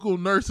typical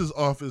nurse's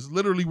office,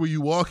 literally where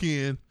you walk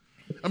in.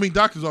 I mean,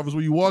 doctor's office,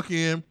 where you walk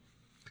in,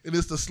 and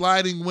it's the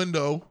sliding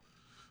window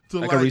to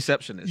like a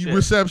receptionist.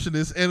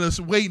 Receptionist, and it's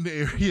waiting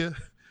area.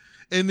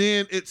 And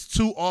then it's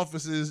two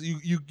offices.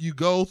 You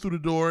go through the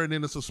door, and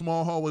then it's a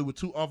small hallway with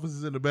two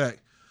offices in the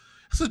back.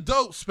 It's a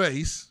dope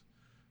space.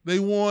 They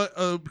want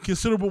a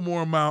considerable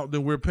more amount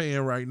than we're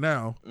paying right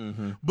now,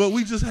 but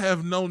we just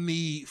have no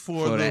need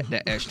for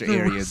that extra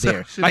area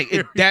there. Like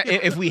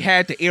if we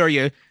had the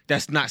area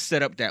that's not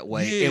set up that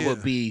way, it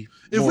would be.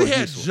 If we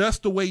had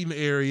just the waiting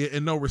area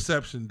and no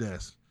reception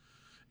desk,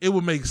 it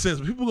would make sense.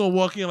 But people gonna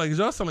walk in like, is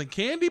y'all selling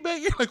candy back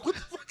here? Like, what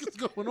the fuck is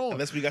going on?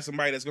 Unless we got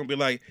somebody that's gonna be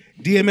like,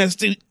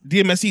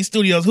 DMSC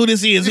Studios, who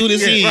this is?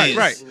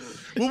 Right.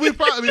 Well, we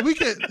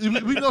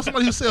know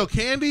somebody who sell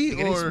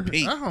candy, or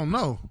I don't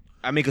know.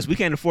 I mean, because we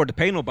can't afford to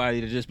pay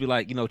nobody to just be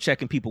like,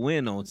 checking people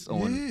in on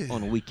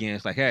the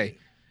weekends. Like, hey,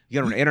 you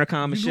get on the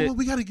intercom and shit. What?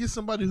 We got to get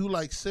somebody who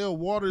like sell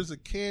waters or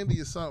candy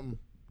or something.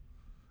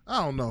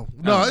 I don't know.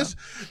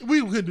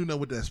 We couldn't do nothing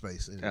with that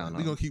space. Anyway.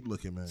 We're gonna keep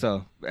looking, man.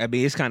 So I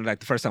mean, it's kind of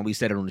like the first time we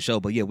said it on the show,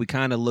 but yeah, we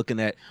kind of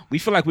looking at. We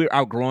feel like we're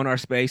outgrowing our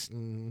space,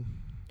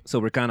 so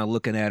we're kind of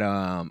looking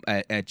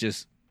at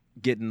just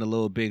getting a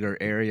little bigger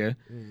area.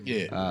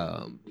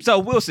 Yeah. So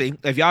we'll see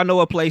if y'all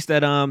know a place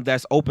that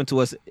that's open to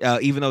us.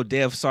 Even though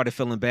Dev started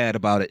feeling bad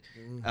about it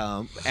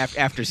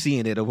after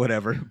seeing it or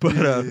whatever, but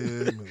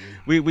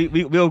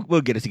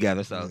we'll get it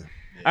together. So all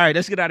right,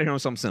 let's get out of here on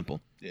something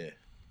simple. Yeah.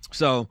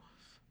 So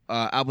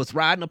I was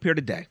riding up here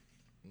today,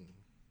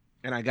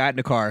 and I got in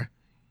the car,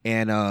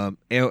 and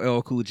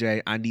LL Cool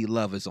J, "I Need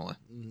Love" is on.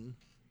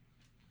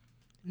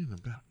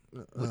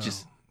 Which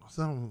is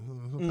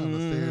sometimes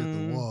I stare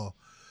at the wall.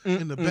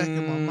 In the back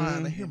of my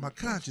mind, I hear my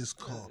conscience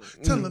call,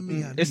 telling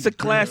me I need it's a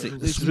classic.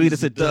 Sweet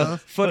as a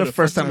dove. For the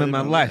first time in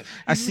my life,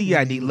 I see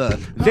I need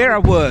love. There I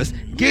was,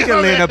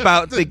 giggling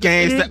about the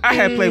games that I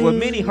had played with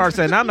many hearts,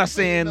 and I'm not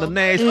saying the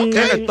names. And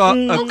a thought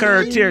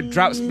occurred,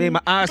 teardrops made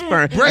my eyes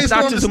burn. I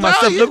thought to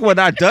myself, look what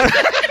I done.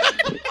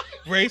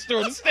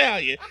 Brainstorm the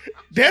Stallion.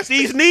 That's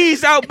these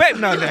knees out back.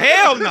 No,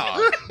 hell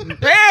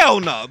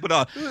no. But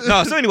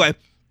no. So anyway,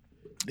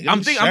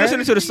 I'm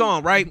listening to the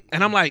song, right,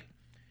 and I'm like,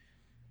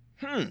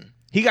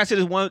 He got to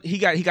the one. He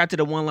got to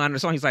the one line of the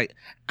song. He's like,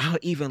 "I'll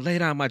even lay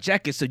down my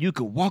jacket so you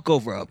could walk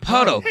over a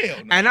puddle." Oh,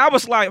 hell no. And I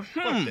was like,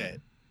 Fuck that.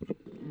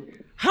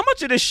 How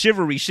much of this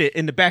chivalry shit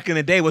in the back in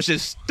the day was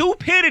just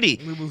stupidity?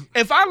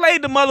 If I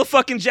laid the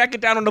motherfucking jacket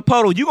down on the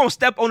puddle, you gonna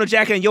step on the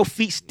jacket and your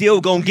feet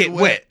still gonna get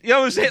wet. You know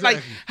what I'm saying?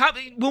 Exactly.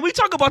 Like, when we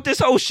talk about this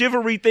whole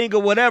chivalry thing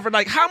or whatever,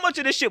 like, how much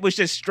of this shit was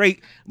just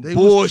straight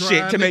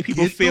bullshit to make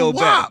people feel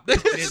better?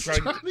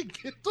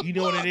 You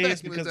know what it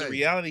is? Because the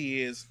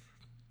reality is,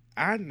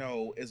 I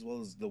know as well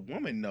as the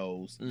woman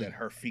knows that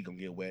her feet gonna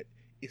get wet.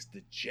 It's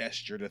the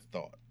gesture, the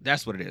thought.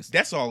 That's what it is.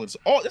 That's all.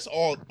 That's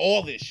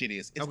all this shit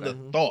is. It's the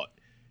thought.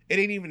 It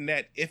ain't even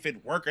that if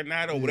it work or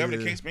not or whatever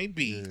the case may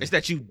be. It's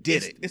that you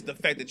did it. It's the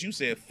fact that you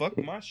said, fuck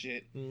my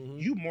shit.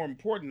 You more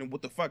important than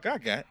what the fuck I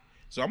got.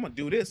 So I'm going to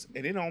do this.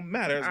 And it don't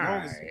matter as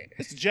long as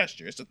it's a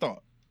gesture. It's a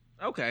thought.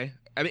 Okay.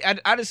 I mean,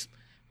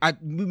 I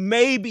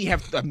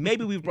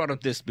maybe we've brought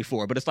up this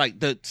before, but it's like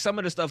some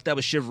of the stuff that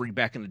was chivalry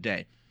back in the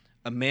day.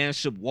 A man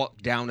should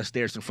walk down the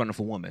stairs in front of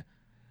a woman.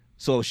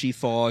 So if she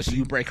falls,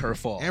 you break her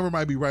fall. Amber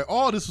might be right.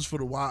 All this was for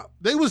the WAP.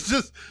 They was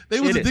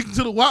addicted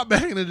to the WAP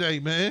back in the day,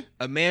 man.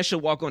 A man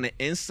should walk on the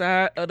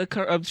inside of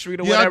the street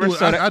or whatever.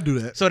 I do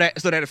that. So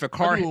that if a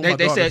car,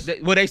 they said,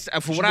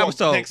 for what I was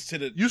told,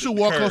 you should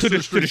walk close to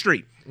the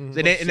street. Mm-hmm.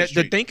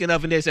 The thinking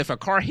of it is if a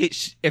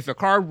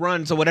car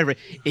runs or whatever,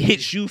 it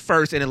hits you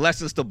first and it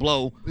lessens the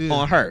blow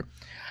on her.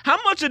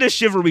 How much of this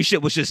chivalry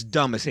shit was just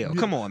dumb as hell?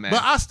 Come on, man.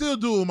 But I still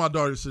do it with my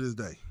daughters to this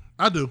day.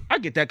 I do. I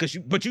get that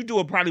but you do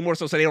it probably more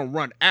so they don't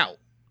run out.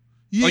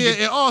 Yeah,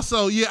 and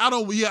also, I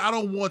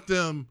don't want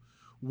them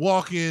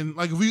walking,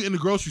 like if we in the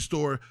grocery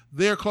store,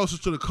 they're closer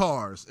to the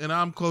cars and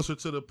I'm closer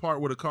to the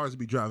part where the cars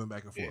be driving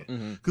back and forth.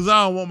 Because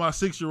I don't want my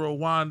 6-year-old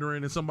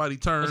wandering and somebody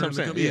turns. That's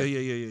what I'm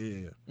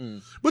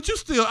saying. But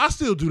I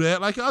still do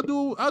that. Like I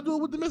do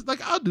it with the miss. Like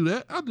I'll do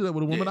that. I'll do that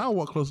with a woman. I'll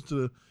walk closer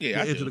to the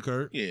edge of the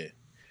curb. Yeah.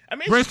 I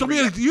mean, Brainstorm,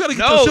 you gotta get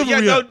your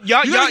chivalry up.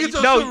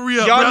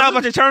 Y'all not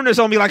about to turn this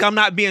on me like I'm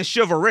not being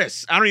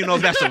chivalrous. I don't even know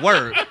if that's a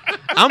word.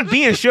 I'm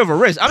being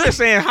chivalrous. I'm just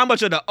saying how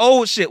much of the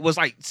old shit was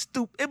like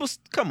stupid. It was,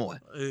 come on.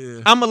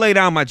 Yeah. I'm gonna lay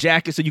down my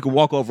jacket so you can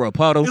walk over a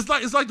puddle. It's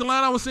like the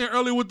line I was saying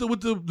earlier with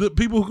the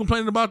people who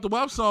complaining about the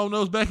WAP song.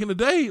 Those back in the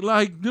day,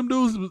 like them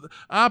dudes.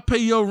 I'll pay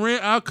your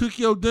rent. I'll cook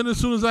your dinner as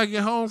soon as I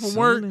get home from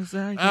work.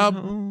 I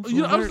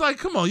was like,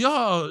 come on,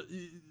 y'all.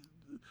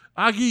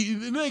 I give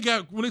you, and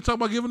when they talk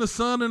about giving the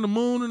sun and the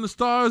moon and the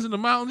stars and the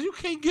mountains, you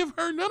can't give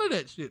her none of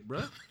that shit,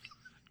 bro.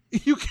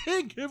 You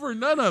can't give her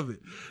none of it.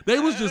 They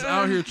was just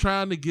out here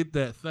trying to get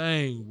that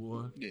thing,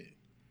 boy. Yeah.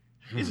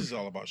 This is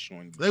all about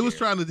showing. They was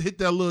trying to hit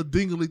that little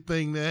dingly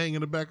thing that hang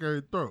in the back of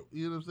her throat.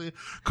 You know what I'm saying?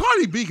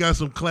 Cardi B got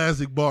some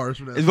classic bars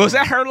from that. Was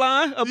that her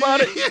line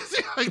about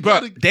it?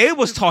 Bro, they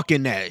was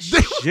talking that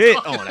shit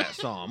on that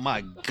song.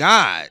 My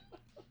God.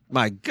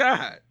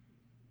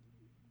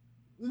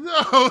 No,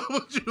 I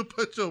want you to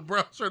put your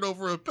brown shirt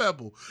over a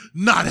pebble.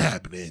 Not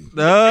happening.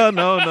 No.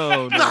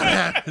 Not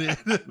happening.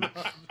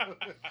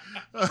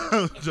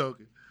 I'm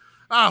joking.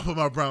 I'll put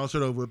my brown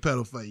shirt over a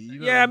pedal for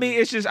you. I mean,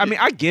 it's just,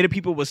 I get it.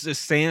 People was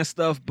just saying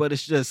stuff, but it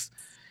just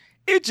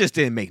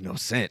didn't make no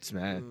sense,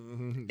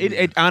 man.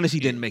 It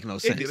honestly didn't make no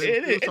sense.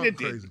 It did.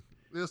 Crazy.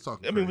 Let's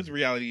talk. I mean, what the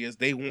reality is,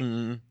 they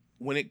want,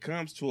 when it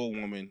comes to a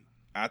woman,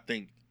 I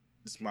think,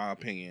 it's my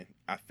opinion,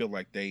 I feel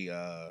like they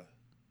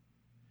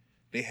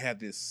have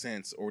this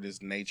sense or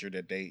this nature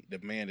that the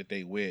man that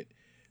they with,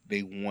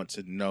 they want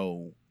to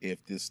know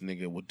if this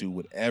nigga will do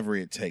whatever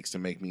it takes to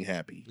make me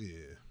happy.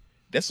 Yeah.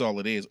 That's all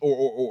it is.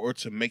 Or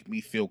to make me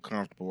feel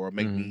comfortable or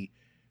make me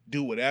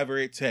do whatever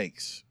it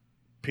takes,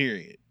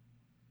 period.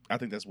 I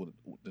think that's what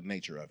the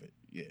nature of it.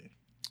 Yeah.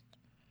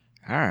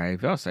 All right,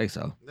 if y'all say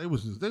so. They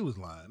was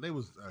lying. They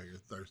was out here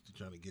thirsty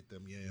trying to get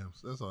them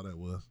yams. That's all that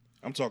was.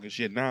 I'm talking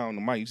shit now on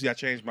the mic. You see I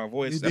changed my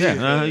voice? You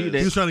did.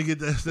 He was trying to get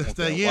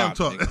that yam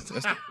talk.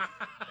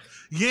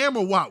 Yam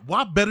or WAP?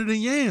 WAP better than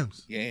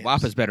yams.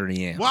 WAP is better than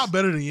yams. WAP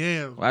better than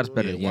yams. WAP's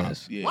better than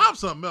yams. WAP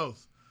something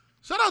else.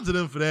 Shout out to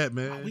them for that,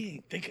 man. Oh, we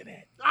ain't think of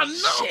that. I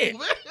know, shit.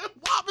 man.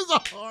 WAP is a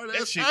hard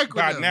ass shit acronym.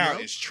 By now,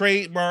 it's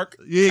trademark,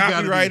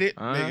 copyrighted.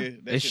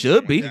 Nigga, it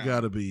should be. It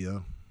gotta be,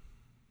 yo.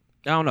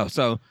 I don't know.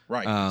 So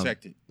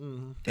protected.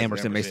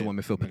 Emerson makes the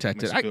woman feel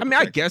protected.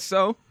 I guess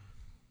so.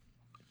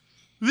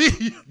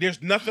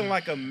 There's nothing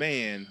like a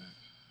man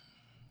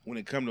when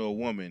it come to a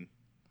woman,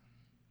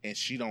 and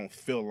she don't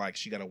feel like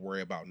she got to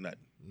worry about nothing.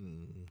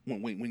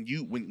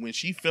 When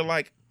she feel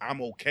like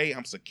I'm okay,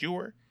 I'm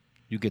secure,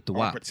 you get the I'm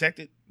WAP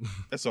protected.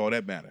 That's all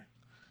that matter.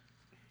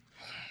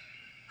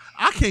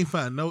 I can't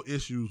find no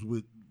issues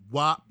with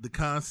WAP, the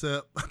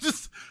concept.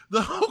 Just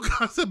the whole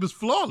concept is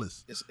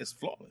flawless. It's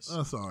flawless.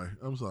 I'm sorry.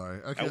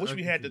 I wish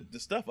we had the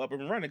stuff up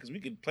and running because we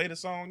could play the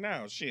song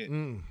now. Shit.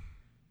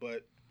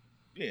 But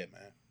yeah,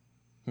 man.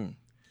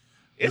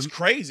 It's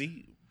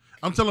crazy.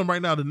 I'm telling them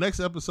right now, the next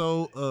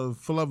episode of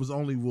For Lovers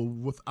Only will,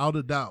 without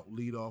a doubt,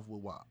 lead off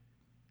with WAP.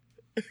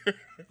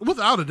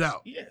 Without a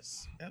doubt.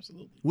 Yes,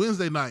 absolutely.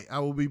 Wednesday night, I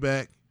will be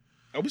back.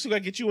 We still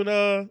gotta get you and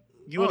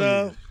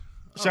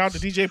shout out to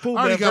DJ Pooh.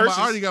 I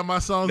already got my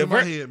songs in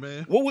my head,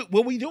 man.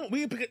 What we doing?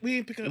 We ain't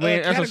pick a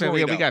that's what I'm saying.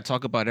 We gotta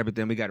talk about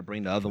everything. We gotta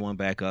bring the other one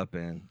back up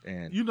and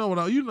you know what?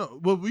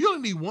 Well, we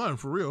only need one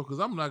for real because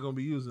I'm not gonna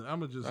be using. I'm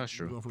gonna just that's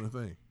true. go for the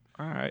thing.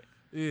 All right.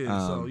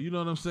 Yeah, so you know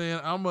what I'm saying?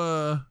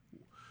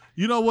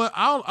 You know what?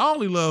 I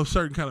only love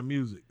certain kind of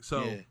music.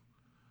 So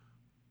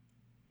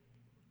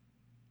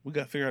we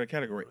got to figure out a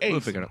category. Hey, We'll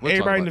figure it out. We'll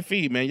everybody talk in about the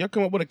feed, man, y'all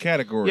come up with a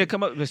category. Yeah,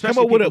 come up with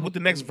what the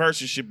next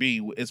verses should be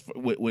with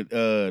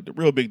the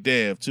Real Big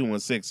Dev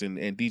 216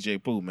 and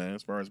DJ Pooh, man,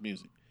 as far as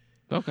music.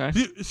 Okay.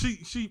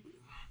 She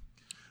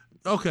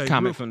okay.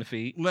 Comment from the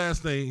feed.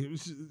 Last thing,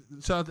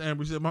 shout out to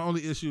Amber. She said my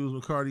only issue is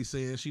with Cardi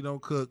saying she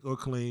don't cook or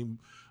clean,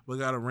 but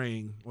got a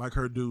ring like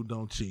her dude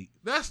don't cheat.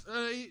 That's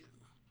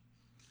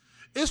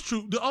it's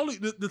true.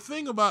 The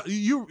thing about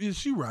you is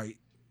she right.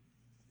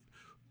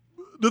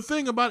 The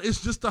thing about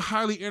it's just a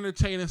highly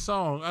entertaining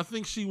song. I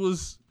think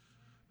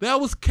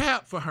that was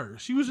cap for her.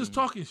 She was just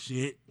talking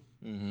shit.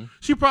 Mm-hmm.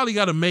 She probably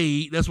got a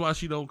maid. That's why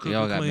she don't cook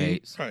or clean.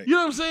 Maids. Right. You know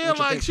what I'm saying?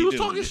 Like she was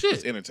talking shit.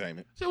 It's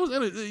entertainment.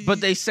 But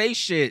they say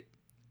shit.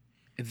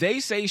 They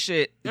say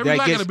shit. Every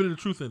lie got a bit of the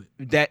truth in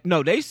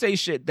it. They say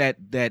shit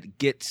that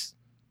gets.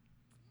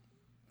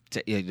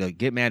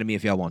 Get mad at me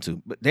if y'all want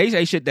to, but they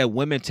say shit that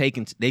women take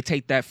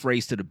that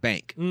phrase to the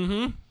bank.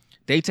 Mm-hmm.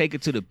 They take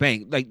it to the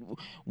bank. Like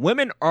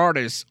women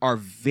artists are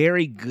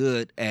very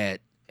good at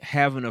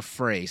having a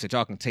phrase that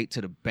y'all can take to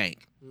the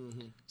bank.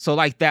 Mm-hmm. So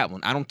like that one,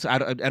 I don't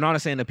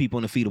understand the people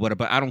in the feed or whatever,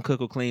 but I don't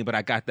cook or clean, but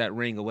I got that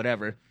ring or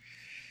whatever.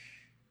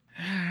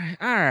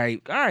 All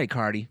right,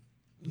 Cardi.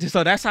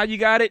 So that's how you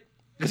got it.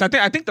 Because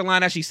I think the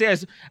line actually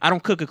says, "I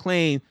don't cook or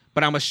clean,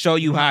 but I'm gonna show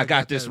you how I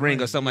got this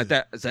ring or something like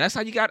that." So that's how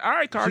you got. All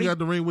right, Cardi. She got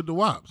the ring with the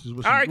wops.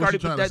 All right, Cardi.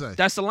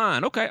 That's the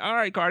line. Okay. All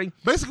right, Cardi.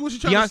 Basically, what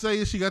she's trying to say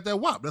is she got that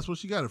wop. That's what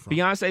she got it from.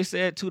 Beyonce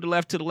said, "To the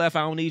left.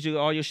 I don't need you.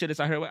 All your shit is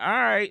out here." All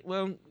right.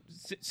 Well,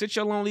 sit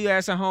your lonely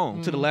ass at home.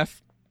 Mm-hmm. To the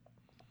left.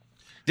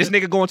 This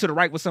nigga going to the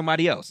right with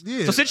somebody else.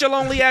 Yeah. So sit your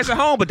lonely ass at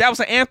home, but that was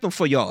an anthem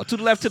for y'all. To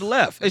the left.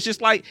 It's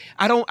just like,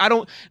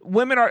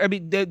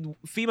 the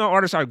female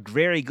artists are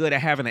very good at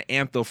having an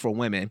anthem for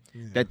women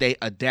that they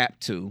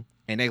adapt to,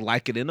 and they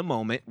like it in the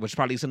moment, which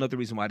probably is another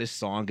reason why this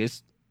song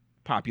is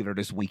popular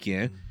this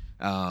weekend.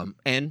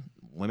 And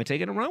women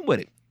take it and run with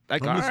it.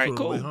 Like, all right,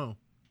 cool.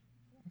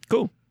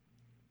 Cool.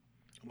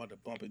 I'm about to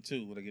bump it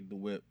too when I get the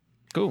whip.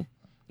 Cool.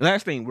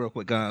 Last thing real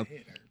quick,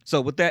 so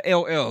with that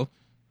LL,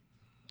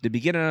 the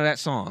beginning of that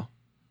song,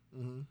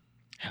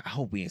 I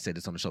hope we ain't said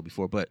this on the show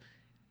before, but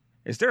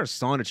is there a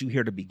song that you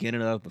hear the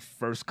beginning of, the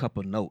first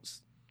couple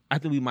notes? I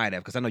think we might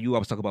have, because I know you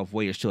always talk about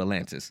Voyage to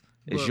Atlantis.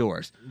 It's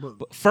yours.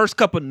 But first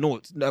couple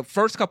notes of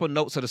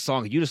the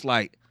song, you just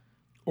like...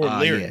 Or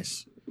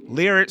lyrics. Yeah.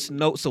 Lyrics,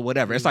 notes, or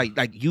whatever. It's like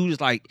you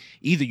just like,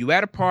 either you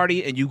at a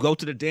party and you go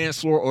to the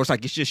dance floor, or it's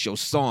like it's just your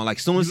song. Like,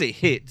 as soon as it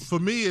hits... For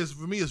me, it's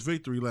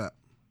Victory Lap.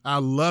 I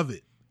love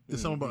it.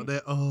 It's something about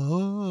that.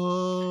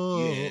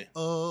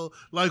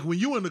 Like when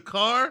you in the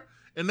car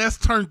and that's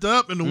turned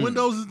up and the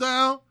windows is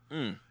down.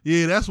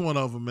 Yeah, that's one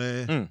of them,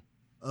 man.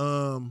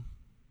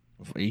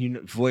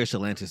 Voyage to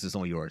Atlantis is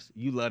on yours.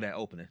 You love that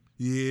opening.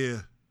 Yeah.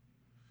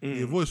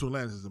 Yeah, Voyage to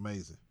Atlantis is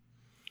amazing.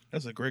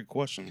 That's a great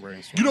question,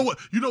 Brainstorm.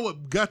 You know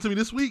what got to me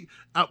this week?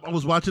 I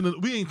was watching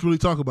it. We ain't really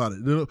talk about it.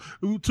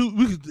 We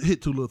could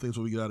hit two little things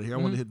when we get out of here. I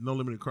want to hit No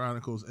Limited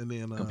Chronicles and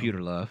then Computer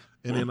Love.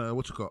 And then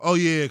what you call? Oh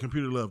yeah,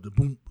 Computer Love. The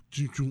boom,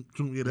 choom,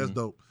 choom. Yeah, that's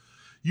dope.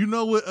 You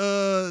know what?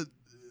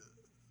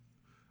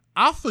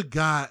 I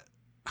forgot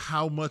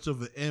how much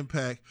of an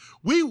impact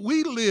we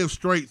lived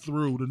straight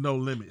through the No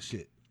Limit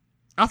shit.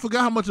 I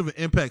forgot how much of an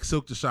impact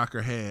Silk the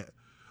Shocker had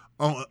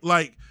on,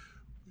 like,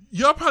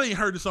 y'all probably ain't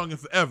heard the song in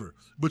forever,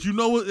 but you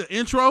know what? The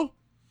intro,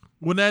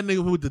 when that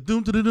nigga with the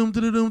doom to the doom to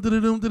the doom to the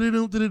doom to the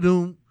doom to the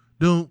doom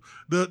doom,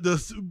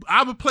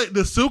 I would play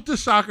the Silk the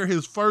Shocker,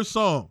 his first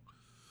song.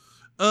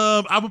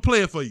 I would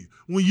play it for you.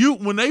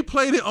 When they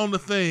played it on the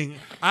thing,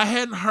 I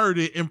hadn't heard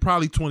it in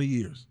probably 20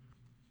 years,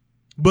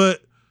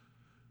 but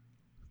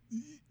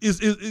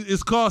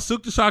it's called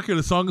Silk the Shocker.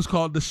 The song is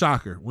called The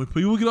Shocker. When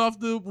people get off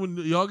when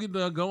y'all get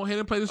done, go ahead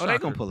and play The Shocker. Oh, they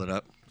gonna pull it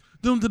up.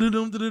 Doom to the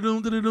doom to the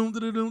doom to the doom to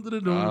the doom to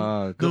the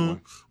doom.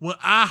 Doom. When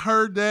I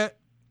heard that,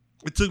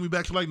 it took me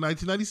back to like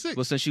 1996.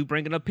 Well, since you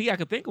bringing up P, I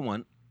could think of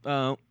one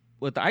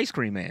with the Ice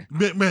Cream Man.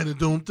 Man, the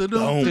doom to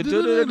doom to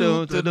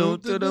doom to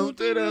doom to doom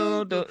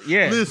to doom.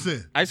 Yeah,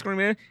 listen, Ice Cream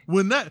Man.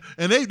 When that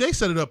and they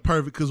set it up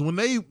perfect because when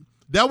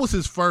that was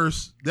his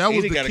first. That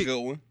was the got kick, a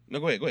good one. No,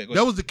 go ahead.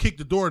 That was to kick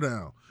the door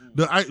down.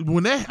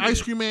 When that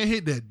Ice Cream Man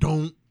hit that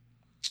don't.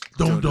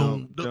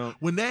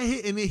 When that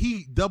hit and then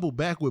he doubled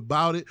back with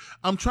Bout It,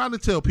 I'm trying to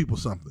tell people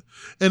something.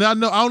 And I don't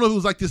know if it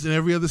was like this in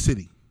every other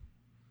city,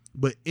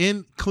 but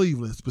in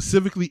Cleveland,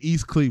 specifically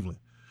East Cleveland,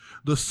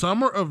 the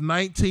summer of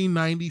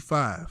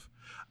 1995,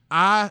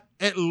 at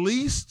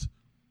least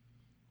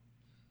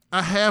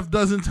a half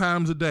dozen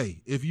times a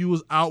day, if you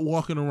was out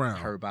walking around,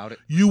 heard about it.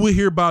 You would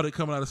hear Bout It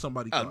coming out of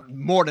somebody's car.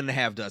 More than a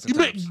half dozen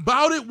times.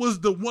 Bout It was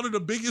one of the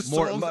biggest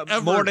songs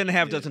ever. More than a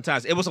half dozen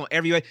times. It was on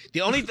every way.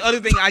 The only other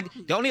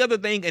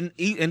thing,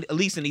 at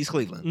least in East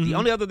Cleveland, the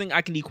only other thing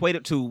I can equate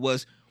it to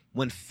was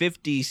when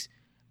 50's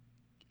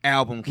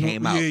album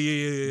came out.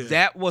 Yeah.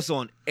 That was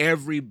on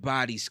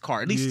everybody's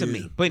car, at least to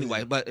me. But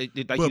anyway,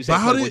 you said,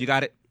 Playboy, you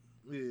got it?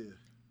 Yeah.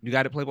 You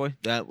got it, Playboy?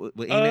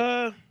 With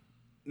Enid?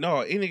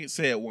 No, any nigga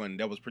said one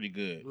that was pretty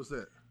good. What's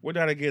that? We're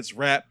not against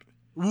rap.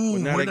 Ooh, We're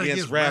not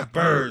against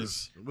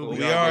rappers. But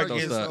we are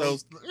against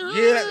those.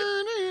 Yeah.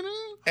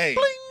 Hey.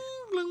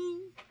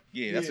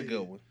 Yeah, that's a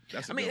good one.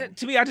 I mean,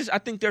 to me, I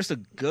think there's a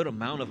good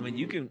amount of them. And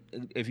you can,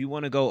 if you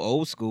want to go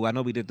old school. I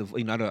know we did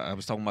I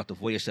was talking about the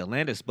Voyage to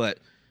Atlantis, but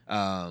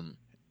I'm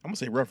gonna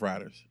say Rough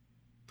Riders.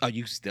 Oh,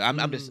 you still?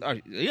 I'm just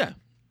yeah.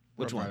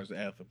 Which Rough one? Riders, the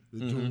anthem.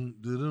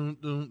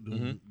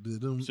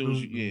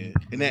 Yeah,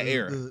 in that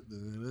era.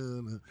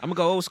 I'm gonna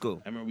go old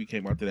school. I remember we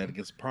came out to that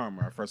against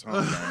Parma, our first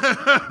home game.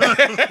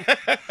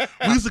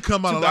 We used to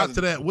come out a lot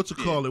to that. What you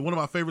call it? One of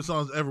my favorite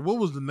songs ever. What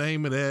was the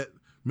name of that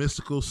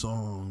mystical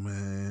song,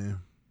 man?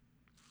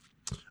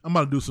 I'm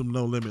about to do some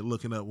No Limit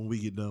looking up when we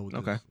get done with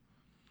this. Okay.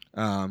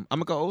 I'm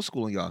gonna go old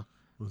school on y'all.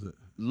 What's it?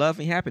 Love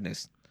and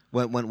Happiness.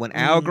 When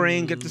Al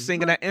Green get to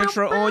singing that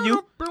intro on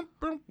you,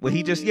 when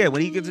he get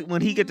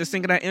to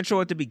singing that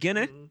intro at the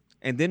beginning,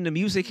 and then the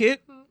music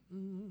hit.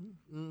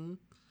 Man,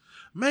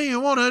 you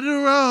wanna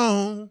do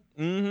wrong.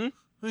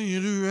 Mm-hmm.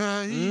 You do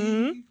right.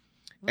 Mm-hmm.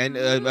 And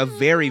a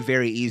very,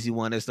 very easy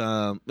one is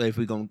if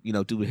we're gonna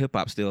do the hip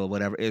hop still or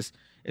whatever is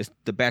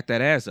to back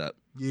that ass up.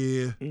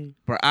 Yeah,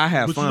 but I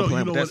have but fun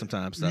playing with that what?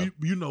 sometimes. So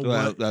you know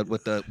what?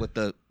 With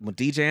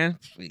DJing,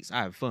 please,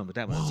 I have fun with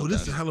that one. Whoa,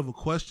 this is a hell of a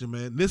question,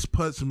 man. This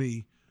puts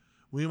me.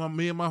 Me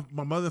and my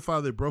mother and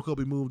father broke up.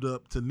 We moved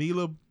up to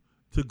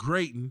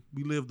Grayton.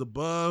 We lived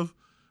above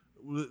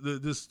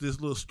this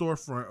little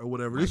storefront or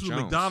whatever. This was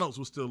Jones. McDonald's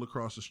was still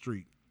across the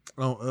street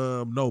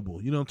on Noble.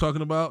 You know what I'm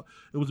talking about?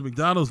 It was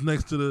McDonald's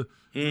next to the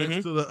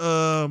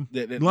laundromat.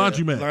 The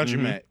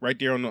laundromat right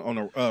there on the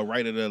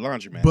right of the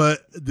laundromat.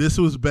 But this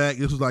was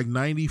like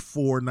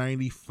 94,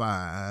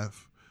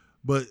 95.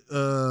 But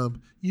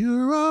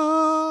you're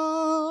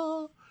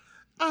all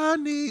I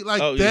need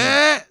that.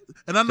 Yeah.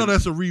 And I know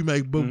that's a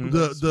remake, but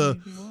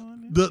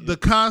the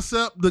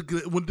concept,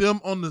 with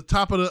them on the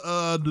top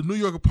of the New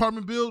York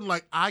apartment building,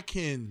 like I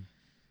can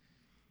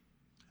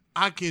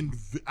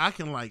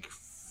like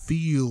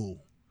feel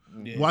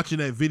watching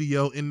that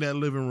video in that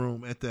living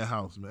room at that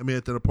house. I mean,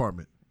 at that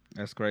apartment.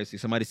 That's crazy.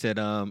 Somebody said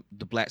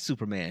the Black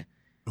Superman.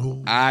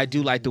 Ooh. I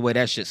do like the way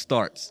that shit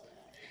starts.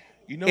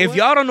 If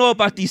y'all don't know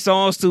about these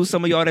songs too,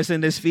 some of y'all that's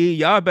in this feed,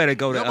 y'all better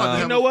go to.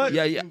 You know what?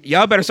 Yeah,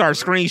 y'all better start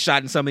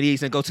screenshotting some of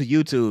these and go to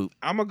YouTube.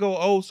 I'm gonna go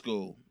old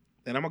school,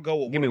 and I'm gonna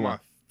go with my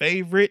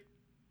favorite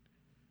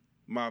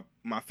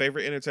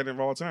entertainer of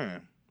all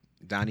time,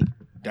 Donnie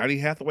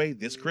Hathaway.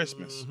 This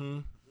Christmas. Mm-hmm.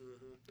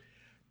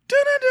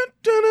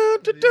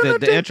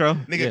 The intro,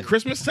 nigga.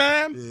 Christmas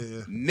time,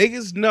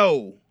 niggas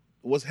know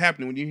what's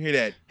happening when you hear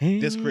that.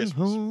 This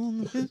Christmas,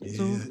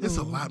 it's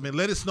a lot, man.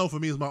 Let It Snow for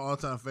me is my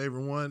all-time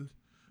favorite one.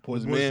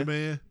 Poison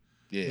Man.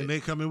 Yeah. And they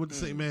come in with the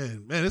same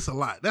man. Man, it's a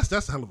lot. That's a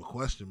hell of a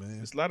question,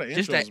 man. It's a lot of intros,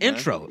 just that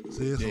intro.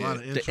 See, it's a lot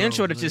of intros. The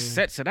intro that just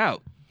sets it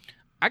out.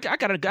 I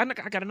got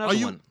another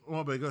one.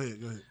 Oh, babe, go ahead.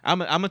 I'm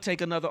gonna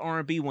take another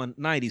R&B one,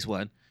 90s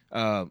one.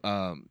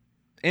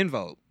 En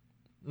Vogue.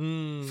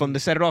 From the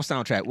Set It Off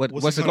soundtrack.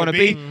 What's it gonna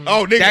be?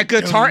 Oh, nigga. That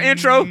guitar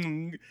intro?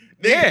 Nigga,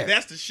 yeah.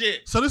 That's the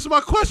shit. So this is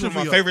my question for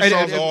you. My favorite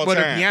songs of all time. But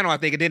the piano, I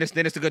think, and then it's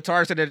the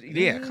guitar. So that,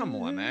 come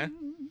on, man.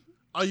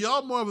 Are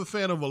y'all more of a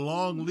fan of a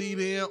long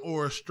lead-in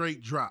or a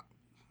straight drop?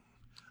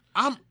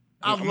 I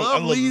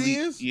love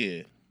lead-ins.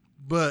 Yeah.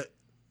 But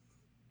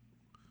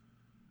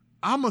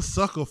I'm a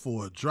sucker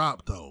for a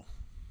drop, though.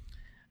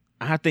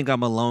 I think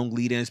I'm a long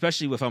lead-in,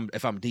 especially if I'm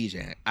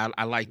DJing.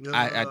 I like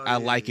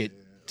it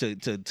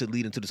to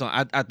lead into the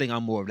song. I think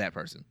I'm more of that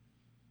person.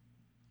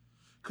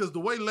 Because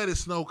the way Let It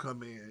Snow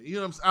come in, you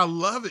know what I'm saying? I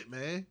love it,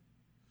 man.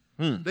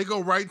 They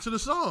go right into the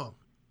song.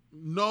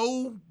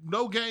 No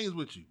games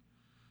with you.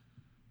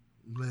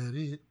 Let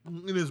it,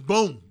 and it's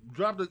boom,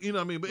 drop the, you know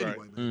what I mean. But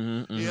anyway,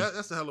 man, yeah,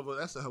 that's a hell of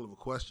a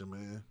question,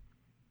 man.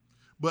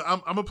 But I'm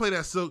gonna play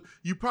that. So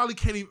you probably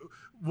can't even.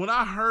 When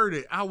I heard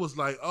it, I was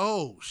like,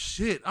 oh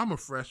shit, I'm a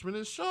freshman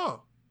in Shaw.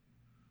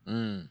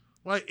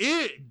 Like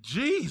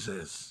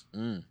Jesus,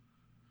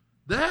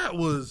 that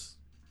was.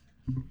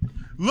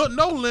 Look,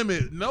 No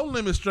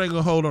Limit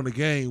Stranglehold on the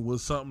Game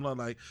was something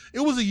like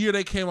it was a year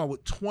they came out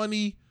with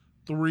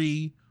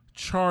 23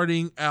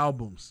 charting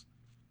albums.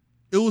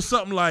 It was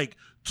something like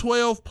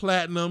 12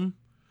 platinum,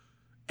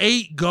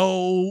 8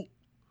 gold,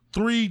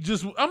 3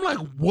 just. I'm like,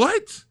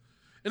 what?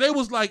 And it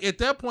was like at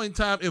that point in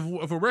time,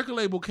 if a record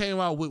label came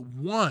out with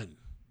 1,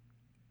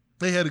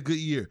 they had a good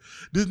year.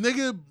 This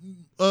nigga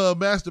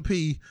Master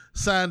P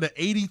signed an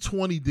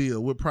 80-20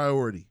 deal with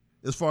Priority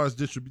as far as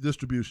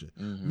distribution,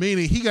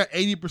 meaning he got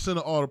 80%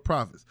 of all the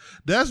profits.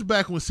 That's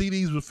back when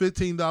CDs were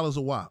 $15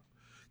 a wop.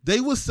 They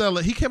was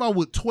selling. He came out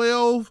with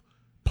 12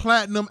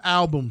 platinum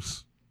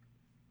albums.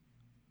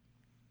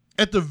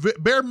 At the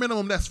bare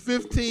minimum, that's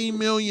 15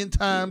 million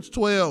times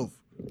 12.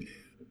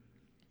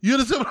 You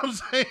understand what I'm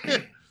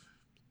saying?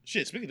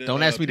 Shit, speaking of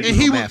don't ask me to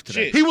do math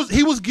today.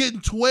 He was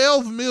getting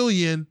 12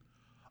 million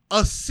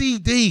a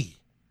CD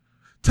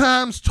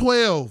times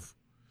 12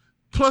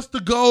 plus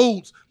the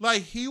golds.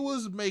 Like he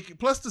was making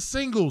plus the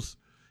singles.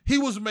 He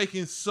was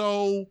making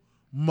so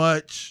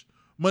much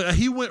But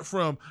he went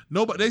from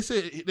nobody. They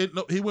said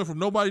he went from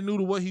nobody knew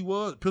to what he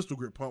was. Pistol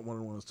Grip Pump one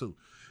of the ones too.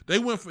 He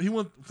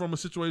went from a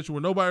situation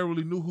where nobody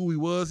really knew who he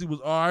was. He was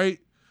all right,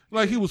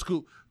 like he was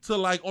cool, to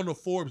like on the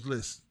Forbes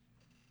list.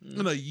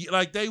 You know,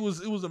 like it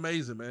was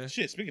amazing, man.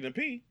 Shit. Speaking of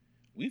P,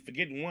 we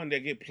forgetting one that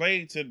get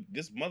played to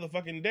this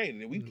motherfucking day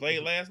that we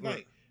played last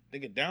night.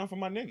 Nigga, down for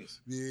my niggas.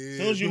 Yeah. As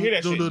soon as you hear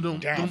that shit,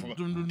 down for my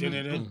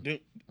nigga.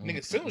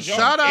 As soon as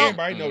y'all,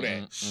 everybody know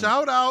that.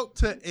 Shout out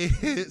to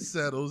Ed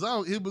Settles.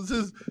 It was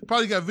his.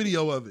 Probably got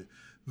video of it.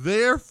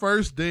 Their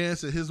first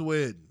dance at his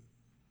wedding.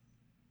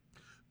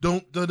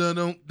 Don't. Oh,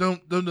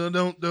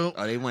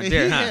 they went and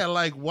there, he huh? had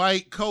like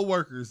white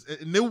coworkers,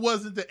 and it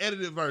wasn't the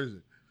edited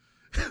version.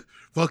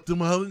 Fuck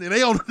them all, and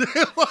they on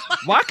the.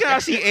 Why can't I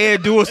see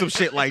Ed doing some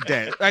shit like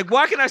that? Like,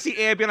 why can't I see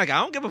Ed being like,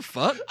 I don't give a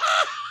fuck?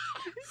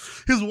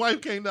 His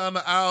wife came down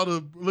the aisle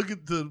to look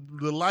at the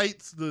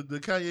lights, the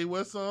Kanye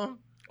West song.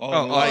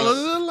 All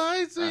the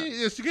lights.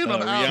 Yeah, she came down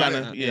the aisle.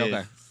 Rihanna, yeah.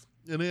 Okay.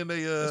 And then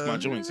they That's my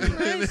joint too.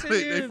 they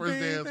first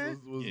dance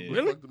was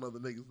Really? fuck them other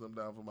niggas come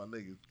down for my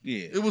niggas.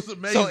 Yeah. It was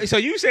amazing. So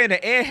you saying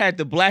that Ed had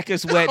the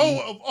blackest wedding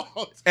of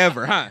all time.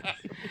 ever, huh?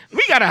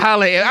 We gotta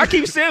holler at Ed. I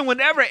keep saying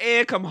whenever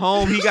Ed come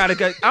home, he gotta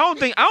go. I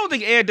don't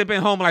think Ed have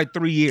been home like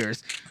 3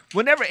 years.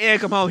 Whenever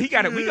Ed come home, we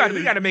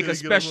gotta make a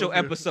special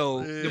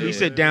episode that we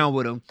sit down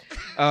with him.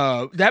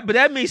 But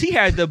that means he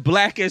had the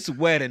blackest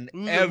wedding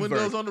ever.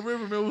 Windows on the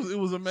river, man, it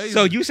was amazing.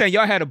 So you saying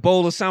y'all had a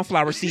bowl of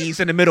sunflower seeds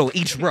in the middle of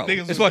each row?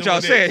 Niggas That's was what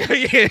y'all doing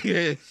saying.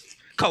 Yeah.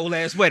 Cold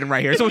ass wedding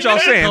right here. That's what y'all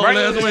saying, Cold right?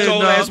 ass wedding,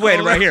 Cold dog. ass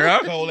wedding right here, huh?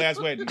 Cold ass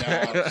wedding,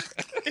 dog.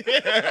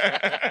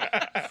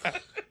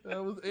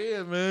 That was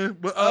Ed, man.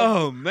 But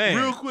Oh man.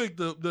 real quick,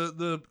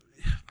 the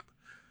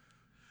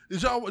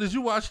did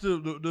you watch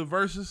the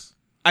verses?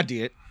 I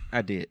did.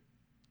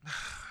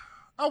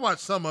 I watched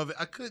some of it.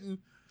 I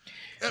couldn't.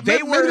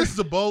 Maybe this is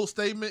a bold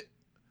statement.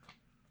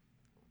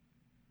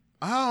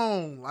 I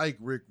don't like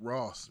Rick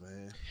Ross,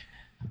 man.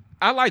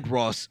 I like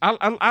Ross.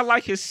 I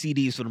like his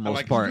CDs for the most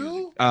like part. his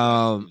too?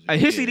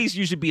 His CDs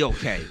usually be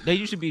okay. They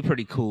usually be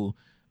pretty cool.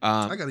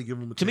 I gotta give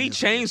him a To me,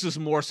 chance. Chainz was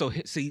more so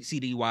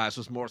CD wise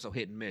was more so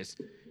hit and miss.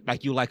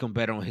 Like you like him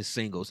better on his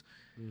singles.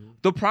 Mm-hmm.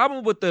 The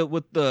problem with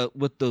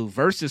the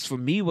verses for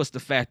me was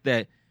the fact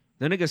that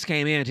the niggas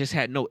came in and just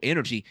had no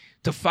energy.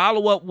 To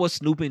follow up what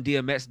Snoop and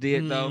DMX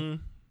did though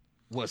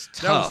was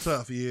tough. That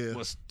was tough, yeah.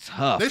 Was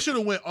tough. They should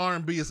have went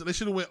R&B. They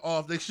should have went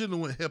off. They shouldn't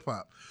have went hip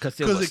hop Because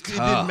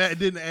it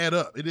didn't add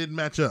up. It didn't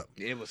match up.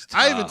 It was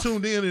tough. I even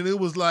tuned in and it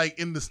was like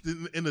in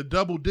the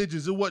double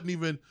digits. It wasn't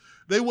even.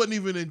 They wasn't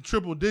even in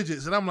triple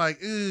digits, and I'm like,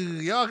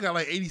 y'all got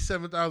like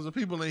 87,000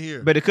 people in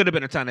here. But it could have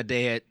been a time that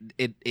they had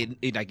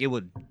it like it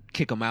would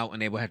kick them out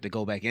and they would have to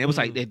go back in. It was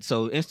like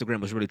so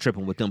Instagram was really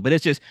tripping with them. But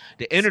it's just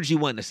the energy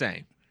wasn't the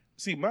same.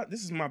 See,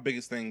 this is my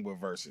biggest thing with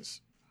verses.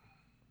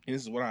 And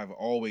this is what I've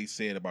always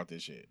said about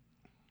this shit.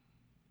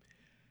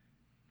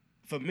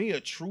 For me, a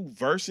true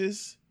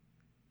versus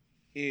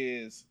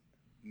is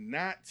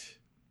not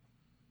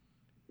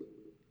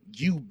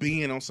you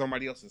being on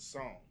somebody else's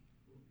song.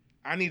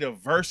 I need a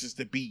versus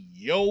to be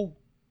your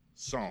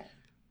song.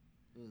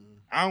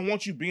 I don't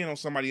want you being on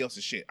somebody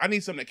else's shit. I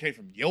need something that came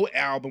from your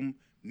album,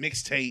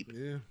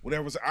 mixtape,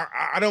 whatever.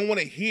 I don't want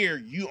to hear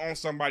you on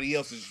somebody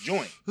else's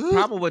joint.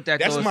 Problem with that,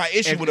 That's though, my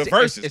is issue with the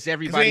verses. It's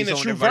everybody's a on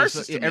true everybody's,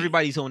 versus to me.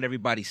 everybody's on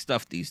everybody's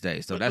stuff these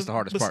days. So that's the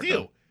hardest part.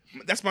 Still,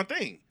 though. that's my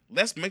thing.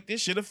 Let's make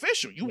this shit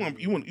official. You want.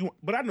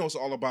 But I know it's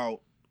all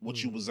about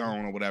what you was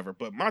on or whatever.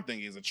 But my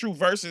thing is a true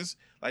versus.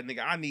 Like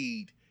nigga, I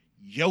need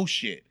yo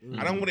shit.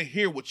 I don't want to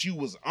hear what you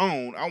was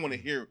on. I want to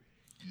hear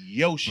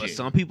yo shit. But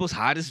some people's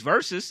hottest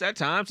verses at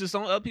times is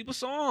on other people's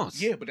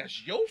songs. Yeah, but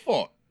that's your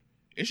fault.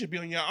 It should be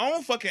on your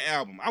own fucking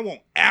album. I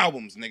want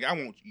albums, nigga. I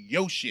want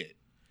yo shit.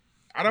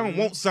 I don't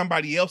want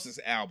somebody else's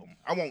album.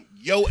 I want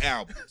yo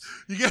albums.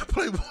 You got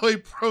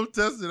Playboy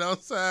protesting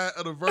outside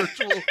of the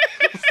virtual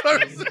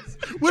verses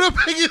with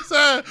a big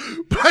sign.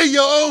 Play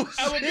your own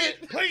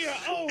shit. Play your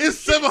own. It's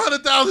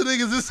 700,000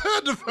 niggas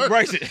inside the verse.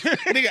 Right.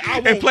 Nigga, I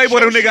want And Playboy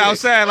your them nigga shit.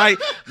 outside like,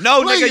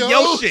 no Play nigga, your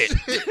yo own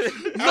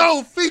shit.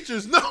 No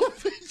features. No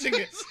features.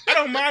 Nigga, I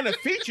don't mind the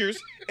features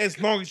as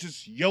long as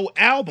it's yo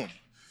album.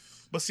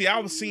 But see, I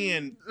was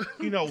seeing,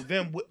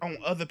 them on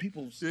other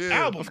people's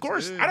albums. of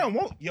course. I don't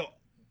want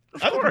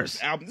other course.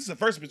 people's album. This is the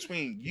first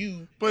between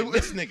you But and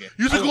this nigga.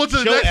 You I just go want to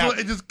the your next album. one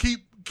and just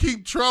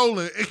keep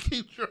trolling and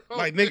keep trolling.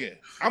 Like, nigga,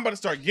 I'm about to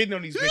start getting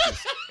on these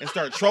bitches and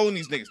start trolling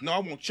these niggas. No, I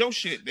want your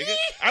shit, nigga.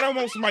 I don't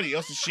want somebody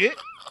else's shit.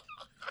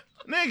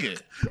 Nigga.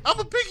 I'm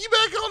gonna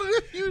piggyback on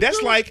it if you That's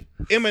do. like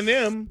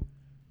Eminem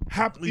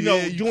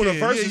doing a can.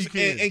 versus Yeah, you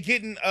can. and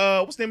getting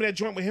what's the name of that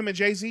joint with him and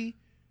Jay-Z?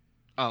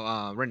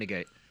 Oh,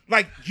 Renegade.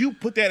 Like, you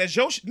put that as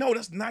your shit. No,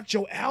 that's not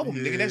your album,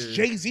 nigga. That's Yeah.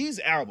 Jay-Z's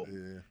album.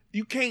 Yeah.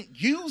 You can't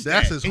use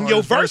That's that his in hardest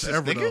your verse verses,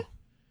 ever, nigga. though.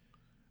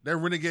 That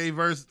Renegade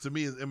verse to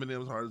me is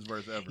Eminem's hardest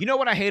verse ever. You know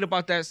what I hate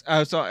about that?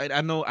 So I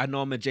know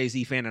I'm a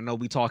Jay-Z fan. I know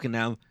we talking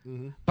now,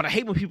 but I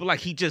hate when people like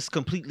he just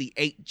completely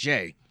ate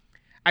Jay.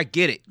 I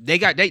get it. They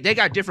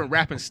got different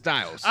rapping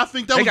styles. I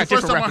think that was the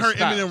first time I heard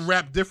Eminem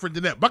rap different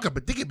than that.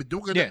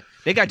 Yeah,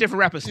 they got different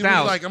rapping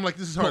styles. I'm like,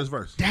 this is hardest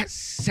verse. That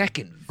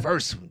second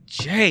verse from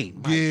Jay,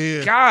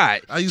 my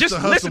God. I used just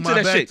to hustle listen my to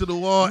that back shit. to the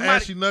wall,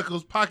 ashy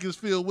knuckles, pockets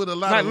filled with a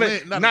lot of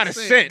lint, not a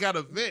cent. Got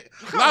a vent.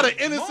 A lot of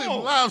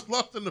innocent lives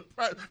lost in the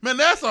price. Man,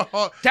 that's a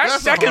hard. That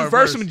second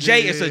verse from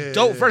Jay is a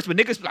dope verse, but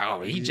niggas be like,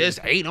 oh, he just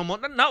ate him.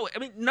 No, I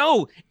mean,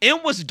 no.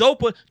 M was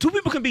dope. Two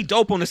people can be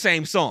dope on the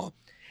same song.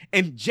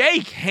 And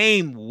Jay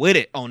came with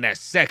it on that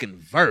second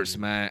verse,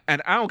 man.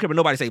 And I don't care what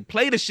nobody say.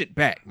 Play the shit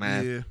back,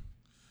 man. Yeah.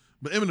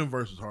 But Eminem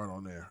verse was hard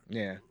on there.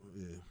 Yeah.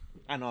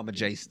 I know I'm a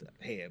Jay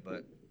head,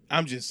 but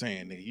I'm just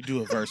saying, nigga, you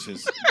do a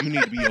versus, you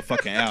need to be your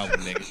fucking album,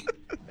 nigga.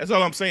 That's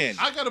all I'm saying.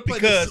 I gotta play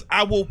because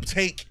I will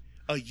take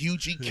a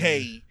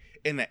UGK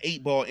and an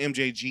 8-Ball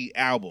MJG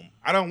album.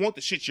 I don't want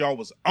the shit y'all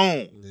was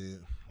on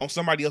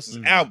somebody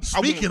else's album.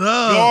 Speaking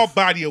of your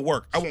body of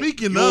work,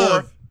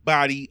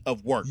 body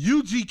of work.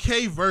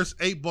 UGK verse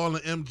 8-Ball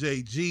and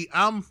MJG.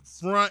 I'm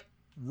front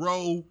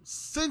row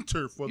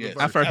center for the verse.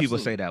 I've heard people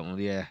say that one.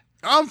 Yeah.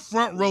 I'm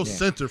front row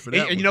center for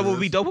that. And you know what would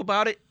be dope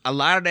about it? A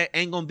lot of that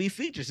ain't gonna be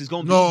features. It's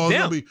gonna be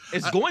them.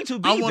 It's going to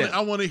be them. I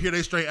want to hear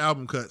their straight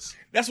album cuts.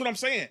 That's what I'm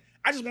saying.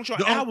 I just want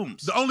your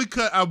albums. The only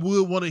cut I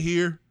would want to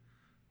hear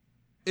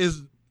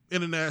is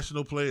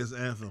International Players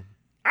Anthem.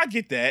 I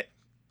get that.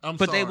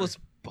 But they was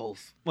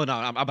both. Well, no,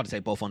 I'm about to say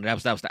both on there.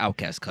 That was the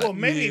Outkast cut. Well,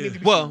 maybe it need to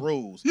be some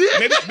rules.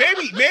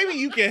 Maybe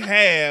you can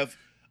have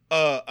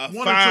a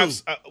one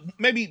five,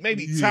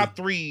 maybe top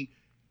 3.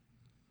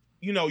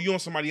 You know, you on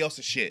somebody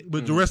else's shit,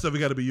 but the rest of it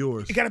got to be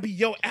yours. It got to be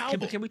your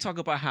album. Can we talk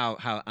about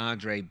how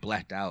Andre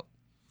blacked out?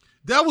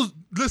 That was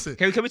listen.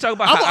 Can we talk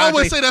about? I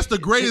always say that's the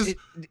greatest.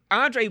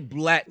 Andre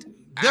blacked.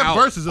 That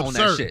verse is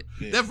absurd. That shit.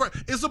 Yeah.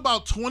 It's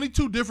about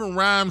 22 different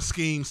rhyme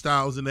scheme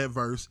styles in that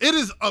verse. It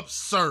is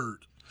absurd.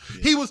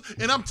 Yeah. He was,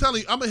 and I'm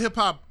telling you, I'm a hip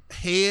hop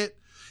head.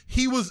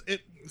 He was,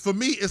 for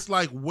me, it's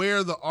like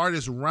where the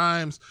artist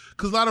rhymes,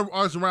 because a lot of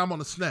artists rhyme on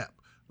the snap.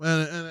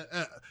 And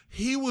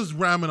he was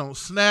rhyming on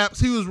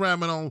snaps. He was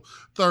rhyming on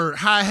third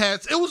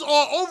hi-hats. It was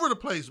all over the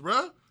place,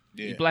 bro.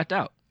 Yeah. He blacked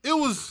out. It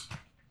was,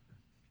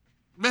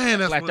 man,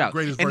 that's one of the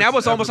greatest verses. And that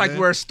was almost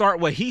ever, like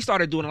where he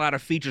started doing a lot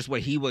of features where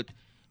he would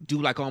do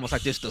like almost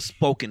like this the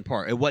spoken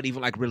part. It wasn't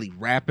even like really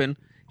rapping.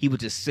 He would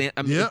just sing.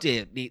 I mean, it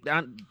did.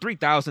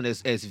 3000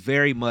 is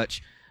very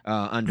much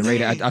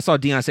underrated. I saw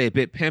Deion say a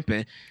bit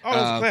pimping. Oh,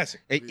 it's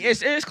classic.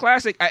 It is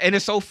classic, and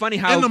it's so funny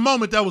how in the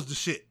moment that was the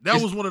shit.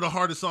 That was one of the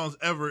hardest songs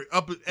ever.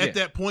 Up at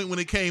that point when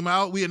it came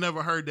out, we had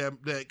never heard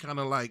that kind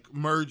of like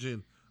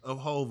merging of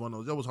Hove on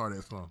those. That was hard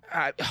ass song.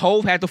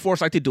 Hove had the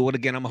foresight to do it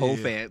again. I'm a Hove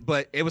fan,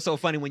 but it was so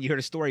funny when you heard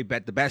the story, the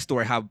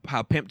backstory,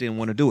 how Pimp didn't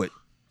want to do it.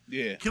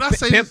 Yeah, can I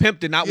say Pimp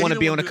did not want to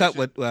be on the cut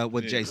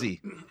with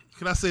Jay-Z.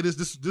 Can I say this?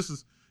 This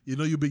is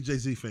you're a big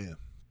Jay-Z fan.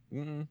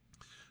 Mm-hmm.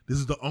 This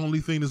is the only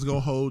thing that's gonna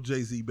hold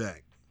Jay-Z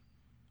back.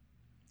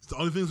 It's the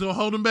only thing that's gonna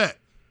hold him back.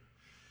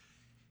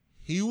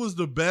 He was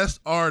the best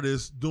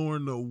artist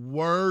during the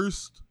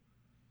worst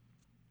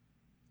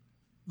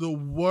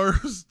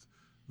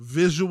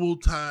visual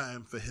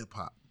time for hip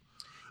hop.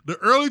 The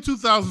early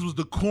 2000s was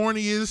the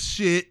corniest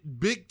shit.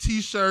 Big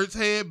t-shirts,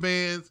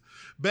 headbands,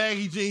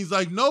 baggy jeans.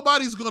 Like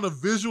nobody's gonna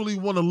visually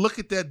want to look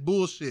at that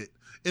bullshit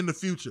in the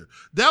future.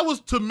 That was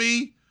to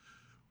me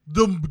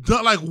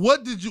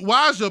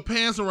why is your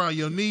pants around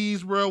your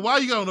knees, bro? Why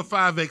you got on a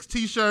 5X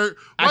t-shirt?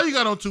 Why you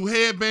got on 2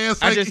 headbands?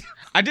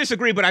 I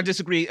disagree, but I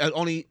disagree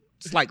only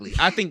slightly.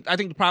 I think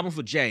the problem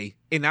for Jay,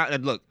 and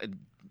look,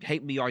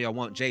 hate me all y'all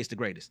want, Jay's the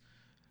greatest.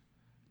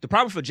 The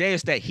problem for Jay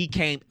is that he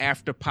came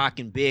after Pac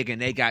and Big,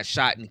 and they got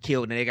shot and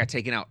killed, and they got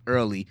taken out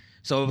early.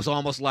 So it was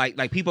almost like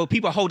people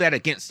hold that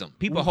against them.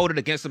 People hold it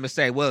against them and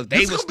say, well, if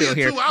they were still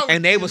here,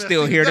 and they were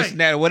still here, this and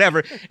that, or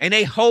whatever, and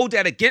they hold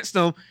that against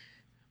them.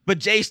 But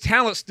Jay's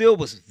talent still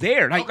was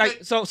there.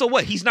 So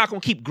what? He's not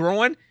gonna keep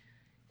growing.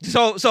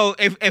 So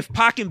if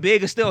Pac and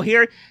Big is still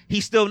here,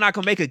 he's still not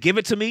gonna make a Give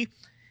It To Me.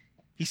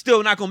 He's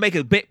still not gonna make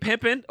a Big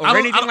Pimpin' or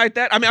anything like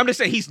that. I mean, I'm just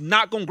saying he's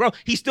not gonna grow.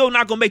 He's still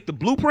not gonna make the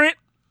Blueprint.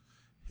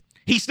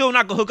 He's still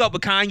not gonna hook up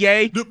with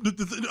Kanye.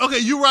 Okay,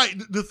 you're right.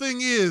 The thing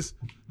is,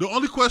 the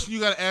only question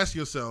you gotta ask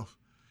yourself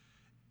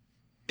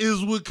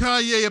is, would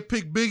Kanye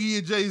pick Biggie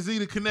and Jay-Z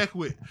to connect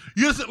with?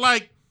 You just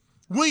like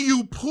when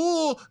you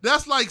pull.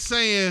 That's like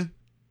saying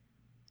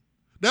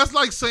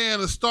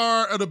a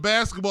star of the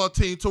basketball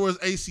team towards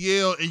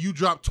ACL and you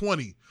drop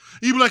 20.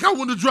 You be like, I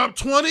wouldn't have dropped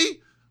 20? Well, nigga,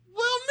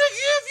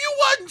 if you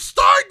wasn't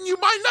starting, you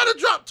might not have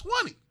dropped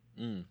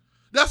 20.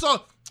 That's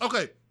all.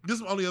 Okay, this is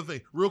the only other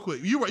thing. Real quick.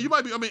 You're right. You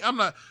might be, I mean, I'm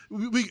not,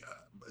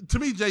 to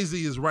me,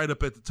 Jay-Z is right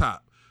up at the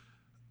top.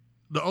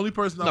 The only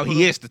person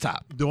he is the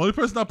top. The only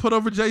person I put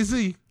over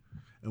Jay-Z,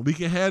 and we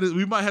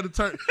might have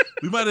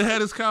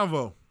had this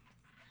convo.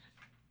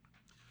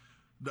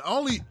 The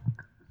only...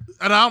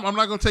 And I'm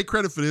not going to take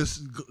credit for this.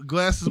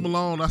 Glasses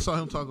Malone, I saw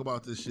him talk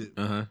about this shit.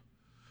 Uh-huh.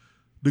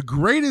 The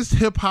greatest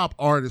hip-hop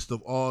artist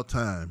of all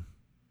time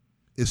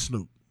is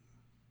Snoop.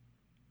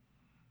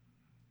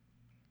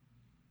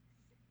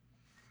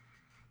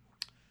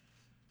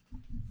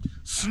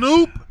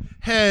 Snoop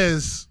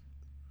has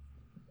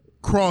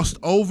crossed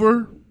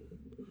over.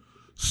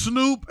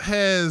 Snoop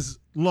has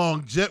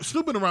longevity.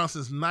 Snoop been around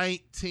since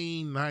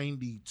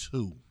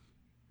 1992.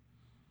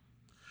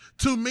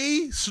 To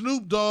me,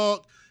 Snoop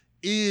Dogg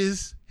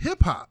is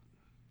hip hop.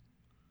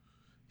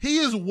 He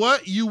is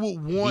what you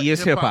would want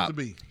hip hop to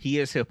be. He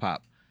is hip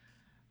hop.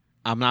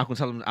 I'm not gonna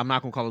tell him. I'm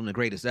not gonna call him the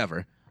greatest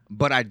ever.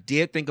 But I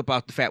did think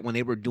about the fact when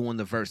they were doing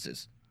the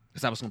verses,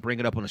 because I was gonna bring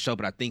it up on the show.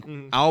 But I think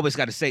I always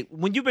got to say,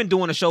 when you've been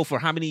doing a show for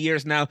how many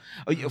years now,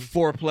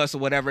 4+ or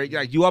whatever,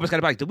 you always got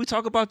to be like, did we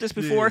talk about this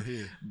before?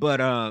 Yeah.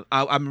 But I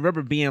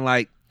remember being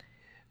like,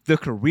 the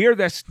career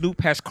that Snoop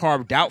has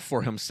carved out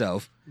for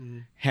himself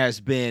has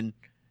been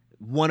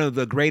one of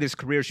the greatest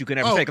careers you can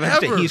ever take. Like I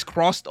said, he's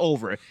crossed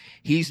over.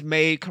 He's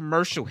made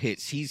commercial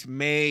hits. He's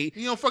made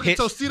fucking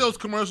Tostitos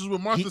commercials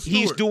with Martha Stewart.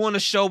 He's doing a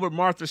show with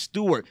Martha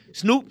Stewart.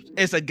 Snoop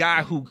is a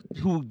guy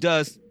who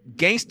does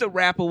gangster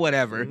rap or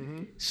whatever,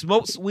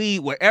 smokes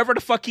weed wherever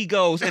the fuck he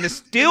goes, and is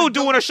still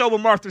doing a show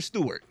with Martha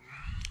Stewart.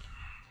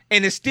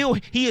 And it's still,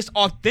 he is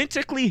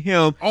authentically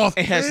him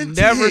and has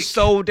never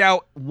sold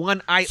out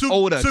one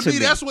iota to me.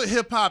 That's what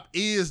hip hop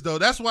is, though.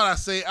 That's what I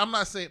say. I'm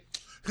not saying,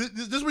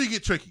 this is where you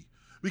get tricky.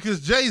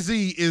 Because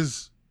Jay-Z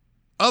is,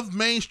 of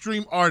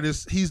mainstream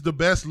artists, he's the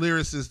best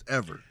lyricist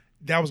ever.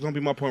 That was gonna be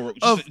my point.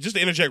 Just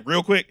to interject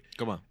real quick.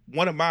 Come on.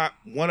 One of my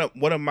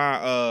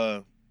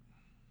how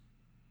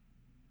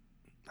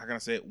can I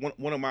say it?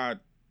 One of my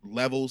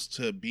levels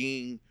to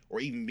being or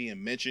even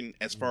being mentioned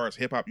as far as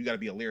hip hop, you gotta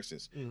be a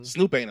lyricist.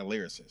 Snoop ain't a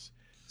lyricist.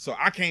 So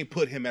I can't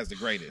put him as the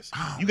greatest.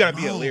 You gotta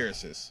be a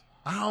lyricist.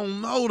 I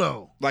don't know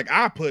though. Like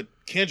I put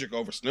Kendrick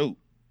over Snoop.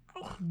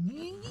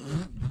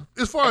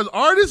 As far as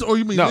artists, or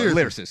you mean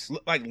lyricists?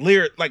 Like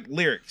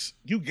lyrics.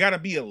 You gotta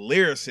be a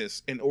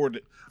lyricist in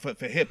order for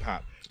hip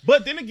hop.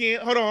 But then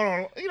again, hold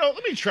on.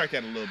 Let me track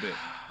that a little bit.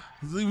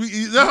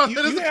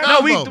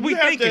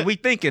 We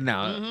thinking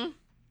now.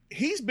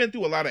 He's been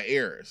through a lot of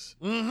errors.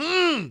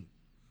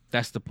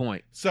 That's the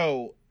point.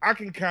 So I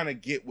can kind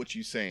of get what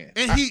you're saying.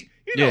 And me,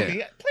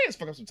 players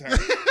fuck up sometimes.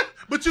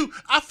 But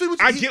I feel what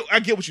I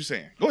get what you're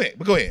saying. Go ahead.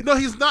 No,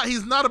 he's not.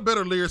 He's not a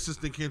better lyricist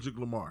than Kendrick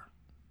Lamar.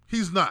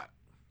 He's not.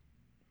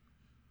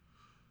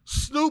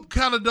 Snoop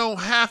kind of don't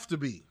have to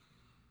be.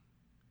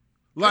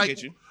 I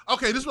get you.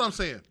 Okay, this is what I'm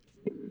saying.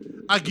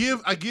 I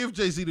give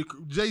Jay-Z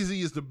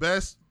Jay-Z is the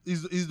best.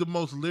 He's the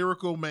most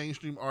lyrical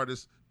mainstream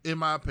artist, in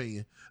my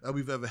opinion, that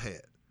we've ever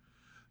had.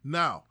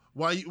 Now,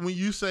 when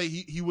you say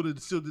he would have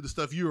still did the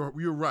stuff,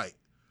 you're right.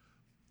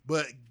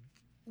 But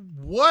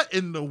what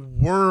in the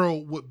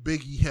world would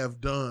Biggie have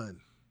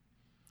done?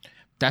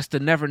 That's the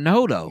never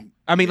know though.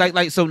 I mean,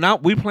 like so now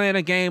we playing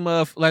a game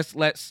of let's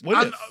you're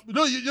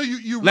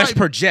let's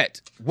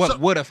project what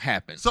would have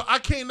happened. So I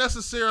can't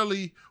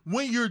necessarily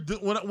what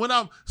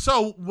I'm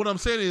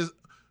saying is,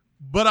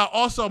 but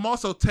I'm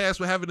also tasked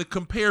with having to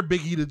compare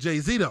Biggie to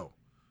Jay-Z though.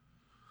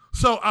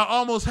 So I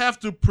almost have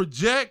to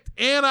project,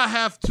 and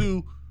I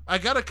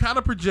gotta kind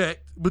of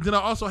project, but then I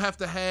also have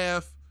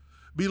to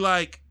be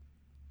like,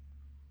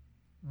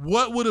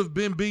 what would have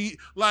been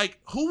like?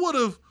 Who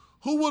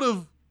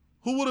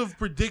would have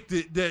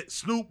predicted that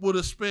Snoop would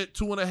have spent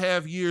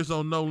 2.5 years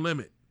on No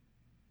Limit?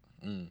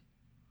 You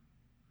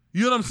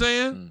know what I'm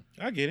saying?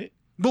 I get it.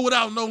 But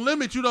without No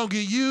Limit, you don't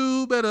get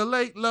You Better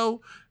Lay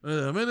Low.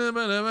 So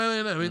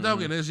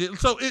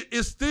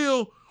it's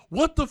still,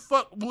 what the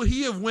fuck would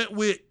he have went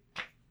with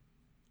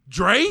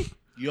Dre?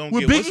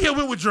 Would Biggie have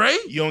went with Dre?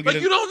 You don't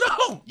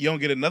know. You don't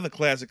get another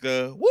classic.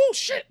 Woo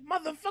shit,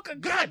 motherfucker,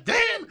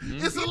 goddamn.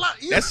 It's a lot.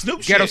 That's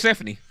Snoop Ghetto shit.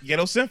 Symphony. You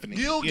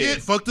don't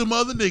get fuck them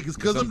other niggas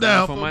because I'm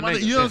down for my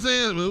niggas. You know what I'm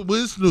saying?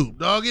 With Snoop,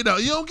 dog, you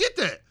don't get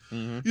that.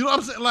 You know what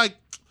I'm saying? Like,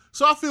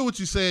 so I feel what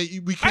you're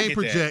saying. We can't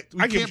project.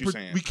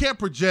 We can't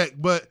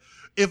project, but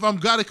if I'm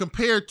gotta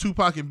compare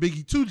Tupac and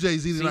Biggie to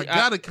Jay-Z, then I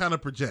gotta kind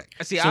of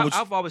project. See,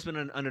 I've always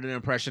been under the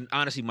impression,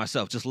 honestly,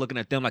 myself, just looking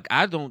at them, like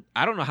I don't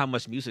know how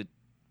much music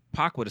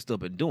Pac would have still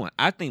been doing.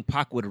 I think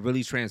Pac would have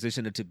really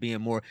transitioned into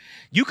being more.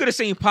 You could have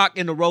seen Pac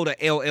in the role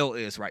that LL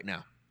is right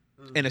now,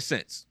 in a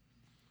sense.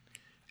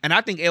 And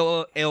I think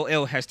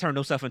LL has turned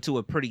himself into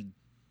a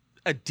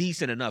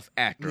decent enough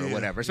actor or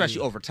whatever,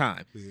 especially over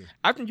time. Yeah.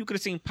 I think you could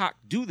have seen Pac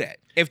do that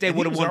if they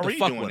would have wanted to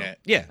fuck with him.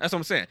 Yeah, that's what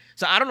I'm saying.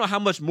 So I don't know how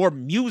much more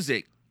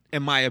music,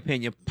 in my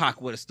opinion,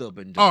 Pac would have still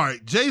been doing. All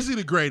right, Jay-Z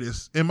the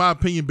greatest. In my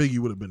opinion, Biggie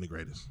would have been the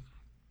greatest.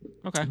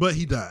 Okay. But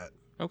he died.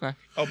 Okay.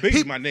 Oh,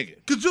 Biggie's my nigga.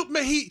 Cause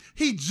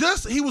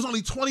he was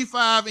only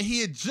 25 and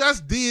he had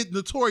just did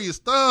Notorious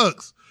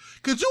Thugs.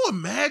 Could you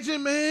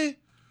imagine, man?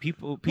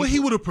 People what he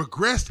would have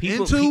progressed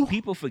into?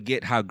 People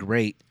forget how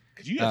great.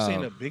 Could you have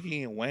seen a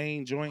Biggie and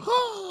Wayne joint?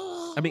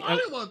 I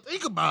didn't want to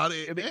think about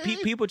it.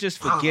 People just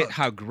forget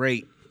how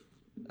great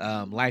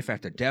Life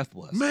After Death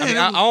was. Man,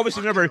 I always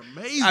remember.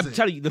 Amazing. I'm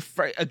telling you,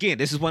 again,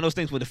 this is one of those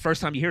things where the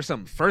first time you hear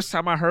something. First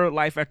time I heard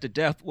Life After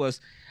Death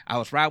was I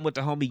was riding with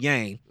the homie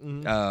Yang.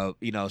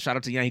 Shout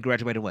out to Yang. He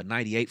graduated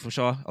 98 from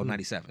Shaw?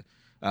 97.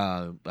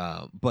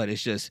 But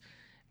it's just,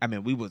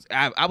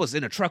 I I was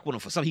in a truck with him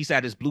for something. He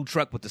had this blue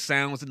truck with the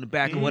sounds in the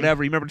back or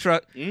whatever. You remember the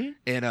truck? And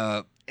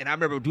And I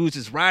remember dudes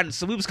just riding.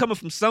 So we was coming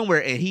from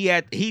somewhere, and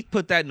he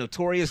put that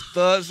Notorious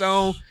Thugs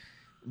on,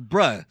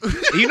 bruh.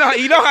 You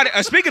know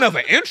how. Speaking of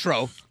an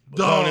intro,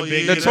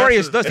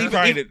 Notorious Thugs.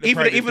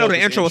 Even though the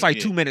intro was like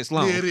 2 minutes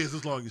long. Yeah, it is.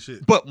 It's long as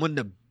shit. But when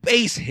the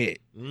bass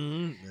hit,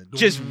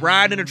 just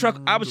riding in the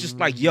truck, I was just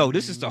like, "Yo,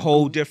 this is the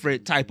whole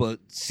different type of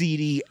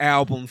CD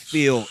album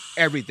feel,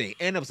 everything."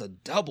 And it was a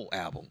double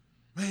album.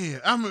 Man,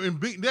 I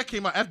remember that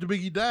came out after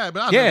Biggie died,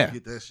 but I never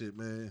get that shit,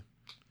 man.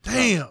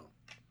 Damn.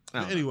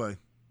 Anyway.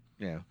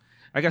 Yeah.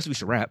 I guess we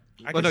should wrap.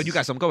 No, you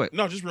got something. Go ahead.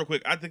 No, just real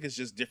quick. I think it's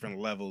just different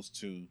levels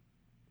to.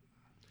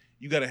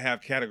 You got to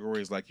have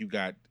categories like you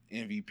got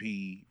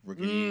MVP,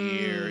 Rookie of the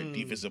Year,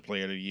 Defensive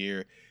Player of the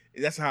Year.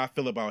 That's how I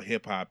feel about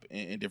hip hop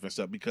and different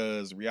stuff.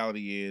 Because the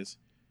reality is,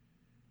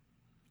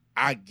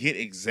 I get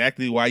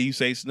exactly why you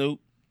say Snoop.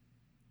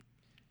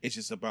 It's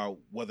just about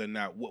whether or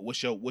not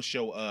what's your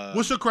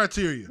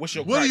criteria? What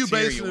are you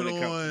basing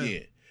it on? Yeah,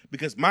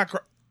 because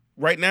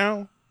right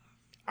now,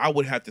 I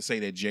would have to say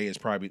that Jay is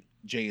probably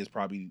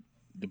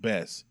the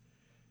best.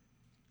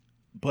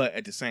 But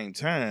at the same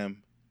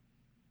time,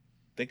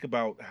 think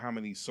about how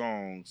many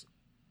songs.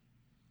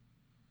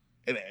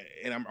 And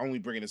I'm only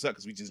bringing this up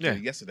because we just did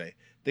it yesterday.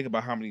 Think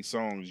about how many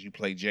songs you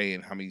play Jay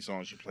and how many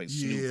songs you play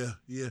Snoop.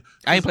 Yeah.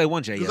 I ain't played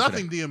one Jay yesterday. I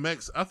think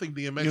DMX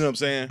you know what I'm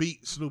saying?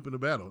 beat Snoop in the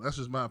battle. That's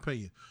just my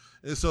opinion.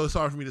 And so it's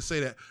hard for me to say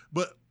that.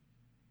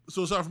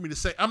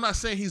 I'm not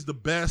saying he's the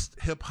best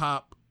hip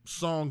hop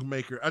song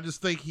maker. I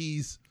just think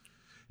he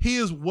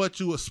is what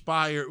you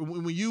aspire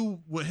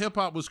when hip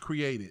hop was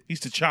created.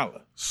 He's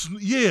T'Challa.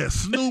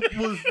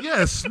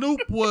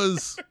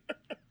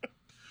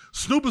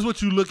 Snoop is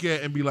what you look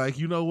at and be like,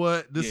 you know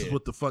what? This is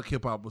what the fuck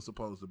hip hop was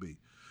supposed to be.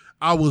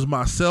 I was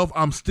myself.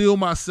 I'm still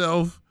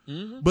myself.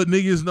 But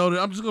niggas know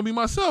that I'm just gonna be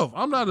myself.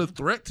 I'm not a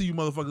threat to you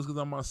motherfuckers because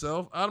I'm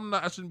myself.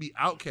 I shouldn't be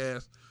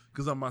outcast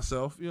because I'm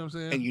myself. You know what I'm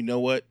saying? And you know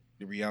what?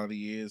 The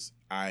reality is,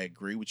 I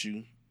agree with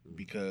you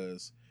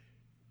because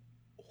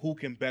who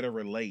can better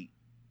relate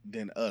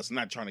than us? I'm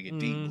not trying to get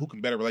deep. Who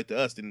can better relate to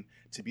us than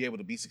to be able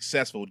to be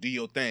successful, do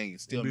your thing, and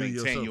still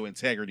maintain your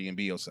integrity and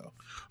be yourself?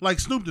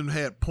 Like Snoop done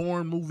had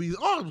porn movies,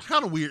 all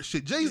kind of weird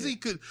shit. Jay-Z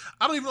could.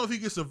 I don't even know if he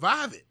could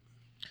survive it.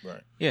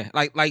 Right. Yeah,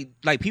 like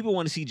people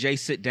want to see Jay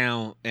sit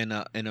down in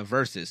a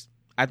versus.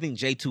 I think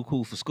Jay too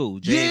cool for school.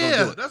 Jay ain't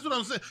gonna do it. That's what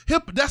I'm saying.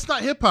 That's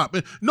not hip hop.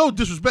 No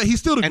disrespect. He's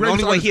still the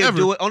greatest artist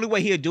ever. Only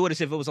way he'll do it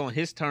is if it was on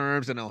his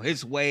terms and on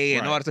his way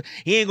and all that stuff.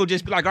 He ain't gonna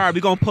just be like, all right,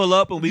 we gonna pull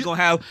up and we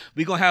gonna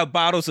have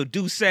bottles of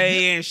Douce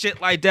and shit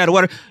like that or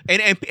whatever.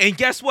 And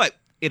guess what?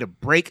 It'll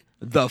break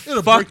the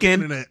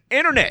fucking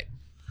internet.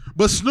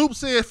 But Snoop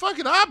said, "Fuck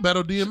it, I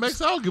battle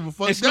DMX. I don't give a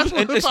fuck." That's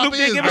what hip hop is,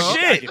 didn't give a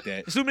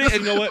shit. Snoop, you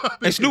know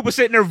what? And Snoop was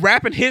sitting there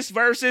rapping his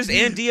verses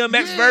and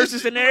DMX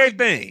verses and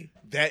everything.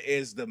 That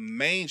is the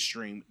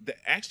mainstream.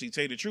 Actually,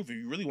 tell you the truth, if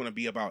you really want to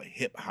be about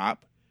hip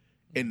hop,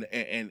 and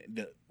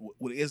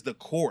what is the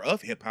core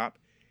of hip hop,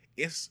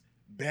 it's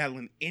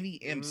battling any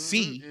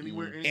MC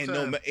anywhere,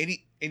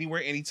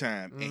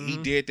 anytime. And he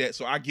did that,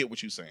 so I get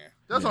what you're saying.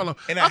 That's all.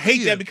 I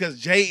hate that because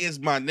Jay is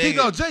my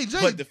nigga. Jay.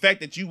 But the fact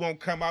that you won't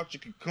come out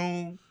your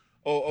cocoon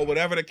or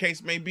whatever the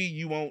case may be,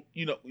 you won't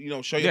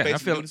show your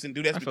face and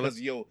do that because of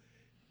your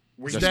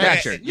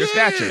stature. Your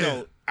stature. You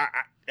know,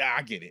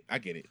 I get it.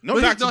 No,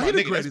 not to my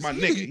nigga. That's my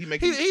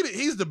nigga.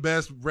 He's the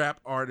best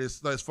rap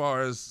artist as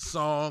far as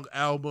song,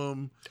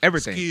 album,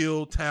 everything,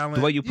 skill, talent.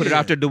 The way you put it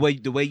out there, the way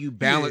you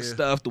balance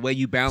stuff, the way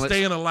you balance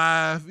staying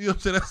alive. You know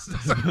what I'm saying?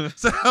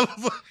 That's a hell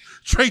of a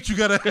trait you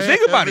gotta have.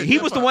 Think about it. He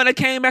was the one that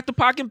came after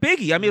Pac and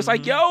Biggie. I mean, it's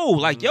like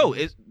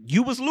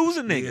you was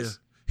losing niggas. Yeah.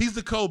 He's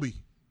the Kobe.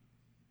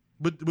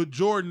 But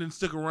Jordan didn't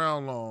stick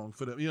around long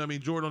for them. You know what I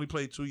mean? Jordan only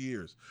played 2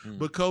 years.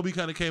 But Kobe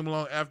kind of came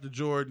along after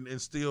Jordan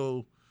and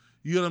still,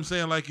 you know what I'm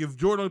saying? Like if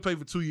Jordan only played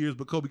for 2 years,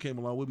 but Kobe came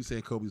along, we'll be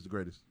saying Kobe's the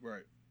greatest.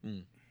 Right.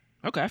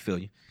 Okay, I feel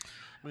you.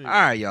 Man. All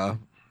right, y'all.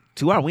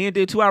 2 hours. We ain't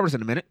did 2 hours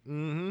in a minute.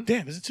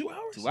 Damn, is it 2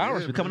 hours? 2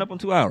 hours. We're coming up on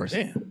 2 hours.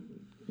 Damn.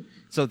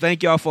 So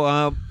thank y'all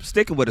for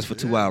sticking with us for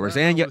 2 hours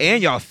and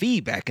y'all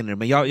feedback in there,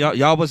 man.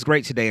 Y'all was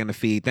great today on the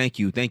feed. Thank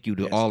you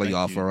to all of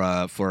y'all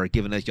for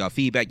giving us y'all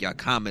feedback, y'all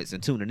comments,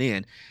 and tuning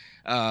in.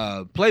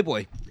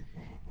 Playboy,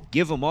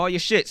 give them all your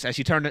shits as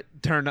you turn the.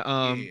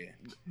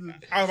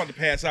 I was about to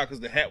pass out because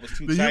the hat was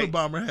too tight.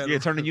 Unabomber hat. Yeah,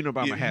 turn the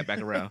Unabomber hat back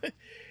around.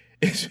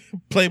 It's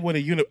Playboy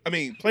the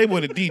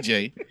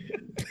DJ,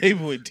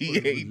 Playboy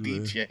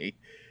DJ.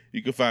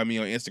 You can find me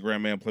on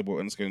Instagram, man,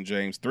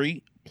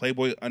 Playboy_James3,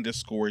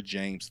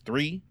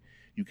 Playboy_James3.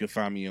 You can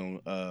find me on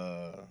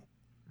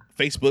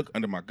Facebook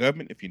under my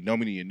government. If you know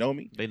me, you know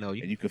me. They know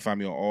you. And you can find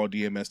me on all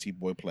DMST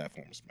Boy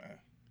platforms, man.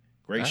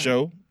 Great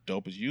show,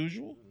 dope as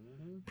usual.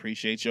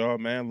 Appreciate y'all,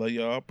 man. Love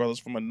y'all, brothers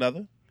from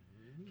another.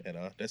 And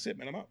that's it,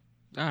 man. I'm out.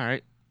 All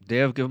right,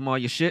 Dev, give them all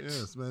your shits.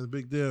 Yes, man.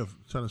 Big Dev,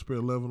 trying to spread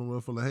love on the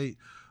world full of hate.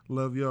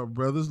 Love y'all,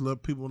 brothers.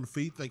 Love people on the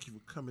feed. Thank you for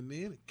coming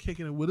in and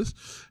kicking it with us,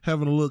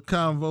 having a little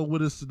convo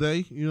with us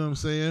today. You know what I'm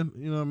saying?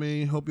 You know what I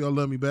mean? Hope y'all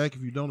love me back.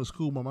 If you don't, it's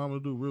cool. My mama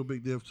will do Real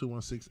Big Dev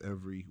 216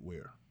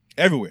 everywhere.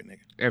 Everywhere, nigga.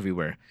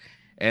 Everywhere.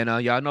 And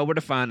y'all know where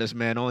to find us,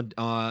 man, on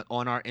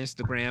our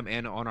Instagram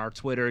and on our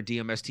Twitter,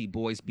 DMST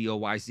Boys,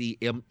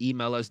 BOYZ.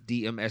 Email us,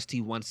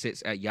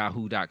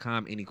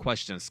 dmst16@yahoo.com. Any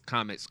questions,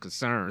 comments,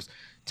 concerns,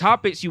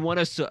 topics you want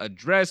us to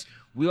address.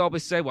 We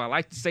always say, well, I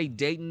like to say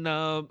dating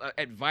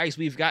advice.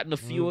 We've gotten a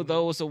few of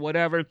those or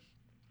whatever.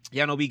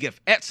 Y'all know we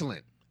give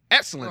excellent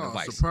advice.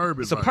 Superb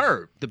advice.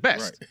 Superb. The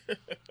best. Right.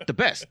 The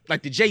best.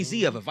 Like the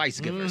Jay-Z of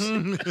advice givers.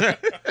 The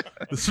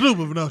Snoop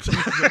of no.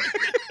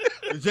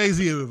 The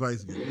Jay-Z of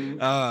advice givers.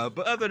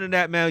 But other than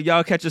that, man,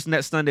 y'all catch us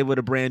next Sunday with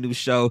a brand new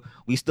show.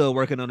 We still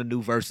working on a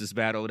new versus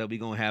battle that we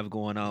going to have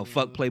going on.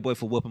 Fuck Playboy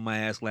for whooping my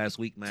ass last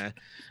week, man.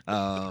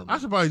 I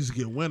should probably just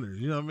get winners.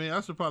 You know what I mean?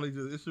 I should probably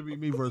it should be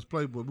me versus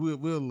Playboy.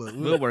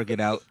 We'll work it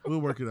out.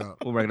 We'll work it out.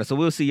 So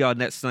we'll see y'all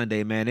next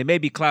Sunday, man. It may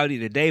be cloudy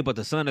today, but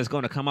the sun is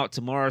going to come out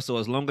tomorrow. So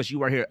as long as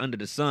you are here under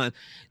the sun,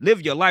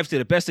 live your life to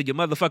the best of your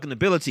motherfucking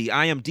ability.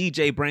 I am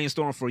DJ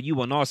Brainstorm for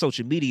you on all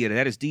social media.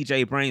 That is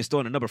DJ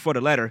Brainstorm, the number for the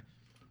letter.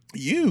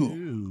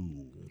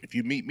 You. If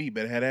you meet me,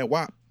 better have that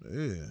WAP.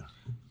 Yeah.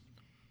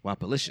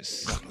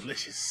 Wapalicious.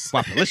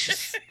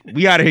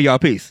 We out of here, y'all.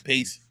 Peace.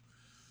 Peace.